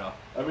 right now?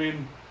 I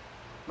mean,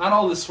 not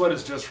all this sweat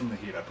is just from the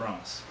heat, I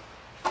promise.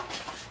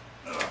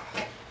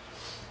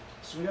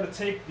 So we gotta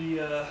take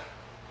the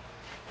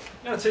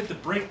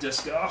brake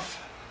disc off.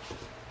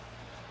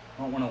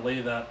 I don't want to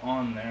lay that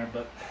on there,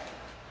 but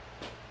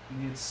we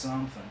need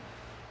something.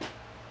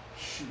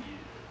 Shit.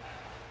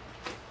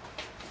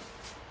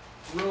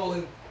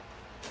 Rolling.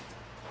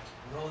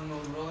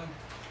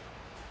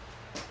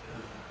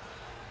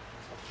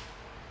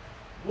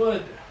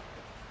 Wood.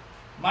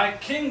 My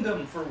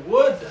kingdom for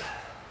wood.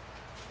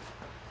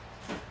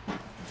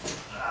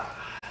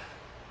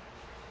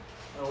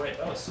 Oh wait,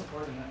 I was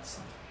supporting that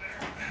something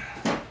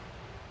there.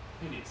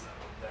 He needs that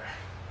wood there.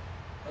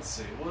 Let's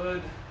see,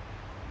 wood.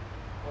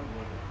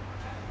 Wood.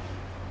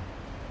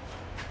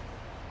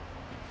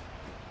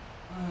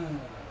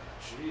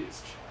 Jeez,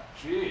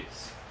 Chad. Jeez.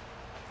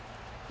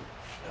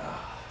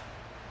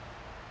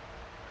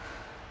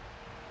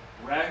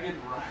 Ragged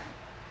right.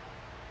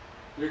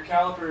 Your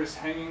caliper is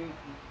hanging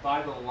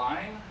by the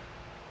line?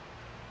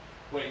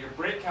 Wait, your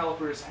brake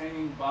caliper is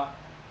hanging by...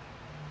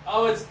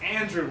 Oh, it's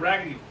Andrew,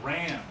 Raggedy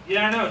Ram.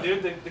 Yeah, I know,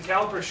 dude. The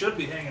caliper should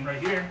be hanging right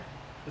here.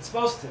 It's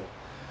supposed to.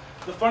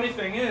 The funny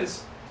thing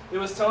is, it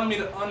was telling me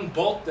to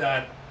unbolt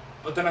that,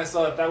 but then I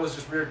saw that was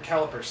just rear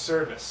caliper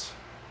service.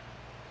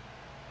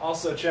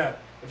 Also, chat,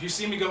 if you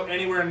see me go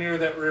anywhere near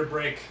that rear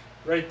brake,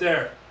 right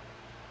there,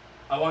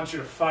 I want you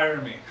to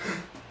fire me.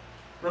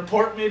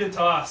 Report me to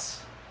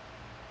TOS.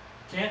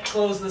 Can't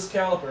close this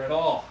caliper at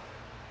all.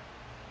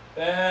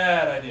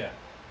 Bad idea.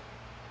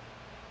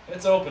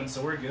 It's open,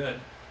 so we're good.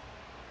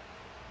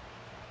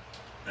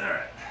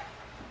 Alright.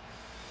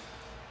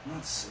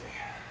 Let's see.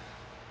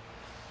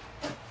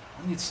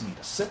 I need something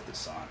to sit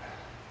this on.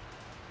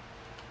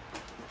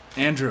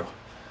 Andrew,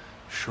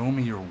 show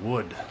me your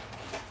wood.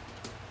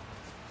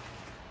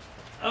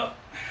 Oh,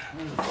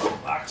 there's a little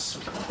box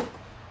with a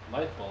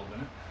light bulb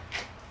in it.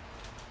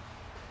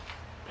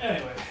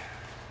 Anyway,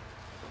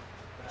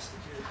 rest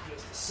it here for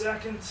just a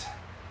second.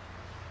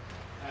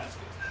 That's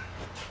good.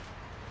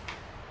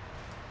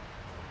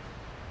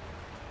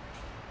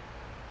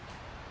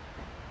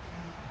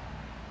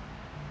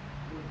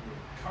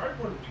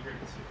 Cardboard would be great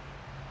too.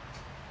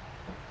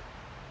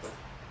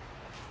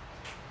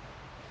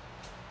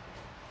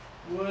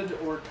 Wood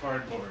or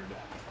cardboard?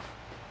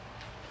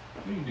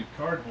 We can do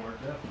cardboard,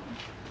 definitely.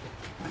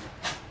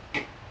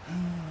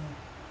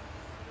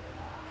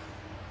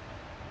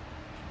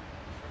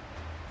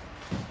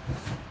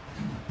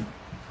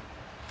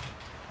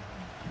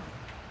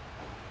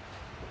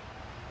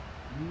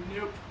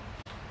 Nope.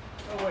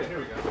 Oh wait, here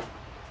we go.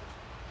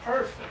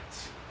 Perfect.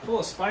 Full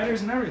of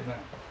spiders and everything.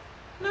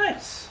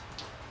 Nice.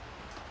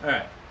 All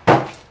right.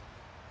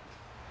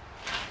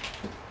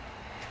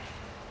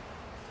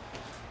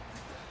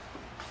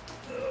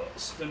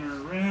 Spin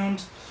her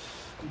around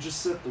and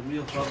just set the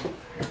wheel up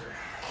there.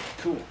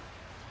 Cool.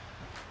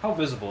 How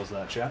visible is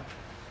that, chat?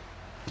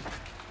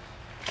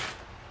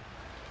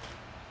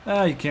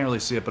 You can't really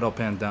see it, but I'll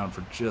pan down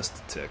for just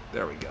a tick.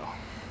 There we go.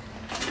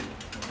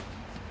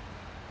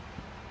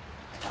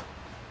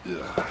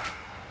 Ugh.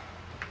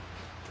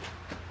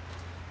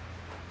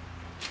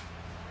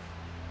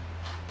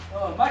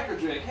 Oh, Micro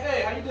Drake.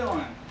 Hey, how you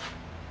doing?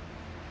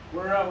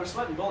 We're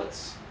sweating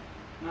bullets.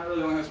 Not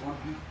really only has one.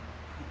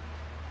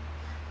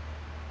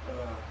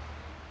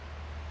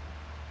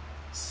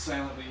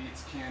 Silently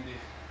eats candy.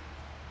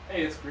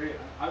 Hey, it's great.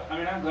 I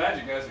mean, I'm glad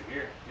you guys are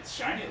here. It's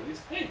shiny at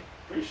least. Hey,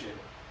 appreciate it.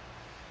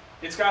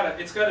 It's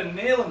got a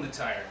nail in the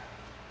tire.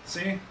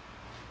 See?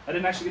 I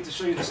didn't actually get to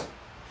show you this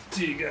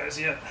to you guys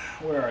yet.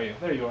 Where are you?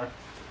 There you are.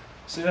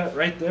 See that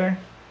right there?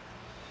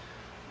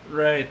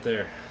 Right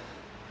there.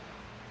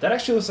 That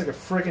actually looks like a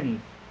friggin'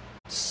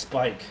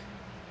 spike.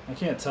 I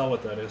can't tell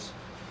what that is.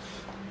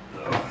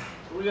 But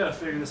we gotta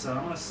figure this out.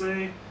 I'm gonna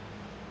say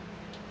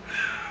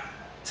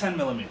 10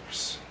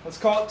 millimeters. Let's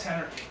call it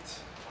 10 or 8.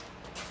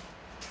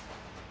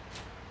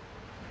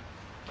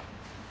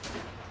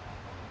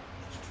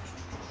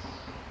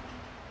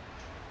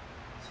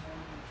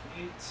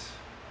 8.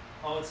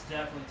 Oh, it's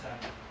definitely 10.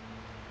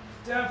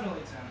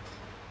 Definitely 10.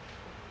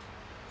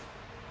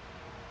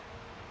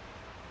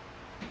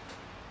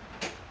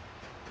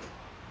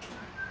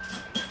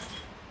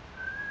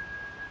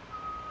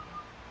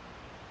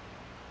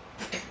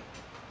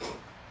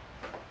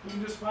 We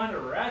can just find a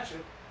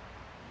ratchet.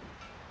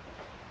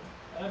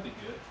 That'd be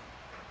good.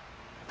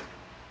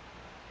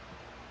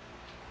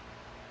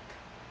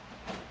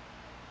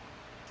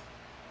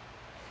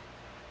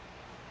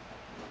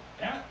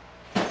 Yeah.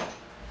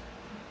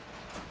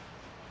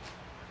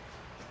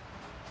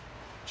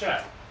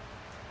 Chat.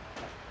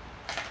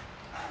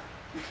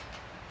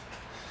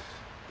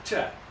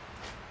 Chat.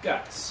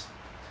 Guys,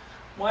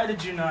 why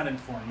did you not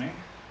inform me?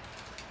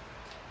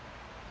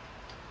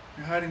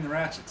 You're hiding the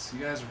ratchets. You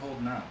guys are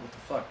holding out. What the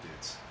fuck,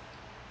 dudes?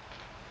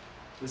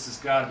 This has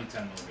got to be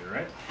 10 millimeter,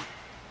 right?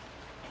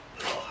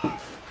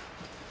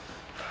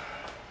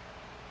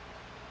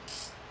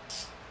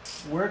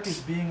 Work is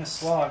being a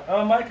slog.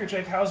 Oh,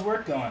 Microjake, how's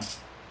work going?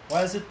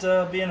 Why is it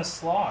being a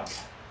slog?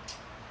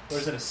 Or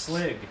is it a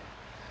slig?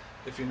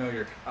 If you know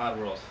your odd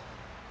world.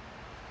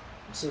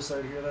 I'm so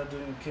sorry to hear that.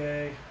 Doing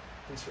okay.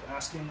 Thanks for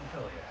asking.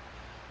 Hell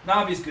yeah.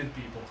 Navi's good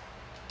people.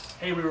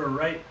 Hey, we were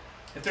right.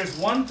 If there's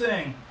one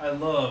thing I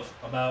love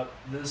about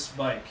this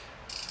bike,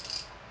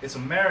 it's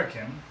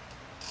American,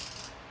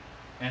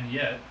 and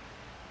yet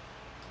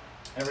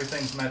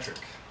everything's metric.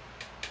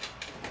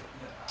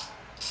 Yeah.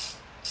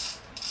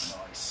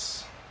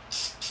 Nice.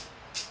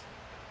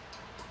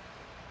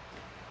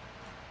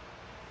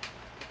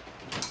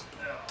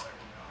 Oh, there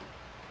we go.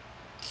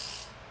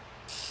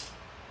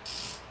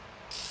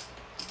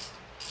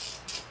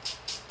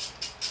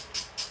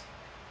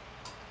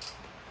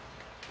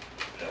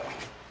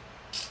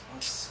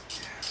 Let's see.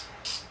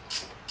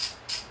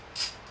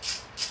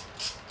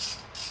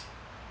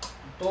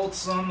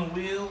 Bolts on the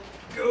wheel.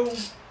 Go.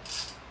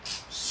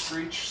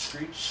 Screech,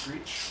 screech,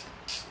 screech.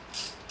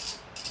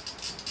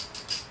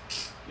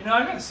 You know,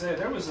 I gotta say,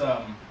 there was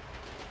a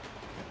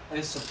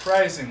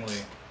surprisingly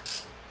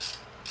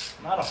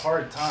not a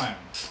hard time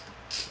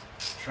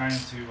trying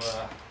to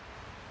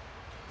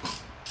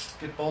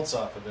get bolts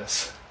off of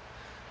this.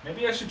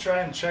 Maybe I should try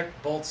and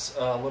check bolts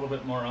a little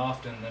bit more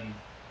often than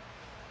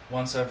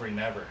once every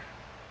never.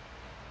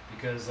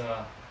 Because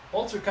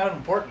bolts are kind of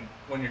important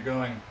when you're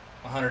going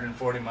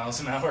 140 miles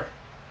an hour.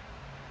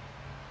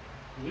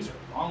 These are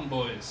long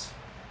boys.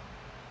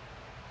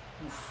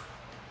 Oof.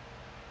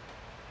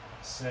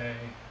 Say,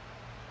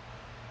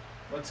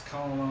 let's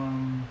call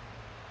them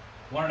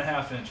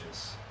 1.5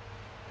 inches.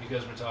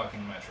 Because we're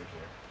talking metric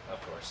here,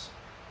 of course.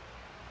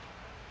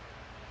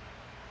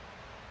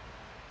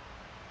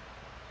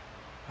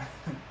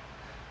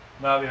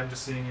 Bobby, I'm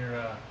just seeing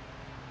your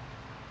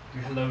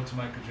hello to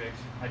Michael Jake.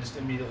 I just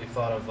immediately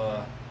thought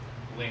of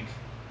Link.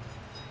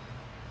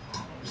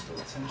 Just a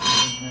little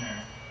tension in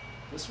there.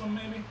 This one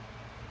maybe?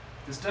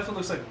 This definitely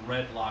looks like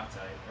red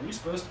Loctite. Are we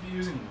supposed to be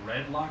using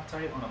red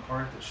Loctite on a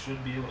part that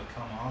should be able to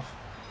come off?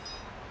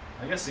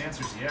 I guess the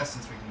answer is yes,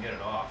 since we can get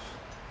it off.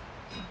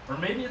 Or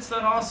maybe it's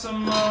that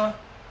awesome not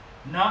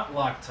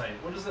Loctite.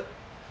 What is it?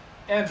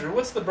 Andrew,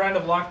 what's the brand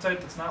of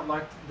Loctite that's not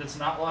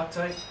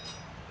Loctite?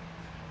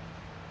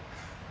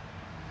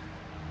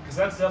 Because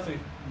that's definitely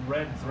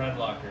red thread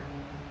locker.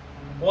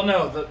 Well,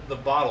 no, the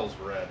bottle's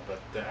red, but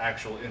the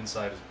actual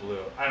inside is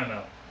blue. I don't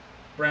know.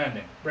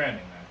 Branding, man.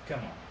 Come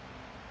on.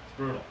 It's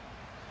brutal.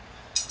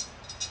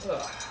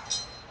 Ugh.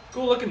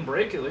 Cool looking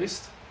brake, at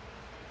least.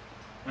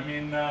 I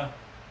mean, on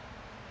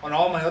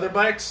all my other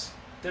bikes,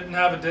 didn't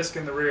have a disc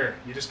in the rear.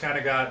 You just kind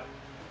of got...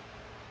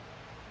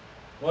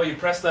 Well, you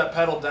press that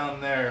pedal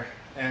down there,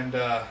 and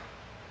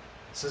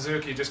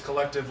Suzuki just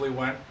collectively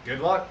went,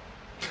 good luck.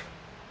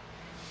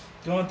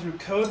 Going through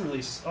code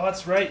releases. Oh,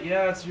 that's right.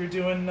 Yeah, you're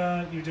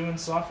doing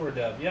software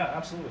dev. Yeah,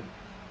 absolutely.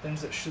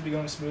 Things that should be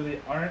going smoothly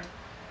aren't.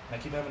 And I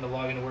keep having to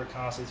log into work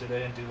constantly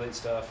today and do late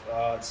stuff.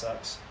 Oh, it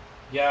sucks.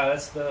 Yeah,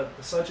 that's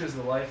such is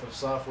the life of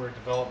software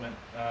development,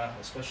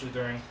 especially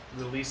during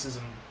releases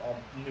and all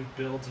new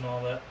builds and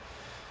all that.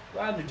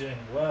 Glad you're doing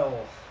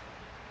well.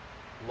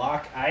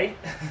 Lockite?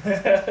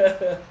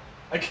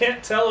 I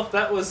can't tell if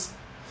that was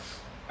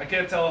a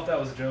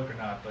joke or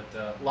not, but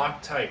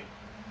Loctite.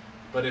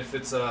 But if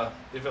it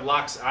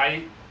locks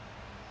I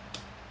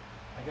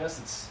guess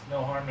it's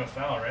no harm, no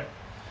foul, right?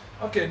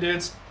 Okay,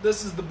 dudes,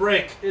 this is the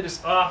brake. It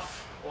is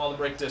off. Well, the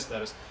brake disc,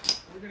 that is.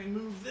 We're gonna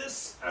move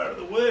this out of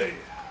the way.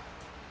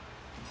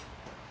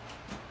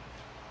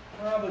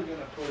 Probably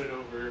gonna put it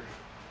over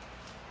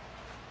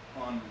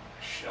on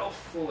a shelf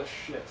full of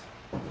shit.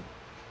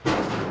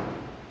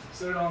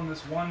 Set it on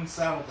this one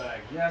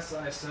saddlebag. Yes,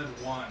 I said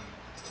one.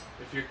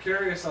 If you're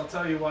curious, I'll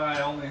tell you why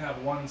I only have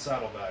one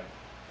saddlebag.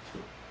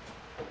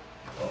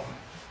 Oh.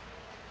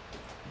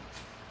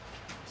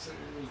 So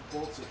those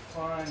bolts are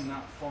fine,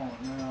 not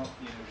falling out.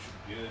 Yeah, we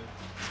should be good.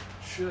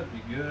 Should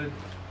be good.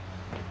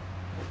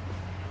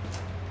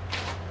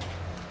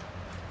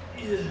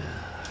 Yeah.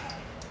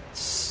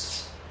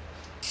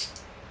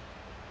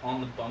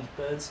 On the bunk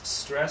beds,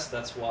 stress.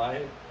 That's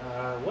why.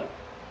 What?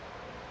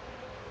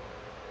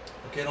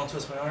 Okay, don't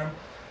twist my arm.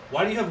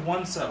 Why do you have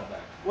one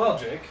saddlebag? Well,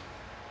 Jake,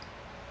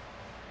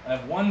 I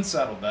have one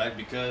saddlebag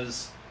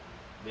because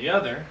the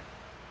other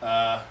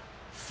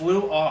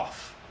flew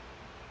off.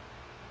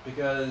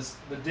 Because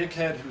the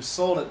dickhead who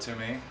sold it to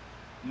me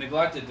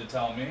neglected to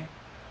tell me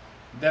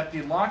that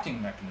the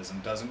locking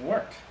mechanism doesn't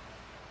work.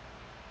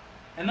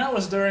 And that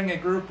was during a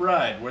group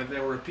ride where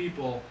there were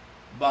people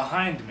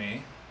behind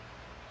me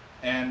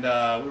and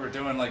we were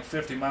doing like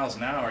 50 miles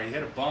an hour. You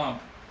hit a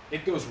bump,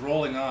 it goes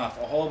rolling off.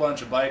 A whole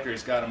bunch of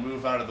bikers got to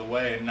move out of the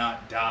way and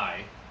not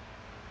die.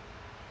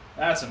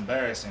 That's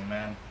embarrassing,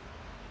 man.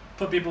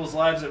 Put people's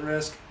lives at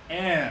risk,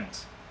 and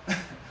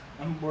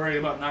I'm worried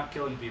about not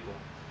killing people.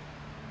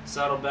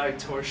 Saddlebag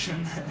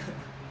torsion.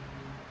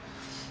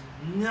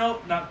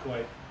 Nope, not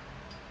quite.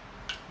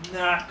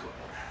 Not quite.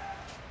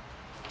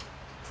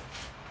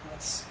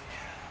 Let's see.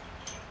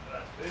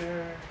 That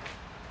there.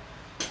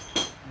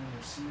 And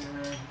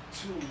here.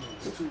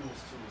 Tools.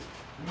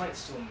 We might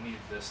still need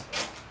this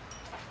though.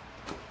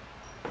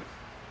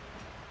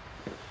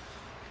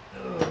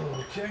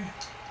 Okay.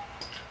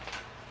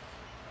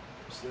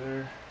 Goes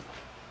there.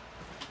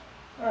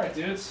 Alright,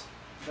 dudes.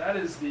 That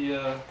is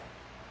the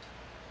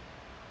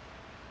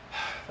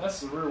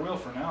that's the rear wheel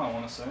for now, I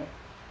want to say.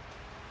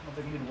 I don't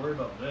think you need to worry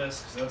about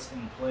this, because that's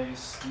in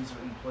place. These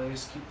are in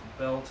place. Keep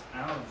the belt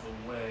out of the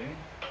way.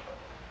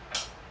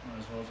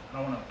 As well as, I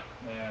don't want to...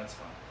 Yeah, that's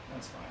fine.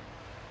 That's fine.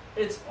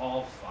 It's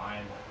all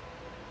fine.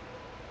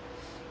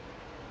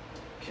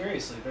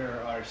 Curiously,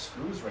 there are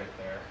screws right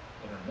there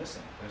that are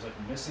missing. There's like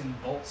missing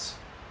bolts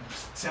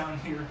down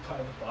here by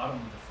the bottom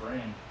of the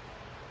frame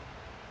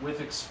with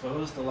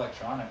exposed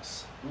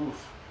electronics.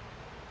 Oof.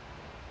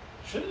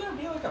 Shouldn't there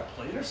be like a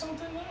plate or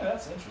something there?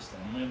 That's interesting.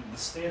 I mean, the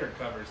stator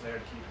cover's there to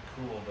keep it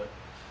cool, but...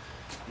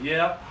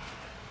 Yep.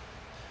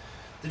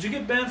 Did you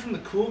get banned from the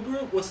cool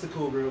group? What's the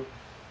cool group?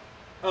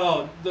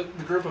 Oh, the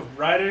group of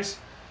riders?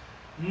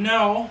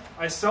 No,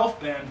 I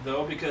self-banned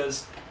though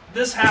because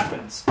this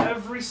happens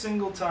every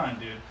single time,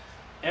 dude.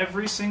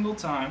 Every single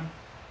time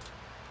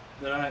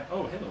that I...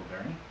 Oh, hello,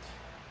 Baron.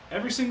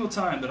 Every single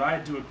time that I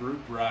do a group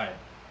ride,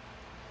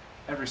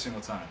 every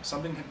single time,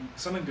 something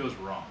goes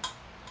wrong.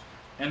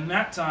 And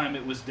that time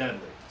it was deadly.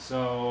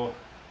 So,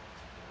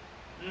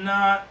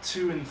 not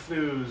too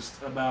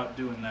enthused about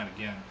doing that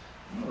again.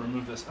 I'm going to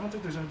remove this. I don't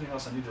think there's anything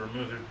else I need to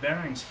remove. There's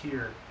bearings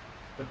here.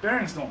 But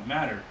bearings don't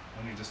matter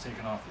when you're just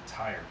taking off the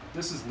tire. But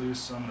this is loose,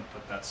 so I'm going to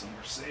put that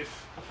somewhere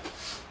safe.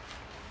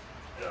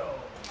 Oh.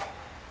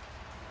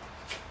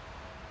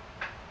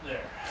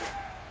 There.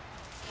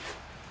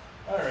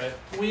 Alright,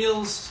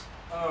 wheels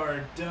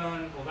are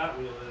done. Well, that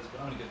wheel is,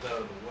 but I'm going to get that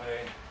out of the way.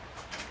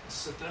 Let's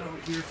set that over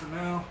here for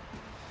now.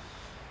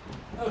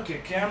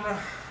 Okay, camera.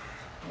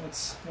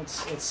 Let's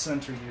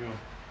center you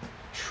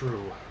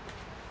true.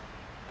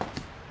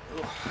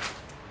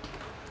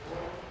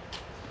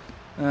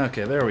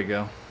 Okay, there we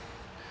go.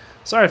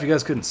 Sorry if you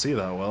guys couldn't see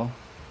that well.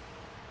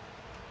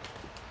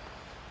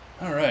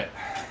 Alright.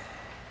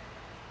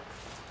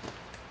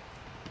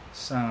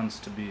 Sounds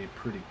to be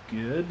pretty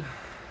good.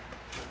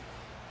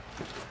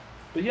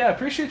 But yeah, I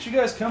appreciate you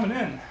guys coming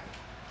in.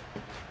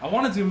 I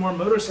want to do more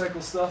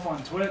motorcycle stuff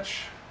on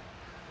Twitch.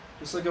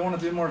 Just like I want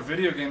to do more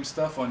video game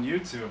stuff on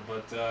YouTube,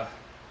 but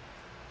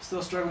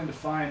still struggling to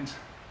find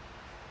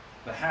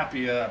the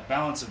happy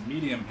balance of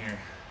medium here.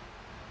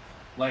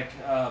 Like,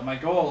 my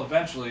goal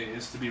eventually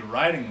is to be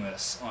riding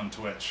this on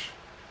Twitch,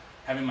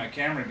 having my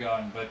camera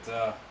going,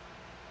 but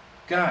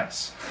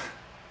guys,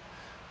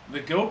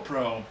 the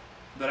GoPro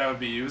that I would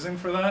be using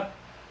for that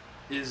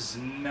is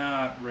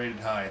not rated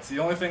high. It's the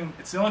only thing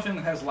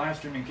that has live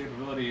streaming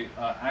capability,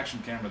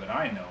 action camera that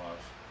I know of.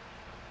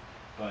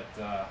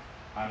 But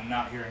I'm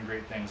not hearing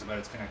great things about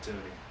its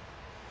connectivity.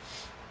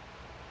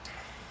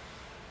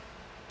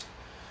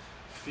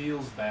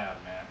 Feels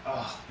bad, man.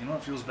 Ugh, you know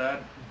what feels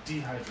bad?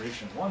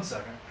 Dehydration. 1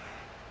 second.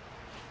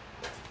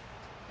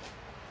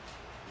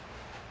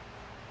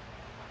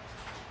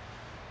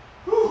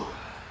 Whew.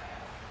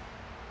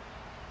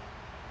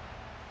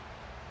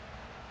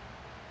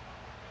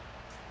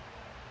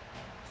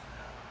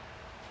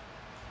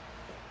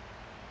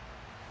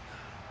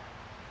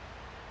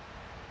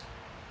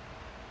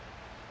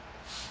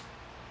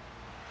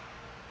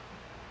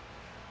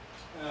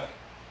 Okay.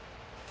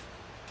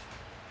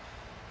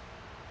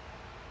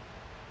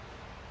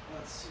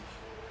 Let's see here.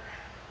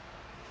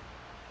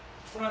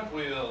 Front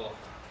wheel.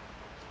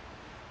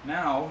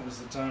 Now is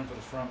the time for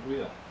the front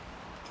wheel.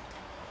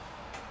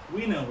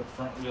 We know what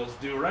front wheels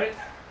do, right?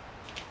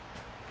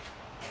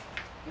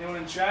 Anyone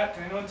in chat?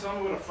 Can anyone tell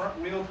me what a front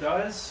wheel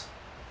does?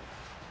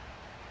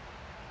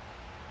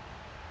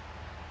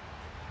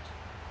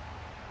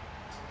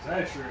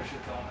 I sure as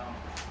shit don't know.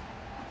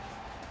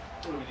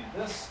 What do we need?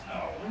 This?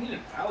 No, we need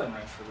an Allen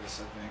wrench for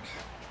this, I think.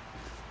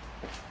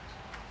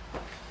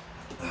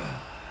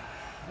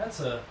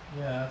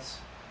 That's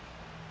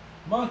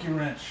monkey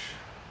wrench.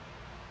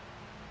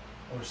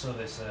 Or so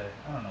they say.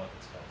 I don't know what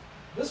it's called.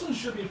 This one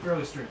should be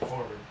fairly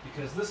straightforward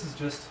because this is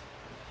just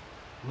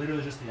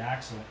literally just the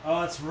axle. Oh,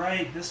 that's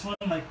right. This one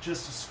like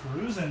just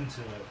screws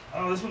into it.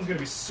 Oh, this one's gonna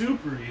be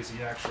super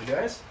easy actually,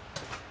 guys.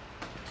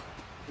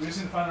 We just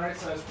need to find the right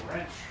size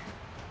wrench.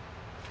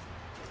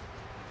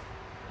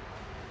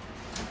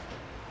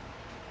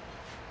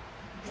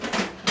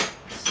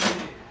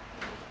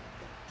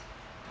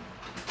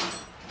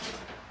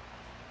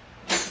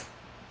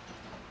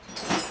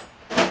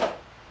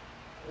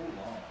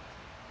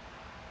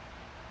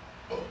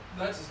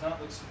 That does not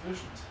look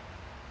sufficient.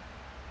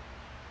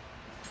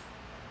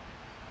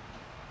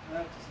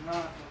 That does not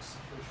look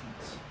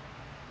sufficient.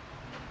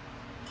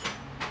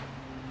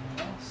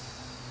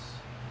 Else.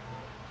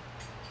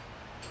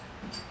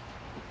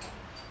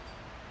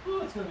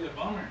 Oh, it's gonna be a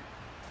bummer.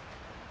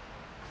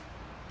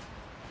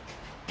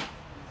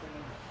 Anything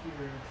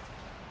over here?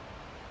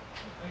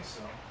 I think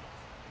so.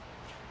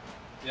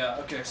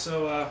 Yeah, okay,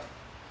 so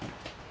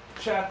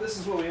chat, this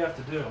is what we have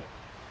to do.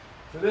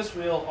 For this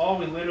wheel, all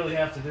we literally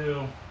have to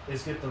do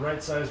is get the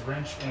right size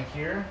wrench in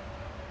here,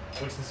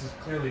 which this is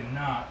clearly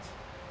not,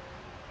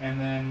 and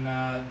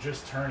then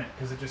just turn it,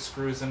 because it just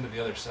screws into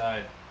the other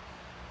side.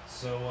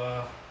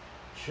 So,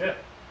 shit,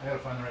 I gotta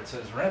find the right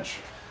size wrench.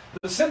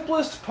 The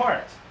simplest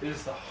part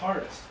is the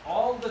hardest,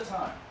 all the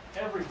time,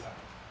 every time.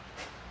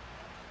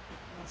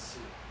 Let's see.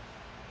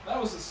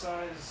 That was a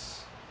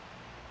size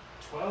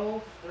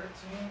 12, 13.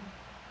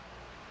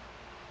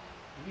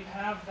 Do we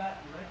have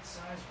that right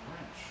size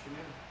wrench? Do we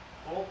have a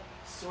bolt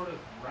sort of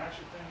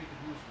ratchet thing we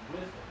could use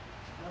with it?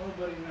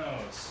 Nobody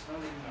knows.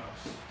 Nobody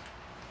knows.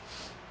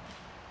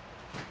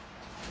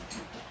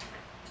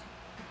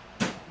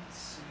 Let's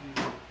see.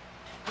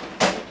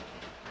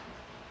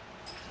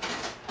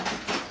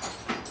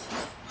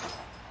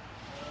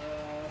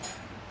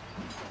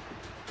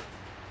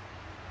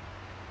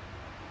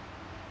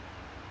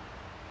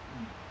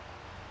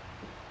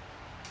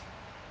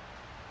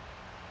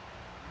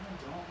 I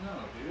don't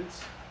know, dudes.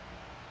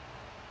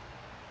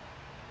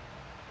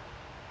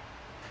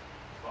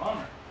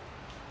 Bummer.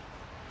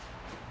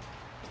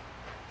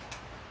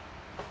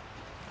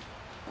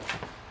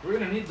 we're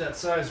gonna need that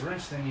size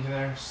wrench thingy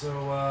there,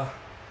 so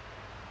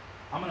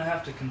I'm gonna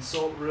have to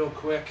consult real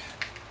quick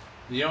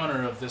the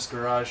owner of this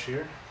garage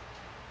here,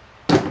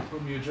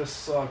 whom you just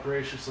saw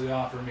graciously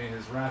offer me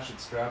his ratchet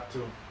strap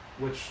to,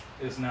 which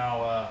is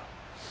now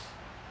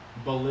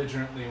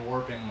belligerently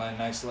warping my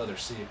nice leather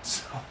seat.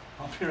 So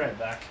I'll be right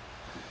back.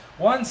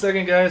 1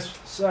 second, guys.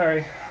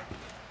 Sorry.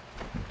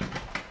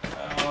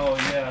 Oh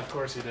yeah, of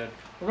course you did.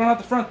 We're going out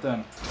the front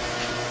then.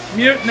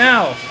 Mute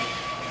now.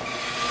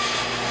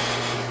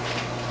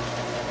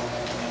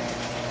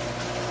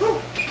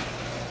 Whew.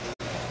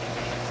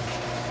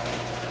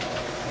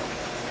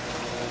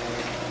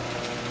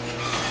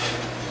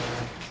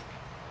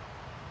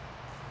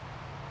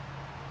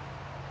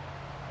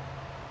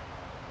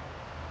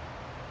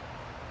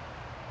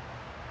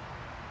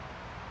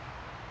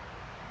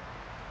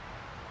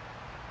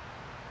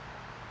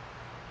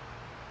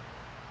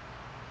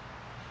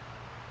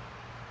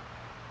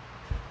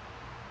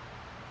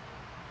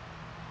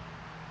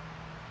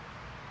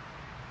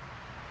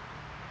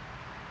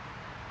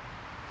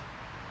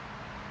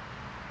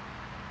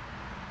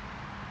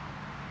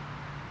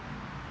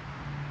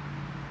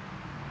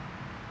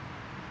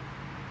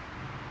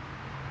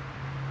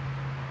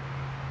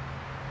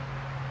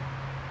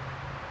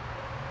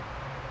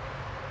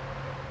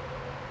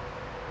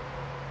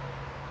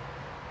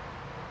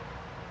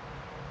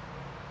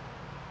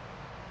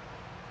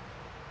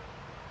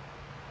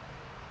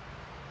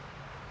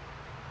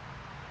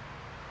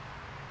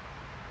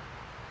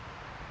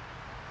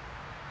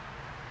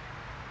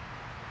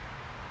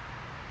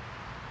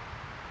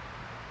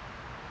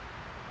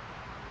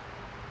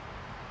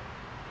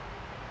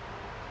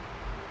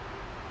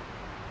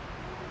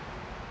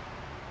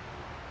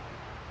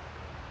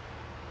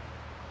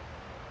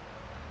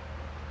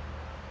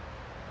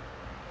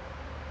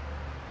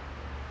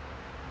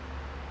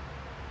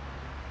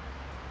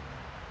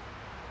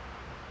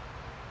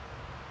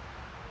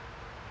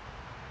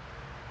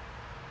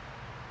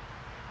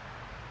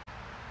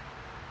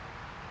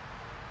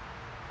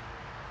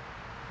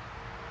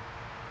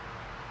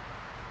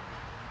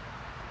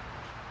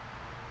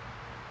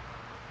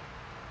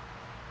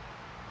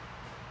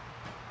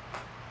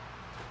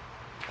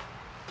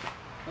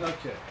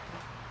 Okay.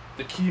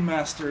 The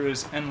keymaster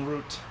is en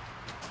route.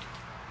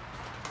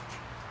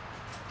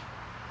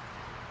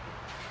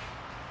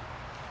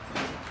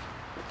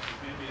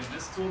 Maybe in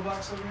this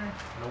toolbox over here?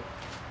 Nope.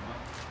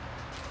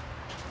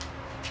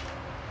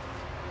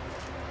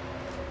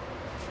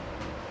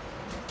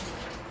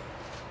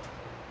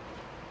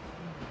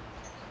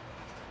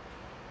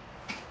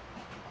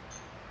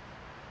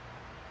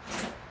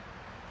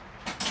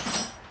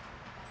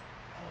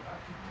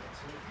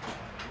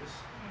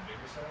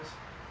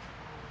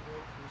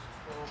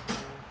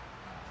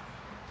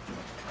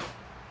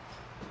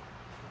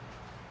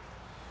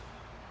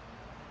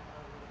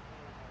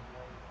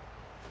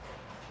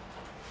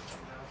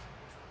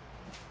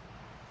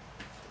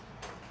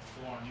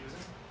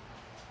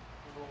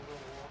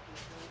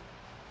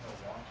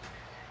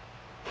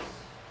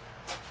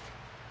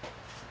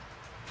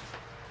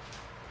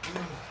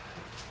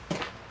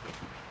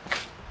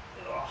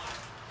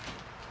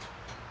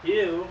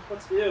 Ew,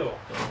 what's ew?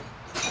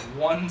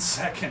 1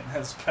 second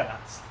has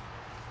passed.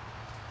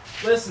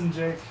 Listen,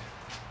 Jake.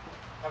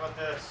 How about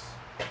this?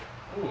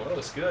 Ooh, that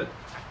looks good.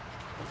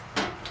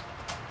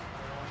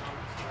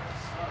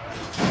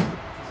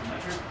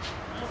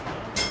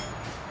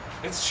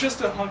 It's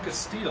just a hunk of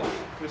steel.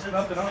 There's That's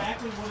nothing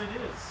exactly what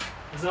it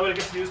is. Is that what it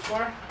gets used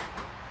for?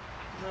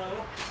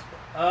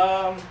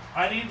 No.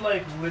 I need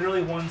like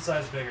literally 1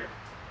 size bigger.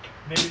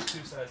 Maybe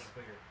 2 sizes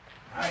bigger.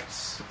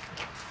 Nice.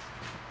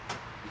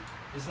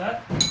 Is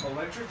that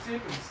electric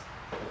tape? Is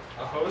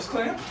a hose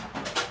clamp?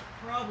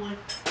 Probably.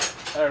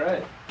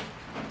 Alright.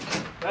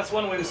 That's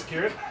one way to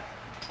secure it.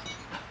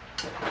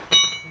 We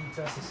can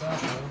test this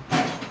out though.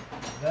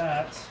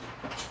 That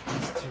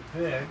is too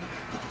big.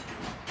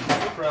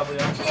 We're probably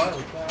on par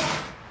with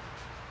that.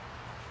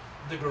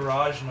 The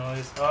garage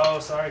noise. Oh,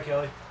 sorry,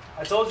 Kelly.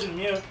 I told you to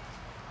mute.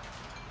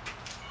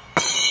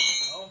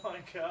 Oh my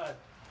god.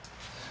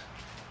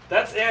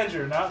 That's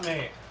Andrew, not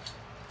me.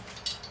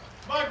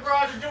 My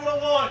garage is doing what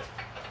I want.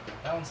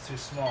 That one's too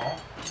small.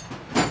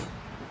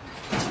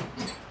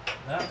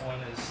 That one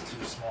is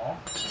too small.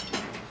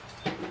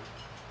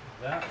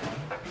 That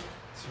one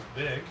too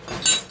big.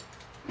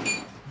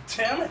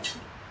 Damn it!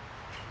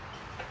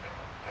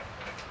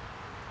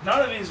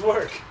 None of these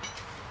work.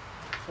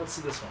 Let's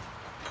see this one.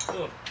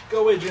 Oh,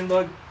 go away,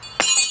 Junebug.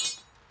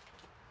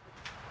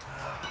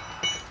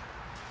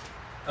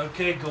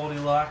 Okay,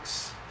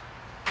 Goldilocks.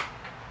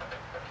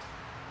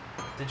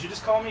 Did you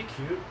just call me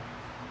cute?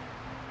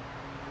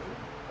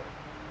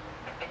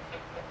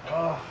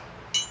 Oh.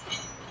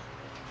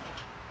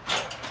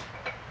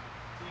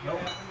 Do you Nope.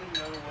 happen to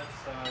know what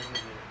size it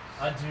is?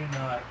 I do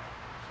not.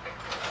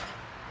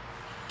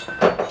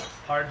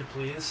 Hard to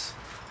please.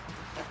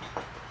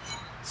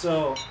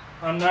 So,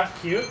 I'm not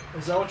cute?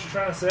 Is that what you're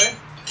trying to say?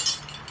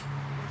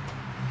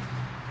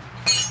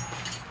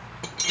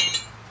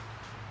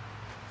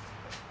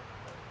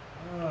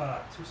 Ah,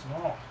 too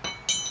small.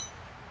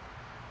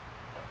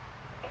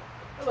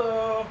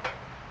 Hello.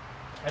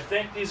 I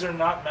think these are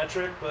not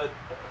metric, but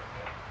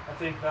I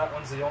think that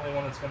one's the only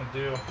one that's going to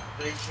do.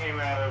 They came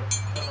out of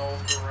an old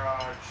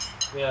garage.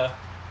 Yeah,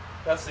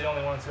 that's the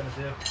only one that's going to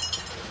do.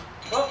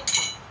 Well,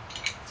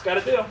 it's got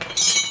to do. And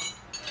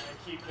I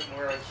keep them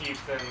where I keep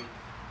them.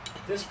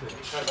 This bitch.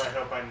 Because I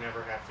hope I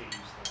never have to use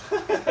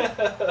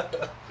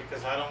them.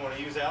 Because I don't want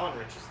to use Allen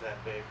wrenches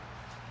that big.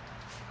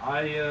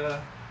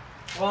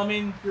 Well, I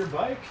mean, your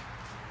bike.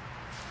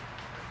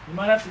 You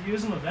might have to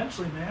use them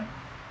eventually, man.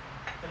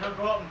 Then I'll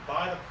go out and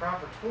buy the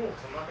proper tools.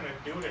 I'm not going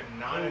to do it at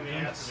 9 in the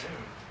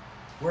afternoon.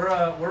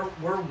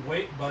 We're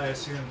weight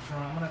bias here in the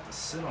front. I'm gonna have to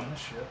sit on this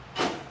shit.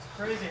 It's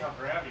crazy how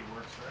gravity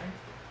works,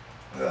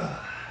 right?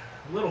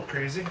 A little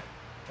crazy. Well,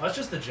 that's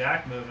just the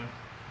jack moving.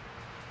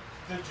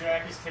 The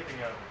jack is tipping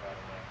over, by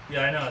the way.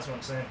 Yeah, I know. That's what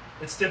I'm saying.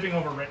 It's tipping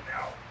over right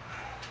now.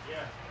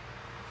 Yeah.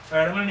 All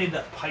right, I'm gonna need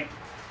that pipe.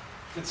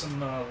 Get some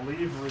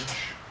leverage.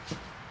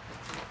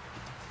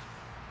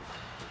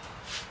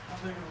 How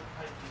big of a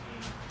pipe do you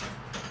need?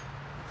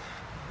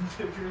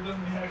 Bigger than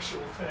the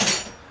actual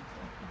thing.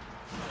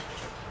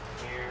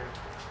 Here.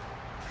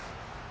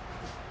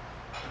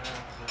 No,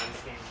 you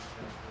can't use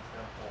that. It's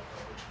got a hole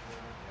for it.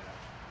 Yeah.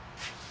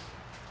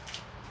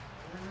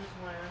 Where's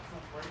my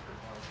actual breaker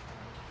part?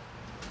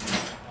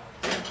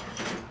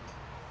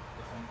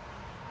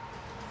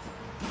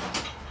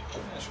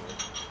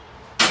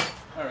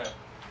 All right,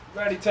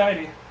 righty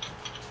tighty.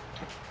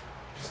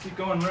 Just keep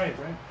going right?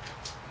 Want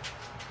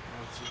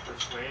some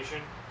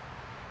persuasion?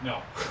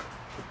 No.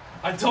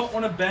 I don't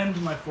want to bend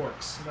my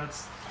forks.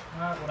 That's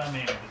not what I'm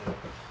aiming to do.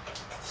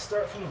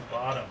 Start from the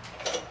bottom.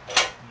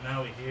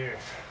 Now we here.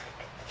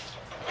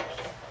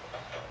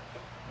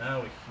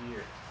 Now we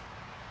here.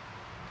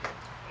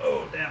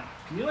 Oh, damn.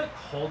 Can you, like,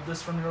 hold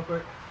this for me real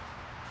quick?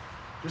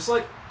 Just,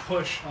 like,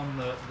 push on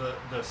the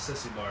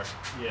sissy bar.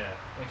 Yeah,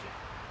 thank you.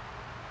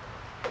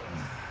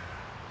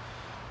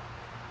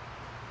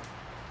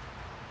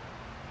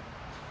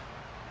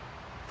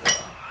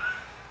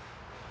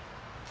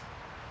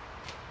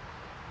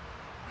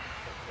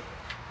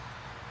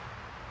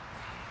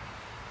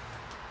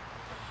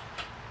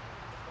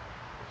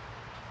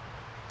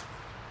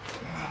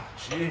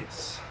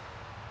 Jeez.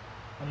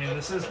 I mean,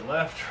 this is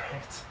left,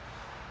 right?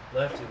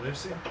 Lefty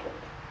loosey.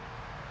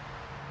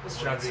 Let's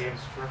try What do the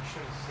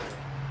instructions say?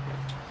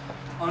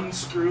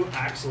 Unscrew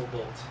axle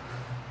bolt.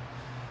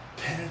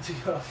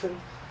 Panty-huffin.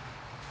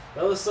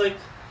 That looks like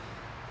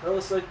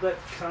that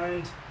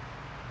kind.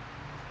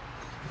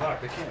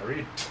 Fuck, I can't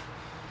read.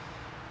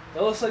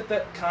 That looks like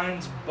that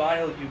kind's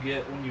bile you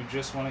get when you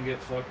just want to get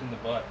fucked in the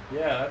butt.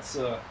 Yeah, that's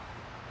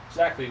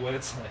exactly what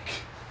it's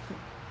like.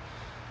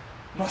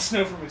 Must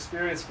know from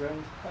experience,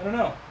 friend. I don't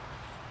know.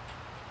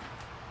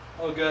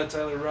 Oh god,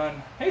 Tyler,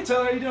 run. Hey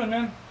Tyler, how you doing,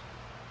 man?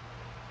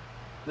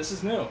 This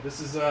is new. This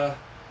is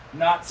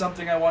not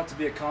something I want to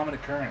be a common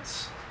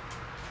occurrence.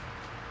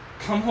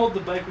 Come hold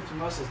the bike with your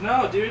muscles.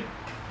 No, dude.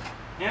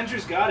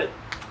 Andrew's got it.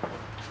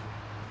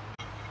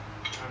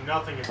 I'm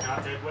nothing if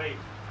not dead weight.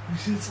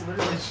 It's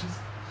literally just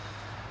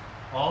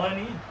all I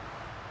need.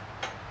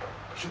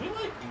 Should we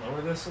like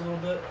lower this a little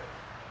bit?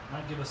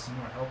 Might give us some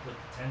more help with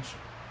the tension.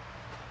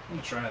 Let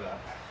me try that.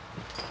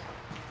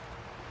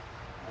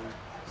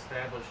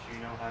 Established you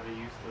know how to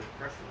use the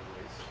pressure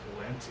release.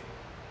 Plenty.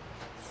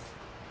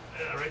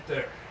 Yeah, right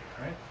there.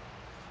 Right?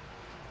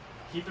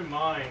 Keep in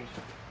mind,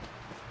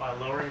 by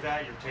lowering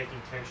that, you're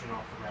taking tension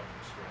off the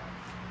reference strap.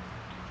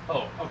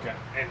 Oh, okay.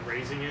 And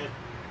raising it,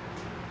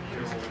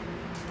 you'll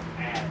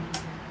add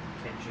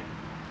tension.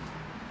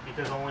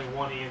 Because only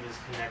one end is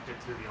connected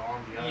to the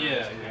arm, the other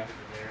is connected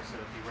to there. So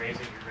if you raise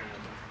it, you're going to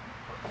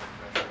put more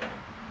pressure on.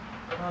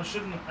 No, I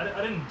shouldn't.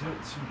 I didn't do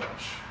it too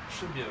much.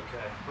 Should be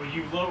okay. Well,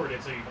 you lowered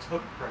it, so you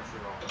took pressure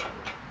off.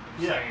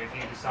 I'm Yeah. saying if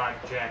you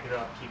decide to jack it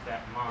up, keep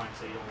that in mind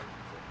so you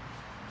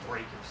don't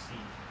break your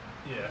seat.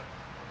 Yeah.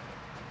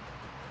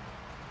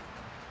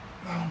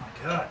 Oh my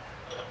god.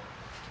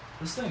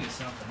 This thing is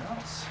something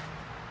else.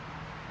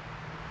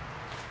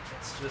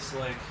 It's just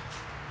like.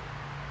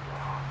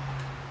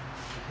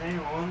 Hang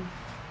on.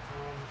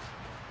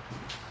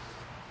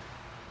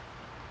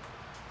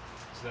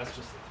 So that's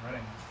just the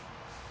threading.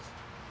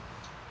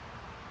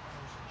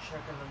 Just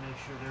checking to make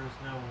sure there's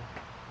no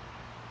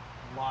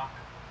lock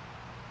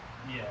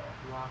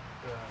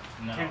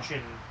No.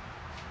 tension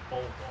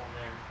bolt on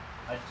there.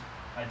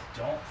 I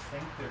don't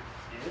think there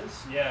is.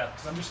 Yeah,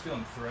 because I'm just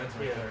feeling threads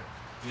right Yeah. there.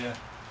 Yeah.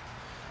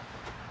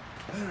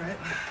 Alright.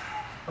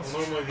 Well,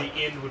 normally the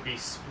end would be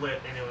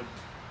split and it would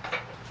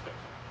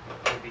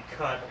be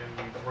cut and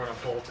you'd run a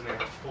bolt in there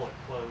to pull it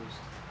closed.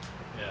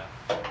 Yeah.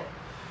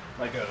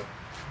 Like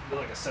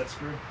a set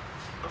screw. In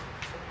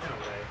a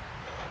way.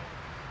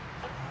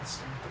 Let's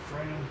start with the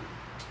frame.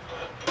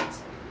 That's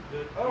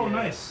good. Oh, Yeah.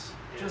 nice.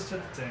 Yeah. Just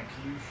hit the tank.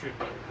 You should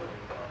be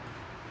filling it up.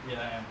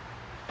 Yeah, I am.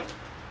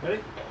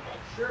 Ready?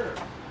 Sure.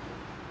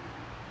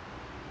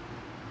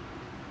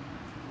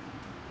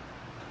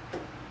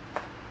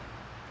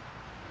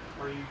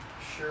 Are you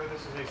sure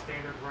this is a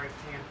standard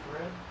right-hand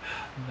thread?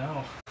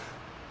 No.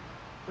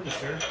 Pretty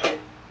sure.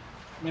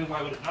 I mean,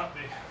 why would it not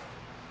be?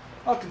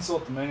 I'll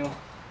consult the manual.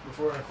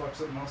 before I fuck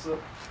something else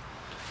up.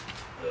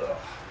 Ugh.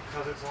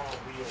 Because it's on a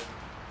wheel.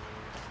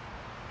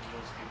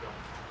 Wheels keep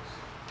going.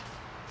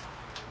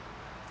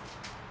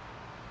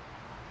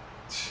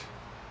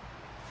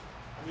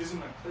 I'm using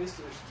my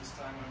PlayStation this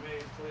time. I may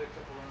play a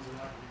couple runs of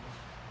that.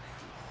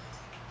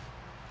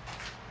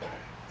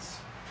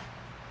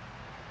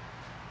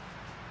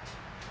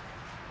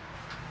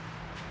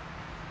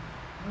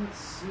 Let's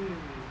see,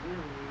 where are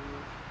we?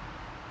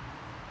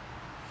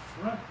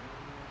 Front.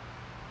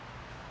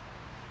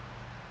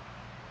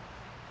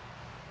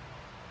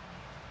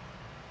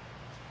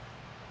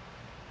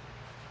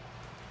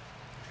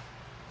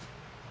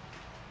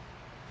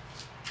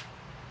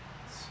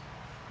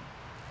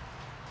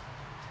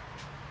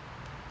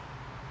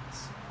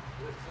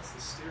 That's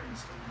the steering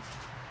stand.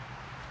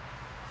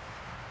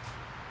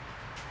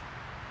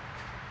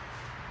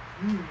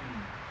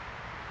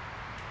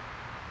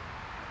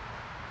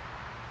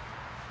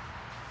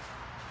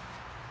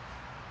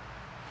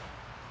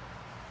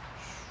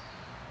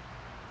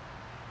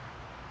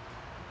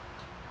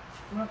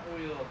 Front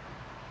wheel.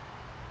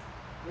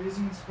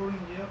 Raising and supporting,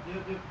 yep.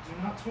 Do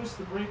not twist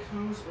the brake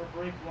hose or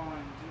brake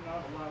line. Do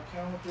not allow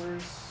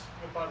calipers.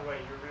 And by the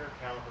way, your rear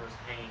caliper is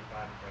hanging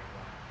by the brake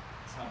line.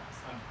 It's not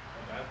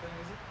a bad thing,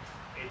 is it?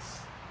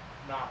 It's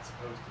not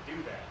supposed to do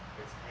that.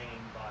 It's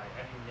hanging by.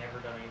 Have you never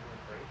done anything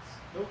with brakes?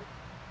 Nope.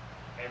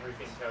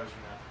 Everything tells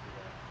you not to do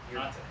that.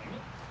 Not to hang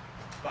it?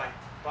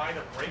 By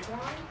the brake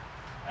line?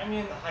 I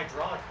mean the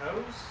hydraulic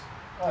hose.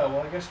 Oh,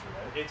 well, I guess you're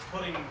right. It's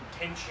putting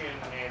tension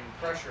and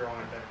pressure on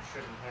it that it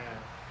shouldn't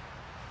have.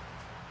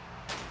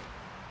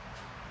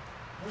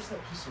 Where's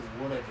that piece of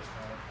wood I just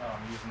had? Oh,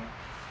 I'm using it.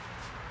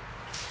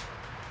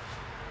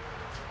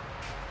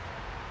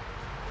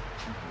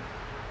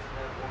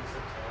 One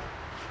zip tie.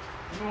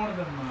 Give me one of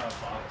them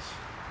bottles.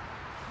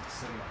 It's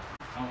sitting on.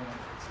 I don't know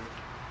if it's it.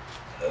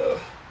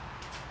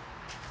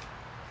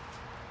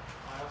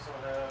 I also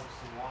have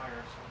some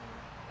wire somewhere.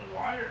 A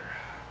wire.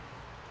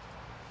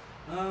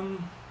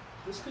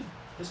 This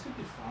could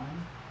be fine.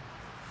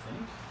 I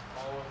think.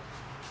 All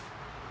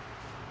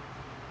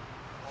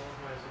of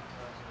my zip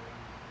ties are in.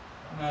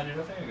 Nah, dude,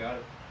 I think I got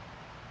it.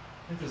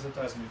 I think the zip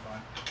ties gonna be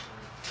fine.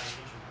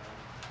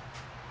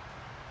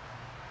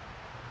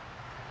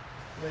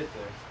 Right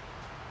there.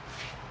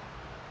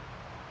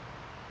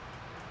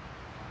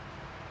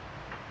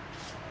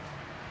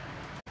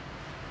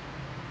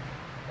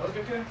 That look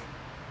okay?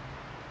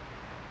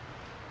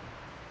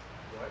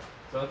 What?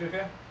 Does that look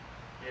okay?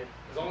 Yeah,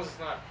 as long as it's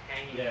not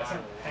hanging Yeah, it's by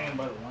not the hanging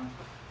by the line.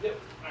 Yep.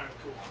 Alright,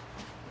 cool.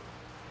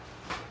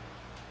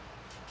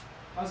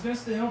 I was gonna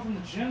stay home from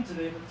the gym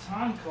today, but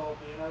Tom called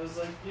me and I was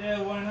like,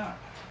 yeah, why not?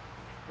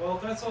 Well,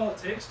 if that's all it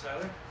takes,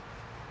 Tyler.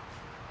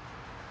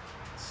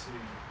 Let's see.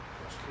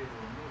 Push cable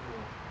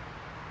removal.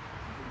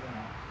 Do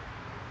that.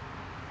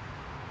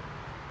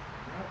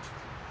 Route.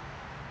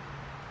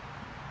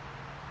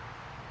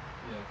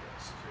 Yeah, okay.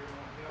 Secure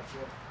one.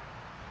 Yep.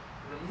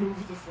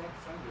 Remove the front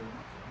fender.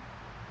 Okay.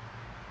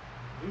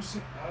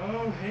 Loosen.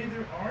 Oh, hey,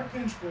 there are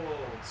pinch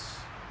bolts.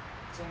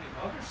 It's on the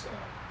other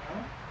side. No?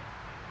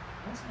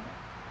 That's not.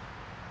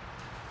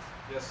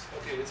 Yes.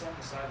 Okay, it's on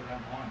the side that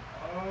I'm on.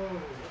 Oh,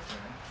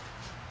 okay.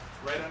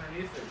 Right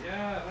underneath it.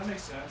 Yeah, that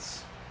makes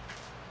sense.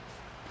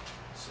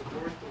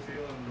 Support the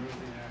wheel and remove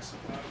the axle.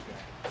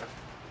 Okay.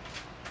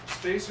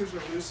 Spacers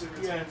are loosely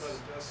retained by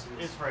the dust seals.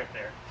 It's right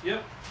there.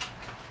 Yep.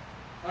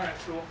 Alright,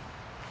 cool.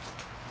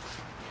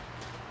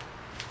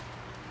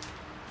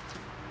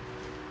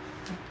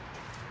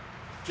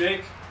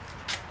 Jake,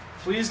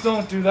 please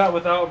don't do that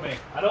without me.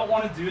 I don't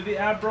want to do the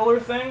ab roller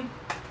thing,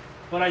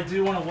 but I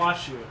do want to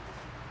watch you.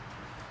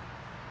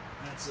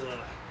 That's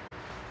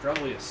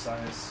probably a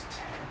size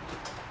 10.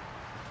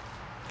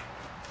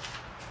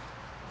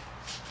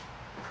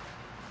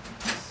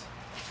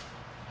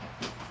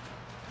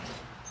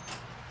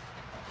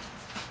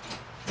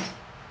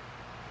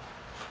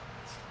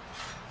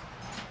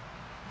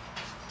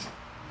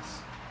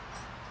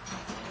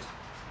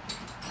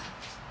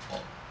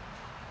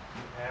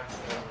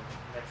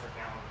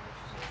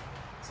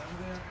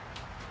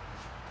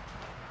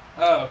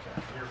 Oh,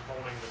 okay. You're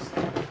holding this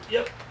thing.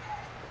 Yep.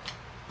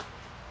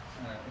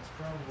 Alright, it's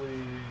probably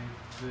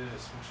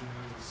this, which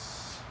is...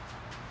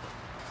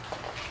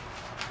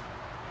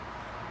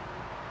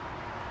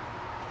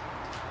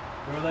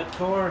 Throw that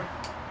core.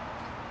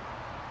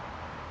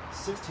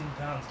 16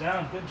 pounds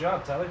down. Good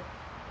job, Tyler.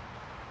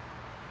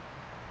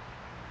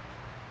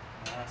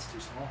 Nah, that's too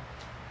small.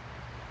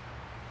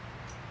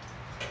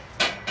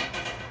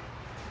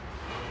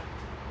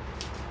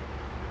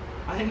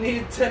 I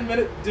need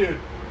 10-minute... Dude.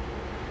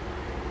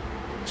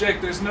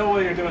 Jake, there's no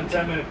way you're doing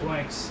 10-minute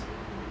blanks.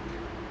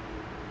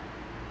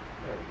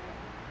 There we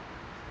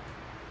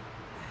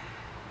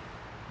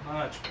go.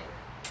 Much better.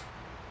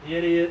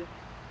 Idiot.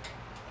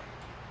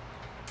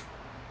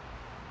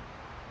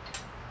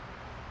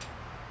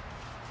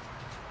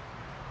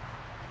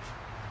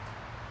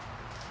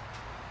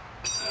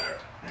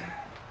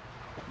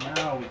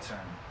 Now we turn.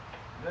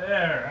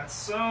 There, that's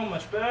so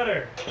much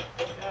better.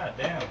 God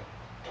damn.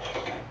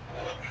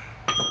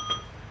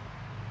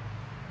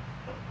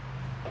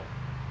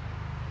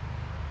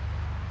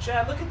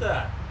 Chad, look at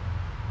that.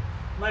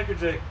 Micro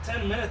Jake,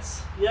 10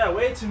 minutes. Yeah,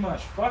 way too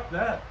much. Fuck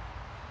that.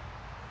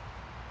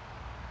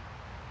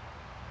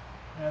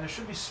 Now, there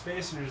should be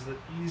spacers that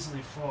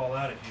easily fall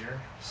out of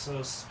here.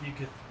 So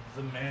speaketh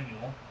the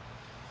manual.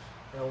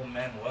 El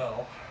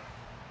Manuel.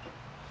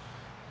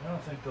 I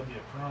don't think there'll be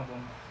a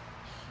problem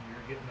here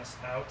getting us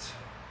out.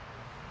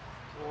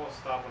 We'll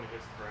stop when it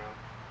hits the ground.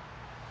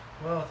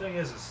 Well, the thing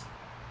is,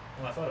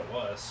 well, I thought it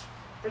was.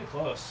 Pretty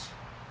close.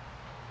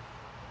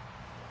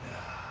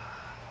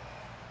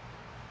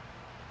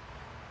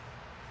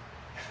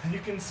 You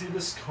can see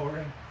the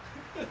scoring.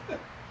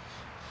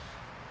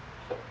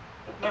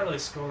 Not really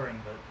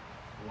scoring, but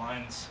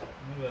lines.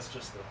 Maybe that's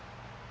just the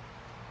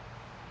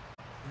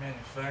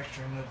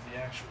manufacturing of the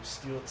actual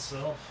steel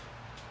itself.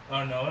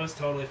 Oh no, it was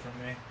totally from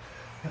me.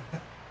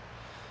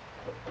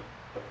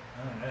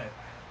 Alright.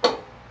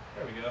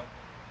 There we go.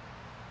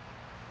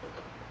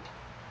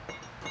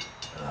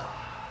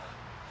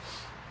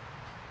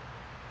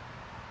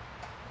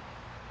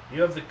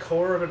 You have the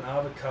core of an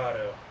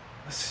avocado.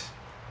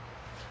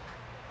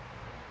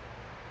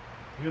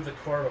 You have the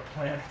core of a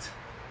planet.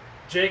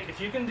 Jake,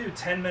 if you can do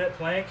 10-minute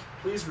plank,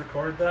 please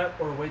record that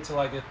or wait till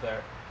I get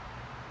there.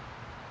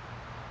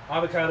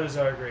 Avocados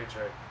are great,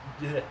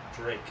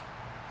 Drake.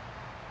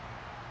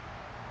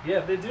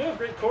 Yeah, they do have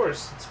great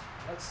cores.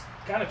 That's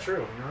kind of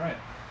true. You're right.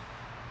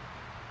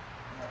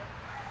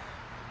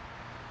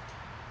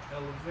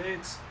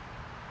 Elevate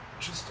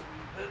just a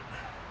wee bit.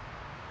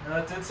 Now,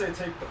 it did say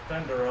take the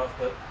fender off,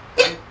 but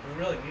we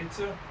really need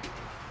to.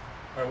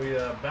 Are we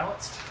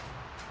balanced?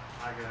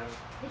 I got it.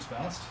 Looks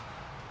balanced.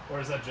 Or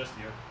is that just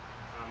you?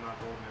 I'm not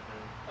holding it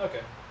down.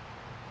 Okay.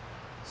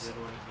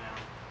 Ziggling it down.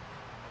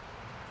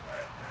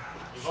 Alright.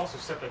 You've also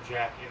set the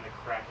jack in the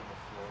crack in the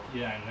floor.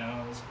 Yeah, I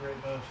know. It was a great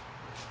move.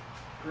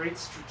 Great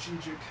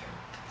strategic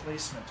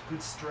placement. Good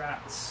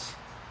strats.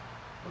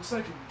 Looks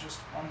like I'm just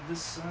on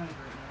this side right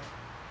now.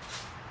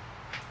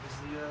 Is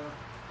the,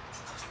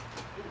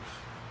 oof.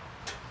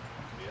 That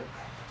could be it.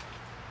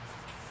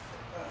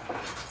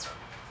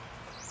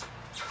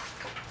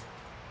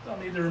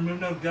 Don't need to remove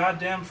no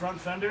goddamn front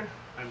fender.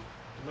 I'm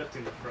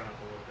lifting the front up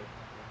a little bit.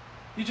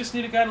 You just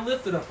need a guy to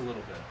lift it up a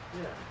little bit.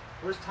 Yeah.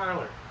 Where's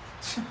Tyler?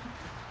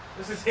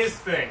 This is his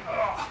thing.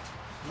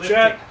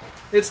 Chad,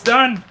 it's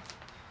done.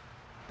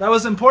 That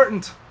was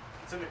important.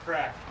 It's in the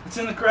crack. It's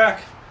in the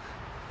crack.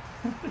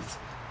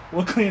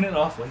 We'll clean it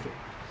off later.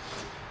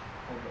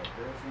 Hold up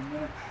there for a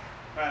minute.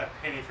 I had a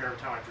penny for every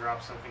time I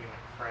drop something in the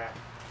crack.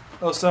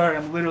 Oh, sorry.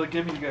 I'm literally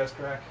giving you guys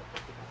crack.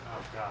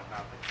 Oh, God,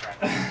 not the crack.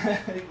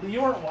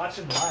 You weren't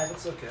watching live.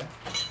 It's okay.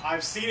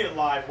 I've seen it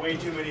live way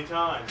too many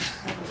times.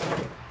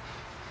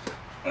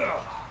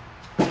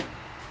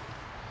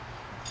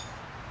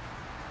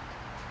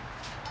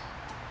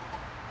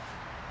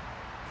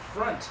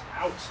 Front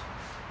out.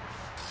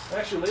 It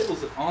actually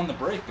labels it on the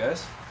brake,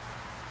 guys.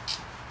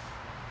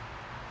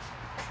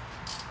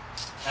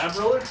 Ab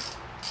roller?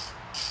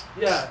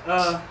 Yeah,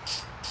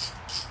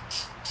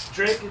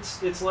 Drake,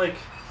 it's like,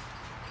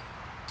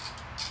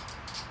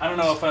 I don't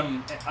know if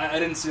I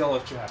didn't see all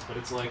of chat, but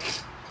it's like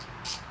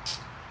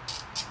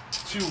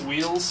 2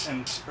 wheels,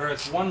 or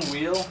it's 1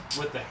 wheel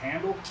with the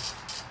handle,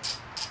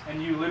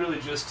 and you literally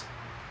just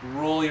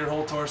roll your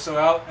whole torso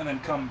out and then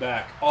come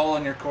back, all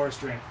on your core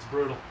strength. It's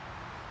brutal.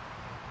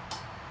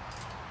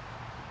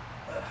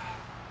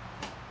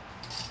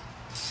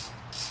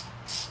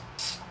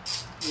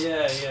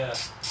 Yeah.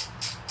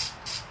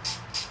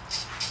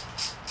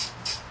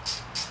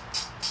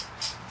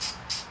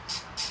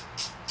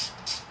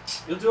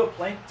 You'll do a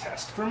plank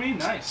test for me?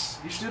 Nice.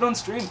 You should do it on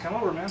stream. Come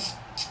over, man.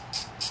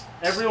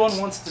 Everyone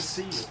wants to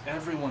see you.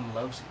 Everyone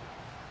loves you.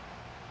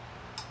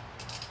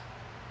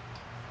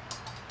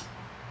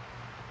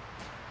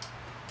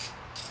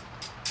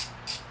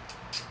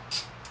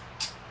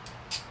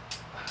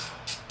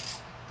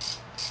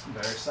 I'm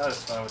very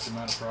satisfied with the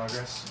amount of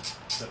progress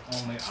that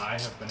only I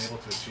have been able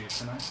to achieve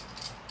tonight.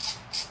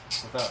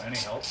 Without any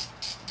help.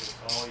 It's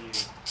all you.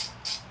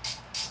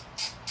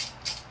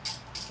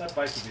 That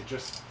bike would be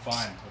just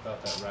fine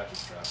without that ratchet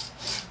strap.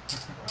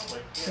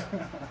 Probably,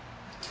 yeah.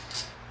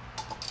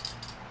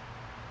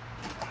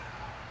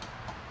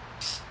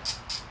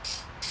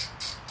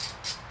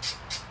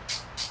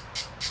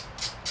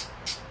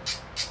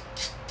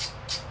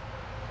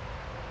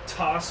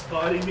 Toss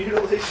body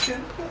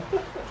mutilation?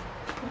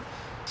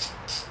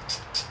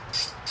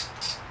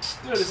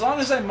 Dude, as long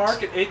as I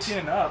mark it 18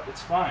 and up,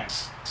 it's fine.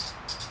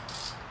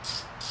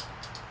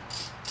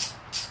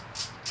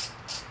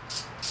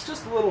 It's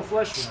just a little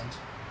flesh wound.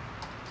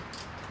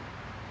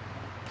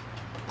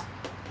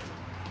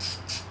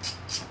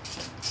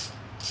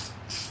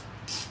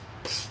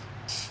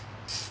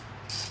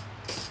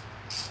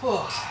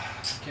 Oh,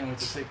 can't wait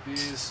to take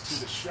these to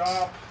the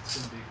shop. It's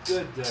going to be a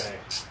good day.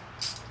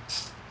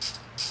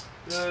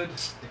 Good,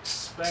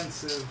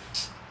 expensive,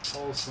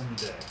 wholesome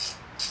day.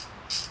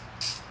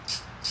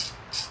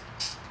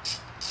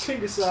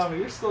 Kingasami,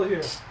 you're still here.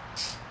 As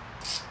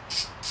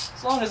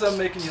long as I'm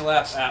making you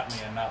laugh at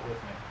me and not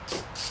with me.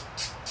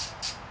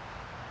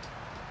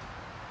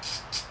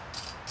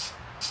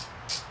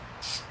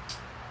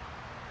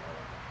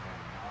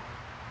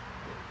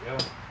 go.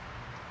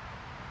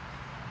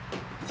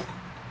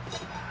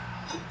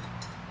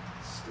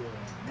 Still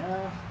in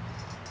now.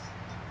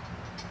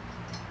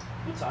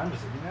 What time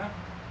is it now?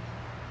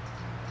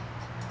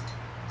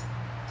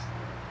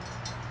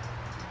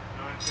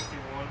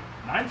 9:51.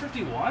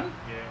 9:51?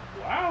 Yeah.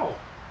 Wow.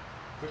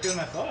 Quicker than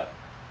I thought.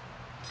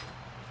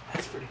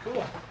 That's pretty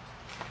cool.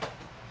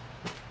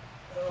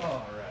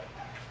 Alright.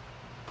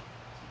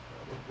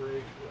 Break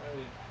right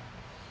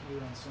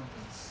here on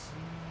something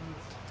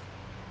smooth.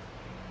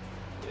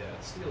 Yeah,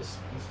 it feels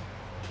smooth.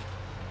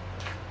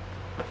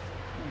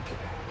 Okay.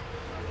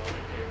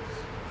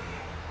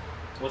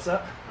 What's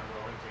that?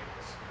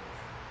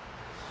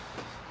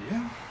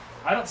 Yeah.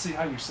 I don't see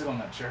how you sit on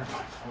that chair,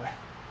 by the way.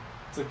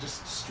 It's like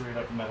just straight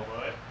up metal.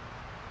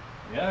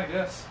 Yeah, I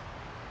guess.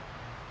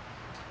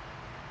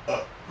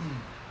 Let's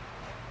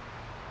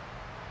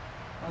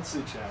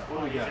see, chat. What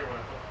do we got?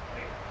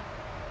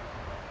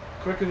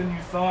 Quicker than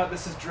you thought.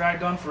 This has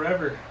dragged on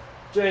forever.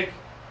 Jake.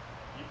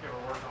 You've never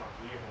worked on a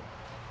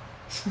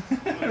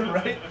vehicle.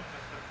 Right?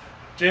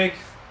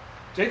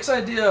 Jake's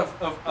idea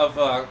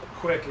of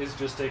quick is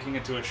just taking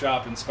it to a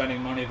shop and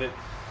spending money that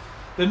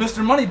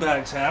Mr.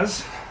 Moneybags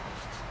has.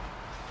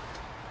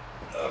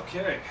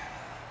 Okay.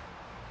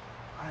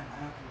 I'm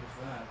happy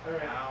with that. All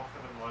right. Now for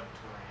the mud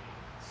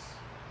terrains.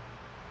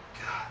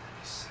 God, that'd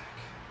be sick.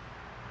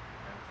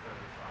 I'm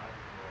 35. You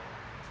can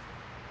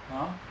Huh?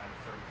 roll. I'm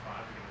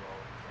 35. You can roll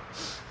in front of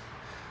me.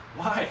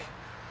 Why?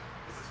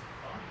 This is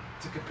fun.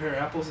 To compare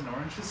apples and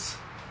oranges?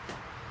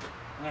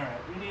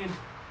 Alright, we need...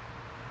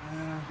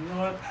 you know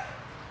what?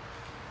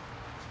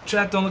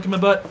 Chat, don't look at my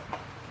butt.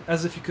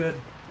 As if you could.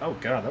 Oh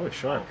god, that was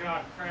sharp. Oh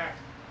god, crack.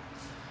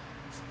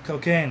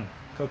 Cocaine.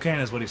 Cocaine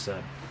is what he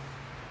said.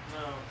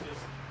 No,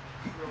 just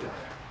real crack.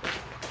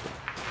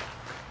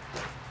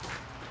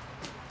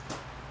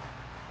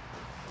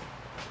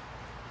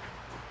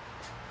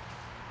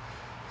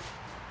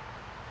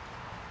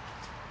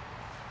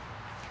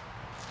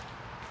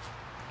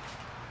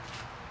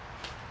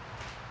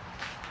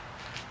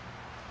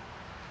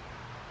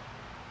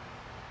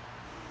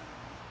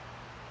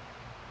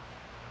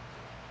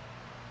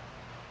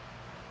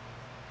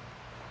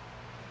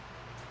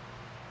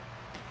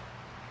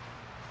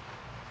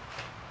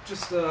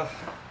 Just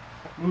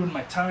moving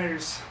my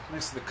tires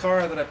next to the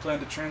car that I plan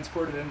to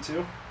transport it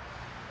into.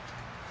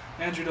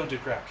 Andrew, don't do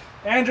crack.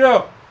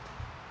 Andrew!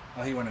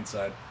 Oh, he went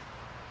inside.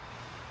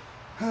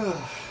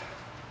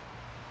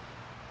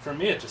 For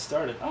me, it just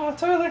started. Oh,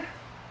 Tyler.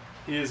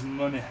 He is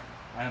money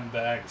and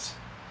bags.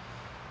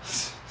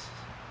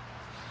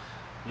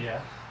 Yeah.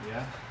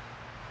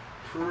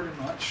 Pretty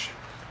much.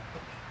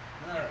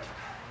 Alright,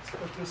 let's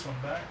put this one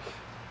back.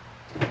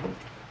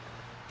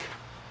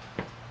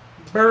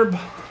 Burb.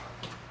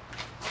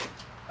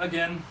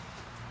 Again.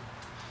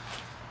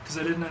 Because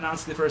I didn't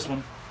announce the first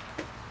one.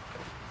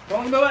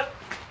 Don't know it.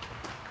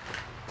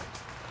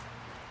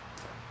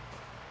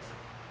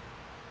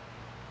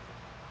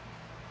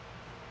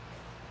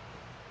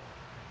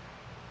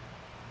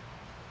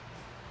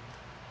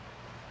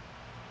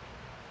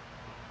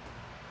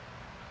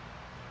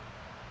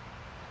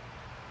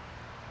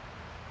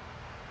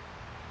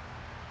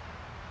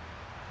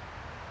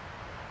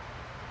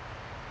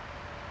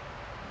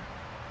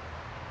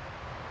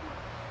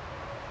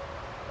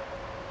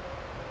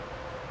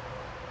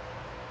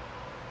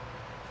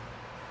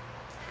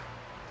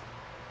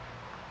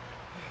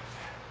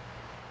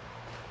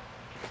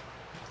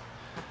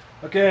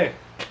 Okay,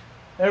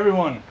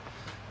 everyone,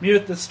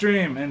 mute the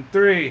stream in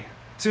 3,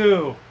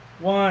 2,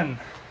 1.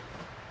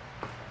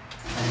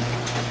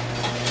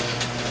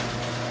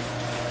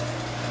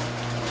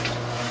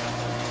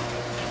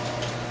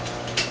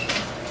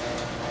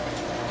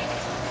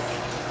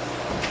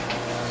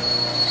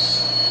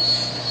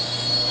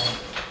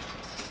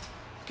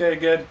 Okay,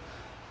 good.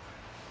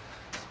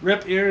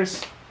 Rip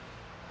ears.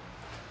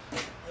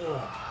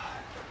 Ugh.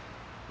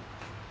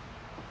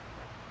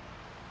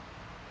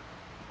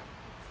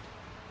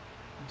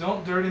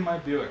 Don't dirty my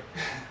Buick.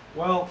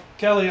 Well,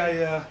 Kelly,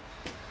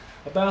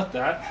 about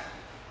that.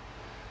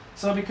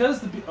 So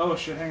because oh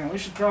shit, hang on. We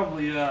should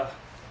probably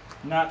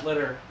not let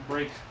her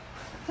brake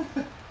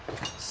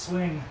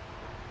swing.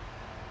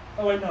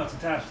 Oh wait, no, it's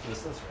attached to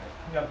this. That's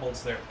right. We got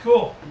bolts there.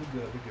 Cool.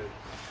 We're good. We're good.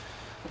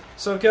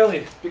 So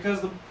Kelly,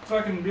 because the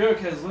fucking Buick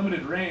has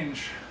limited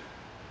range,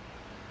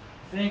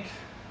 I think.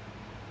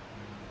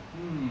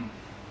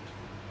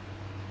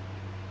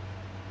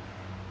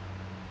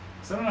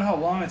 So I don't know how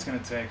long it's going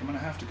to take. I'm going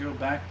to have to go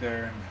back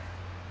there, and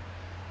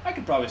I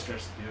could probably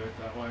stretch the Buick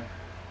that way.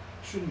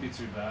 Shouldn't be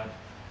too bad.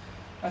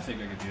 I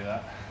think I could do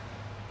that.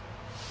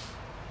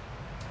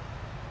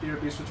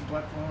 BRB switching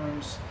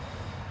platforms,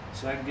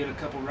 so I can get a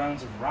couple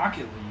rounds of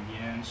Rocket League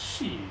in.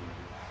 Shit.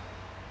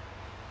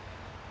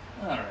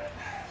 Alright,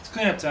 it's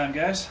cleanup time,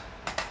 guys.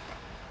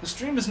 The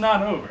stream is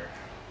not over.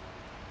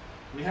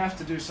 We have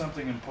to do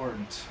something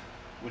important,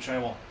 which I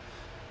will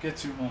get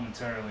to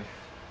momentarily.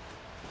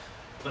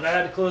 But I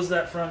had to close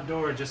that front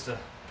door just to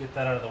get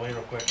that out of the way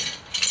real quick.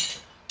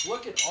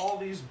 Look at all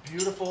these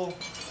beautiful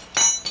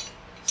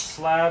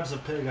slabs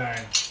of pig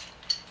iron.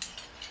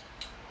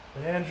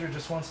 But Andrew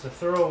just wants to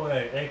throw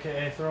away,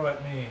 aka throw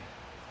at me,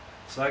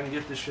 so I can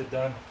get this shit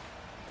done.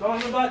 Go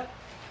in the butt!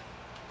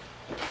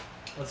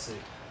 Let's see.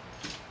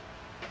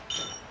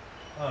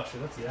 Oh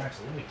shit, that's the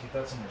axle. Let me keep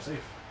that somewhere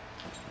safe.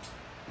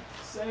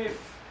 Safe!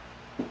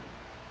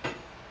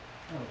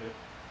 Okay.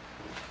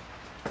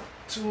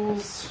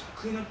 Tools,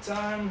 cleanup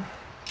time.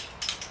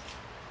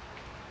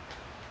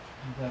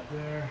 Leave that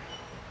there.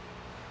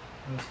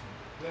 This one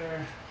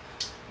there.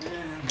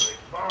 And brake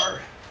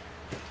bar.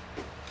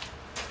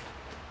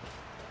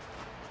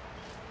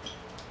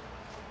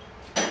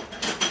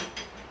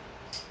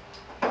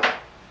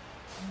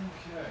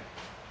 Okay.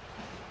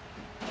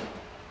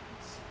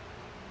 Let's see.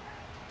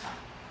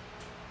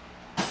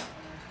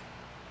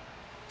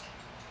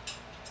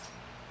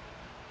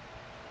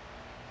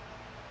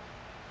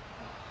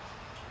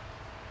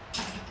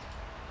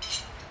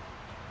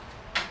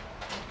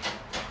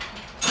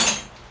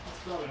 That's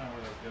probably not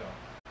where those go.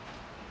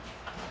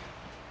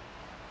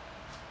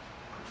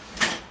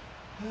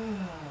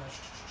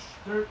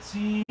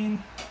 13 here.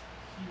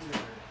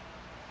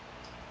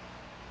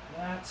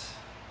 That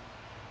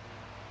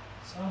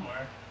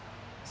somewhere.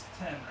 It's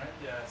 10, right?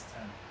 Yeah, it's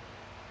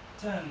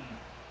 10. 10.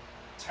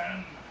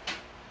 10.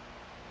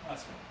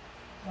 That's good.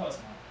 No, it's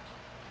not.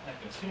 That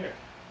goes here.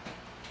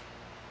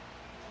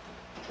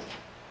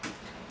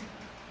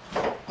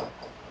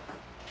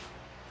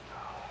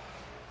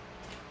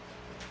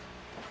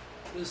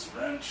 This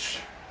wrench,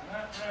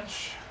 that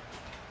wrench.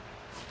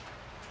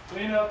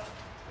 Clean up.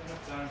 Clean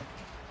up time.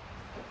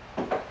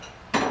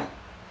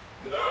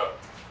 Get up.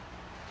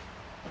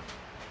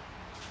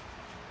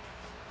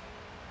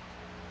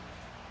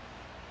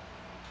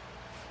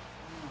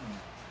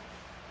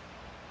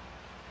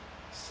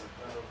 Set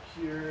that up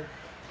here.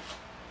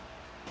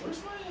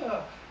 Where's my,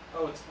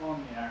 oh, it's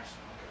on the action.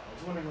 Okay, I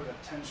was wondering what a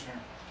tensioner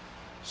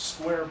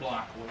square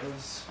block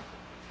was.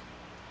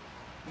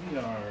 We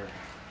are,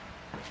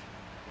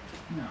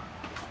 no.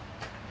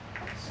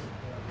 Set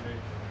that right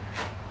there.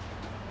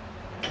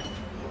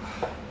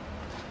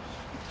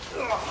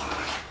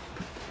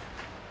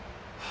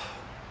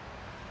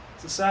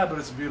 It's a sad, but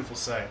it's a beautiful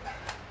sight.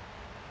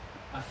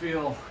 I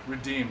feel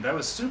redeemed. I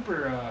was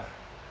super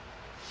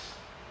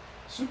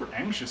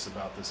anxious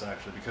about this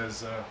actually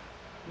because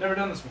never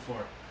done this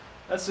before.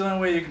 That's the only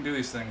way you can do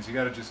these things. You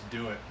got to just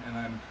do it, and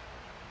then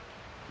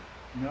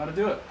you know how to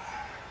do it.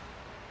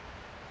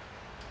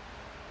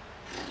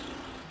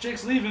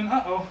 Jake's leaving.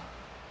 Uh-oh.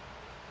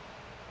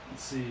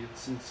 Let's see.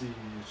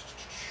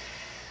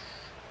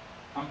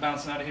 I'm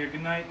bouncing out of here.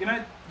 Good night. Good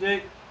night,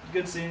 Jake.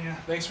 Good seeing you.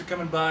 Thanks for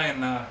coming by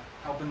and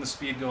helping the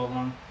speed go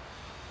along.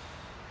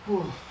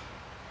 Whew.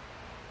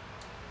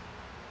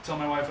 Tell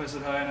my wife I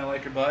said hi and I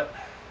like her butt.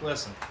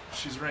 Listen,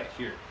 she's right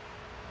here.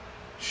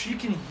 She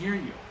can hear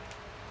you.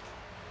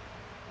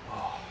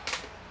 Oh.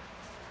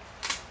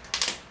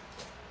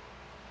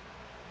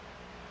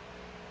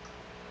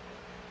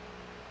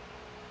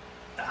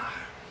 Ah.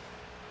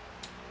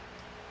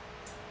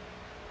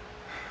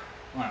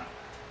 Wow.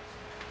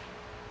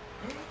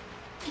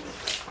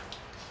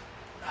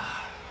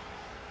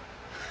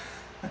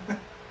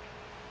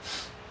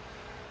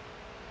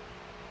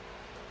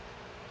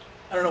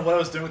 I don't know what I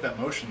was doing with that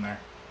motion there.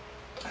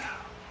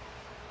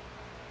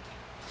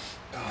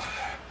 Oh,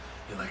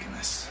 you liking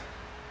this?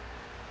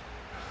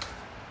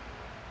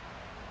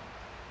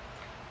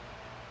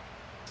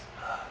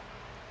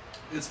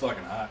 It's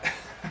fucking hot.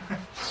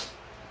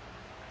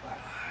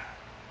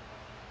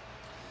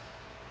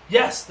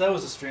 Yes, that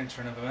was a strange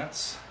turn of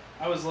events.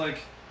 I was like,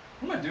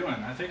 what am I doing?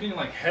 I think you can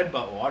like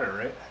headbutt water,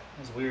 right? That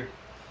was weird.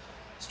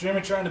 Streamer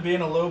trying to be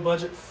in a low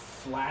budget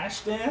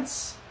flash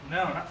dance?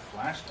 No, not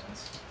flash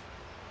dance.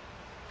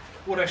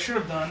 What I should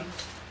have done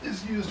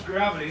is used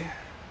gravity.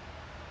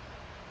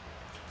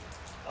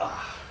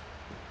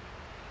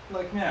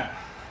 Like, yeah.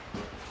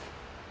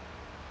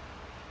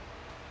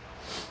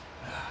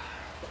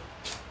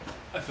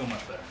 I feel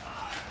much better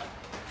now.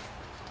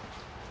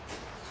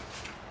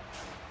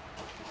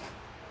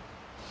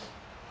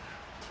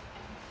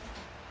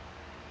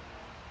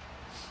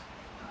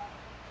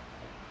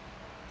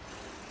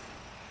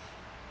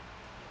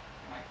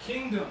 My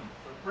kingdom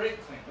for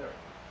brake clean. There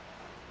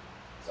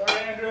we go. Sorry,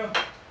 Andrew.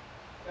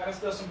 Gotta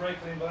still some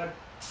brake clean, bud.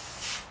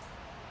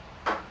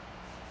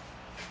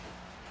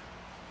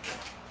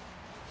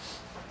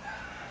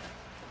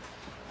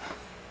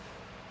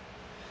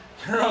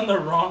 You're on the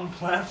wrong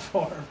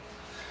platform.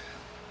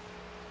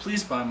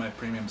 Please buy my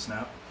premium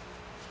snap.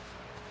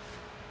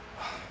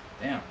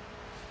 Damn.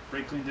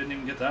 Brake clean didn't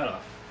even get that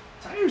off.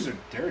 Tires are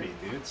dirty,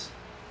 dudes.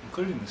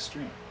 Including the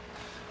stream.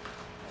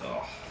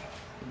 Oh,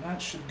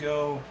 that should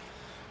go.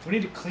 We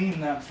need to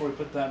clean that before we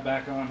put that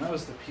back on. That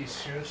was the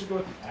piece here. That should go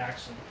with the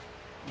axle.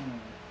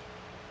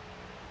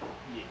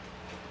 Yeah.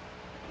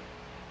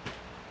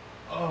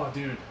 Oh,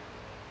 dude.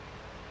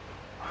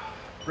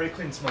 Brake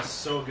clean smells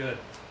so good.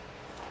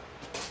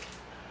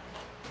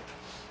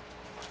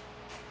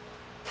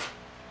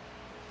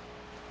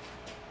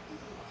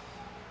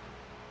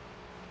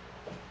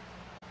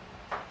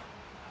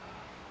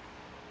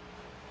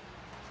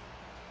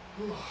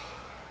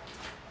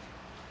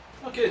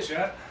 Okay,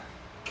 chat.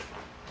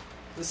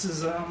 This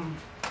is, oh,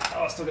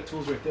 I still got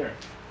tools right there.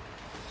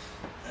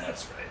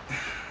 That's right.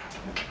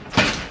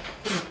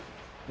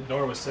 The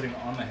door was sitting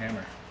on the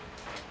hammer.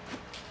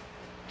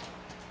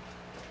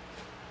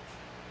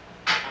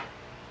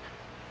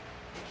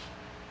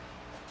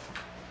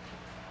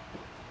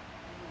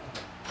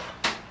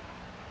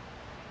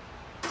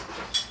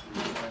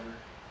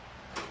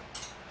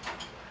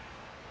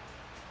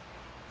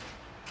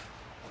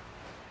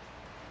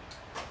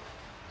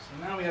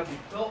 So now we have the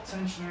belt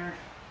tensioner,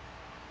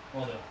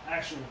 well, the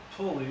actual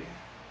pulley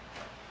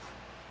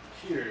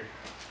here.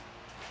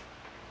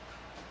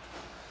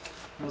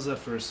 How's that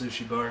for a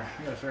sushi bar?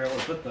 I gotta figure out where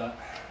to put that.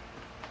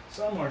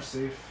 Somewhere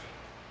safe.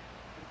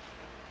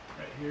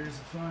 Right here's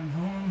a fine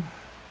home.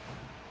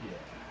 Yeah.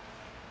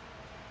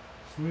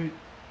 Sweet.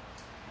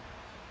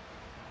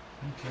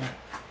 Okay.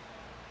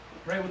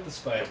 Right with the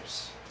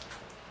spiders.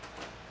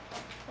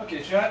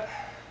 Okay, chat.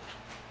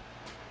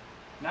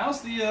 Now's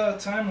the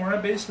time where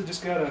I basically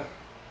just gotta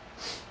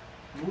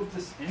move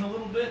this in a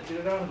little bit,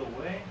 get it out of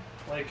the way.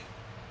 Like,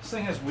 this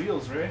thing has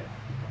wheels, right?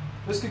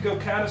 This could go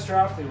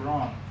catastrophically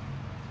wrong.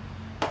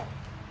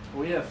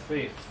 We have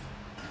faith.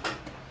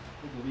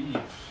 We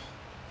believe.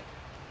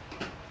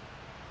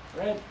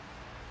 Right?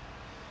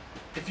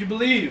 If you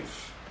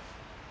believe,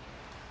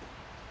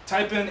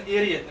 type in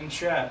idiot in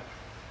chat.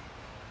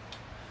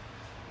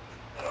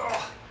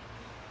 Ugh.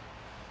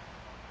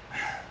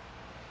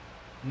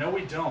 No,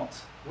 we don't.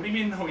 What do you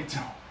mean, no, we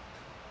don't?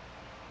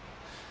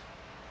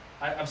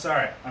 I'm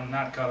sorry, I'm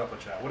not caught up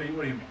with chat. What do you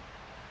mean?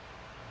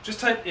 Just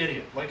type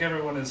idiot, like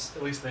everyone is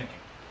at least thinking.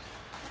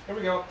 Here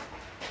we go.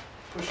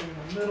 Pushing in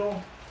the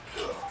middle.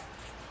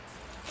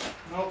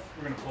 Nope,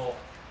 we're gonna pull.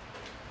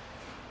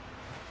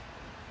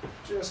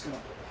 Just gonna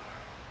pull.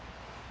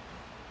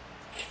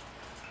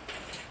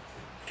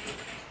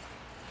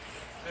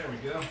 There we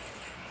go.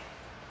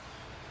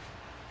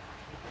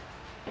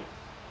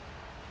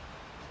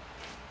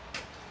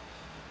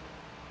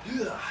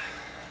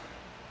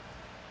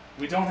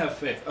 We don't have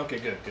faith. Okay,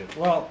 good.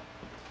 Well,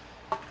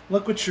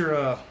 look what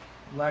your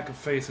lack of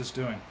faith is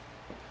doing.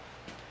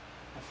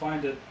 I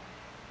find it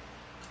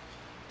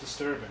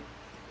disturbing.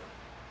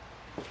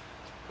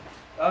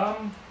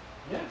 Yeah,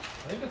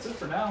 I think that's it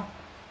for now.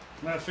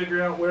 I'm gonna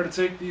figure out where to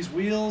take these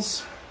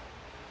wheels,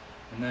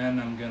 and then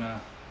I'm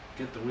gonna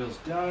get the wheels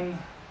done.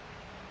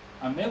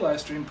 I may live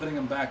stream putting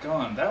them back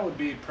on. That would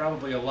be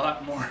probably a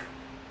lot more.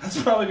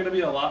 That's probably gonna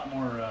be a lot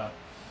more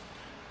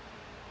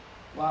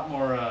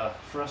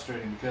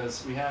frustrating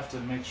because we have to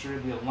make sure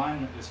the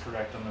alignment is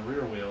correct on the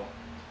rear wheel,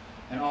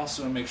 and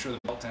also make sure the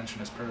belt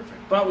tension is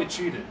perfect. But we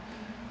cheated.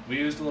 We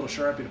used a little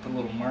Sharpie to put a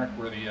little mark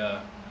where the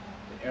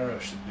arrow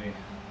should be.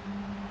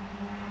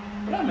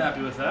 But I'm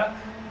happy with that.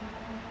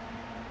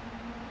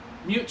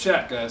 Mute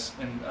chat, guys,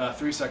 in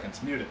 3 seconds.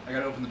 Mute it. I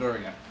gotta open the door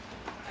again.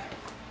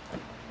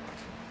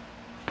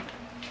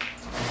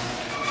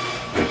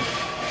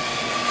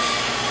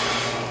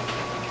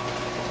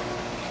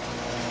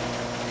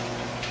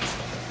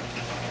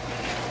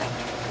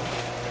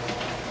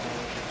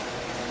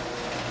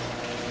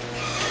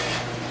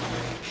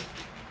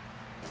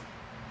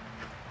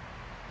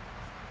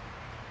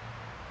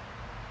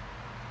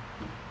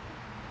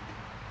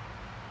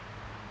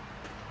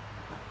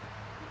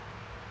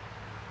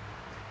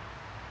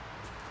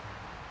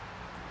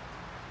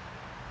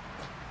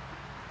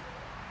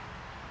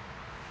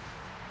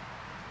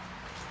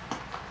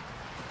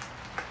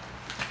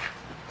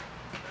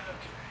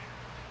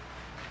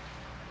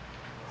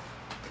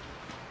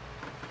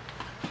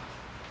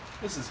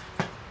 This is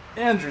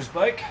Andrew's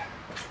bike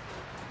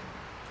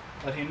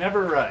that he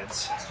never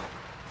rides.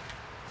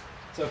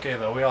 It's okay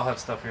though, we all have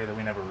stuff here that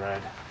we never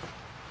ride.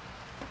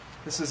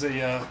 This is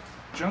a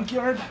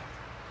junkyard,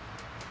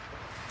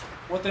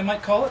 what they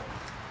might call it.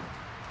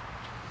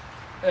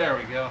 There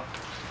we go.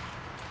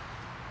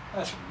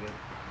 That should be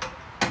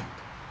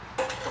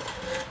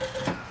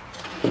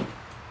good.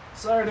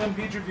 Sorry to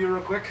impede your view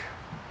real quick.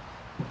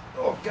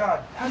 Oh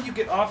god, how do you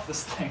get off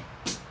this thing?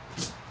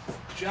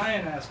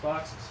 Giant ass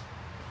boxes.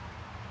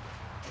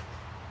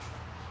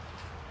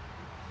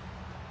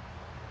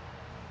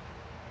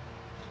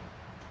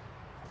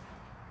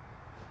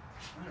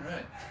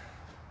 Alright.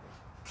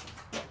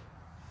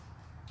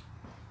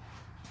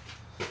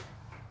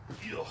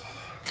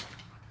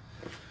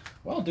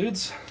 Well,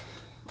 dudes,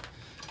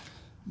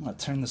 I'm gonna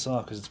turn this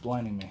off because it's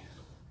blinding me.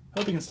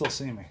 Hope you can still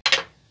see me.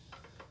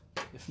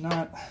 If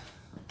not,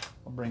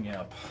 I'll bring you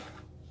up.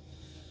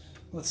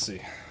 Let's see.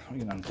 We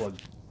can unplug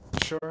the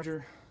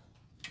charger.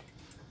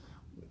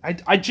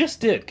 I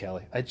just did,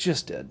 Kelly. I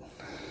just did.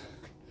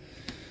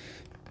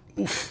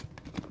 Oof.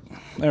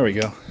 There we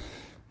go.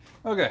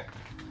 Okay.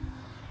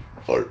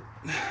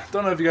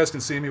 Don't know if you guys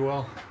can see me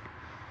well.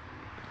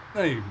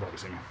 No, you can probably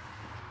see me.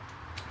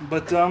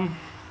 But,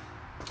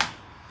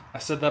 I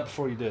said that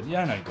before you did.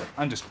 Yeah, I know you did.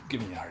 I'm just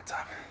giving you a hard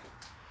time.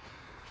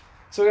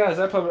 So, guys,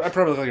 I probably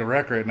look like a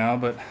wreck right now,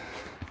 but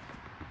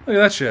look at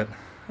that shit.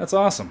 That's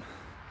awesome.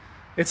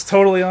 It's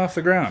totally off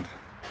the ground.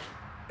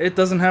 It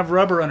doesn't have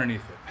rubber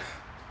underneath it.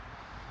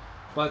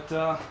 But,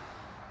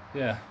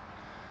 yeah.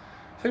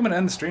 think I'm gonna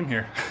end the stream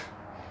here.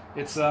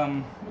 It's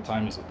what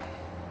time is it?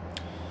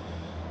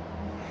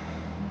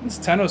 It's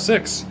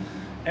 10:06.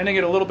 Ending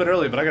it a little bit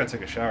early, but I gotta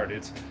take a shower,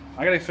 dudes.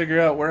 I gotta figure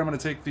out where I'm gonna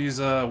take these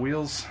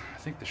wheels. I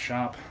think the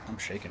shop. I'm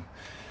shaking.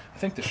 I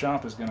think the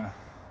shop is gonna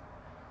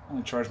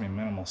only charge me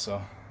minimal,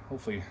 so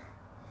hopefully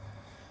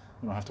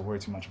we don't have to worry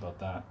too much about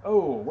that.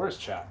 Oh, where's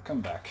chat? Come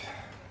back.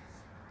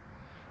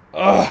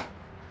 Ugh.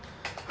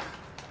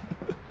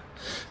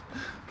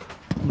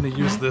 I'm gonna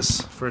use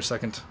this for a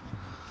second.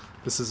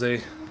 This is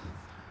a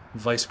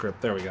vice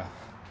grip. There we go.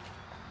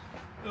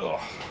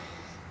 Ugh.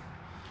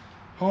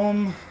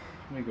 Home.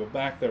 Let me go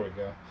back. There we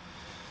go.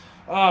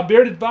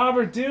 Bearded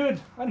Bobber,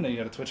 dude. I didn't know you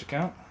had a Twitch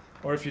account.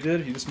 Or if you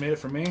did, you just made it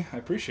for me. I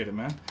appreciate it,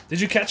 man.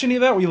 Did you catch any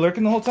of that? Were you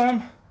lurking the whole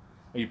time?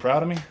 Are you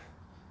proud of me?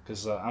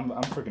 Because I'm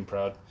freaking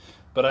proud.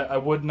 But I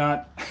would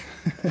not...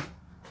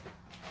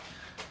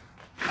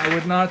 I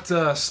would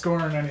not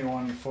scorn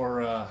anyone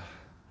for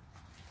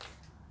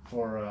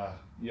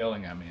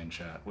yelling at me in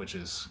chat, which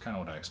is kind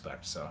of what I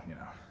expect. So, you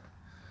know.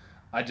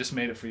 I just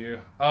made it for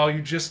you. Oh,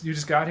 you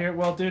just got here?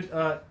 Well, dude,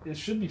 it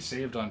should be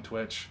saved on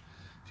Twitch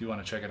if you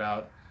want to check it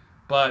out.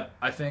 But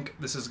I think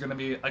this is gonna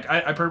be like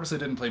I purposely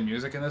didn't play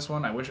music in this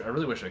one. I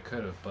really wish I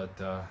could have, but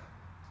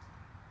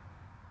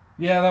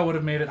yeah, that would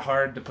have made it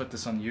hard to put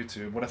this on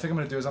YouTube. What I think I'm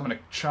gonna do is I'm gonna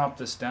chop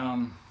this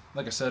down,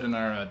 like I said in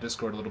our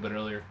Discord a little bit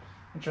earlier.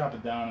 I'm gonna chop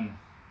it down and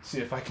see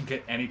if I can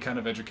get any kind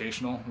of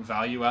educational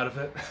value out of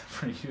it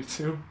for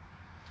YouTube,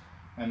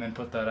 and then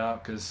put that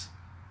out. Cause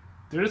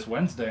dude, it's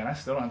Wednesday and I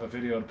still don't have a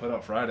video to put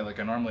out Friday like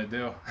I normally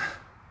do.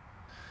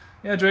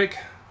 Yeah, Drake.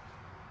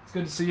 It's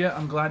good to see you.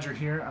 I'm glad you're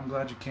here. I'm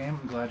glad you came.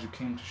 I'm glad you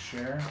came to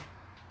share.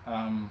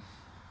 Yeah,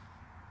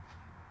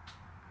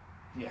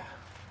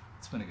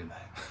 it's been a good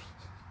night.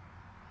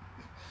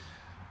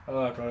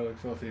 Oh, I probably look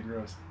filthy and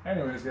gross.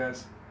 Anyways,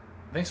 guys,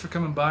 thanks for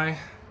coming by.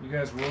 You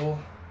guys rule.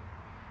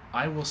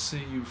 I will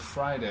see you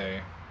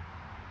Friday,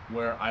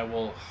 where I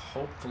will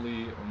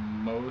hopefully,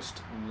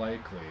 most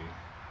likely...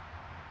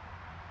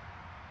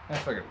 I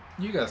figured.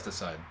 You guys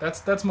decide.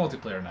 That's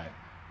multiplayer night.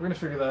 We're going to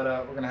figure that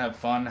out. We're going to have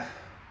fun.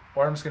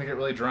 Or I'm just going to get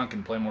really drunk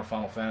and play more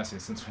Final Fantasy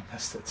since we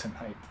missed it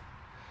tonight.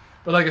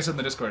 But like I said in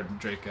the Discord,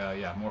 Drake,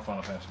 yeah, more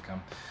Final Fantasy to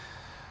come.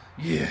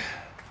 Yeah.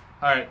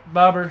 Alright,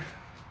 Bobber,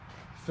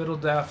 Fiddle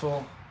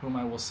Daffle, whom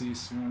I will see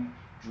soon,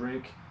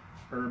 Drake,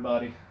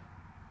 everybody.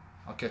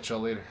 I'll catch y'all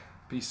later.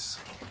 Peace.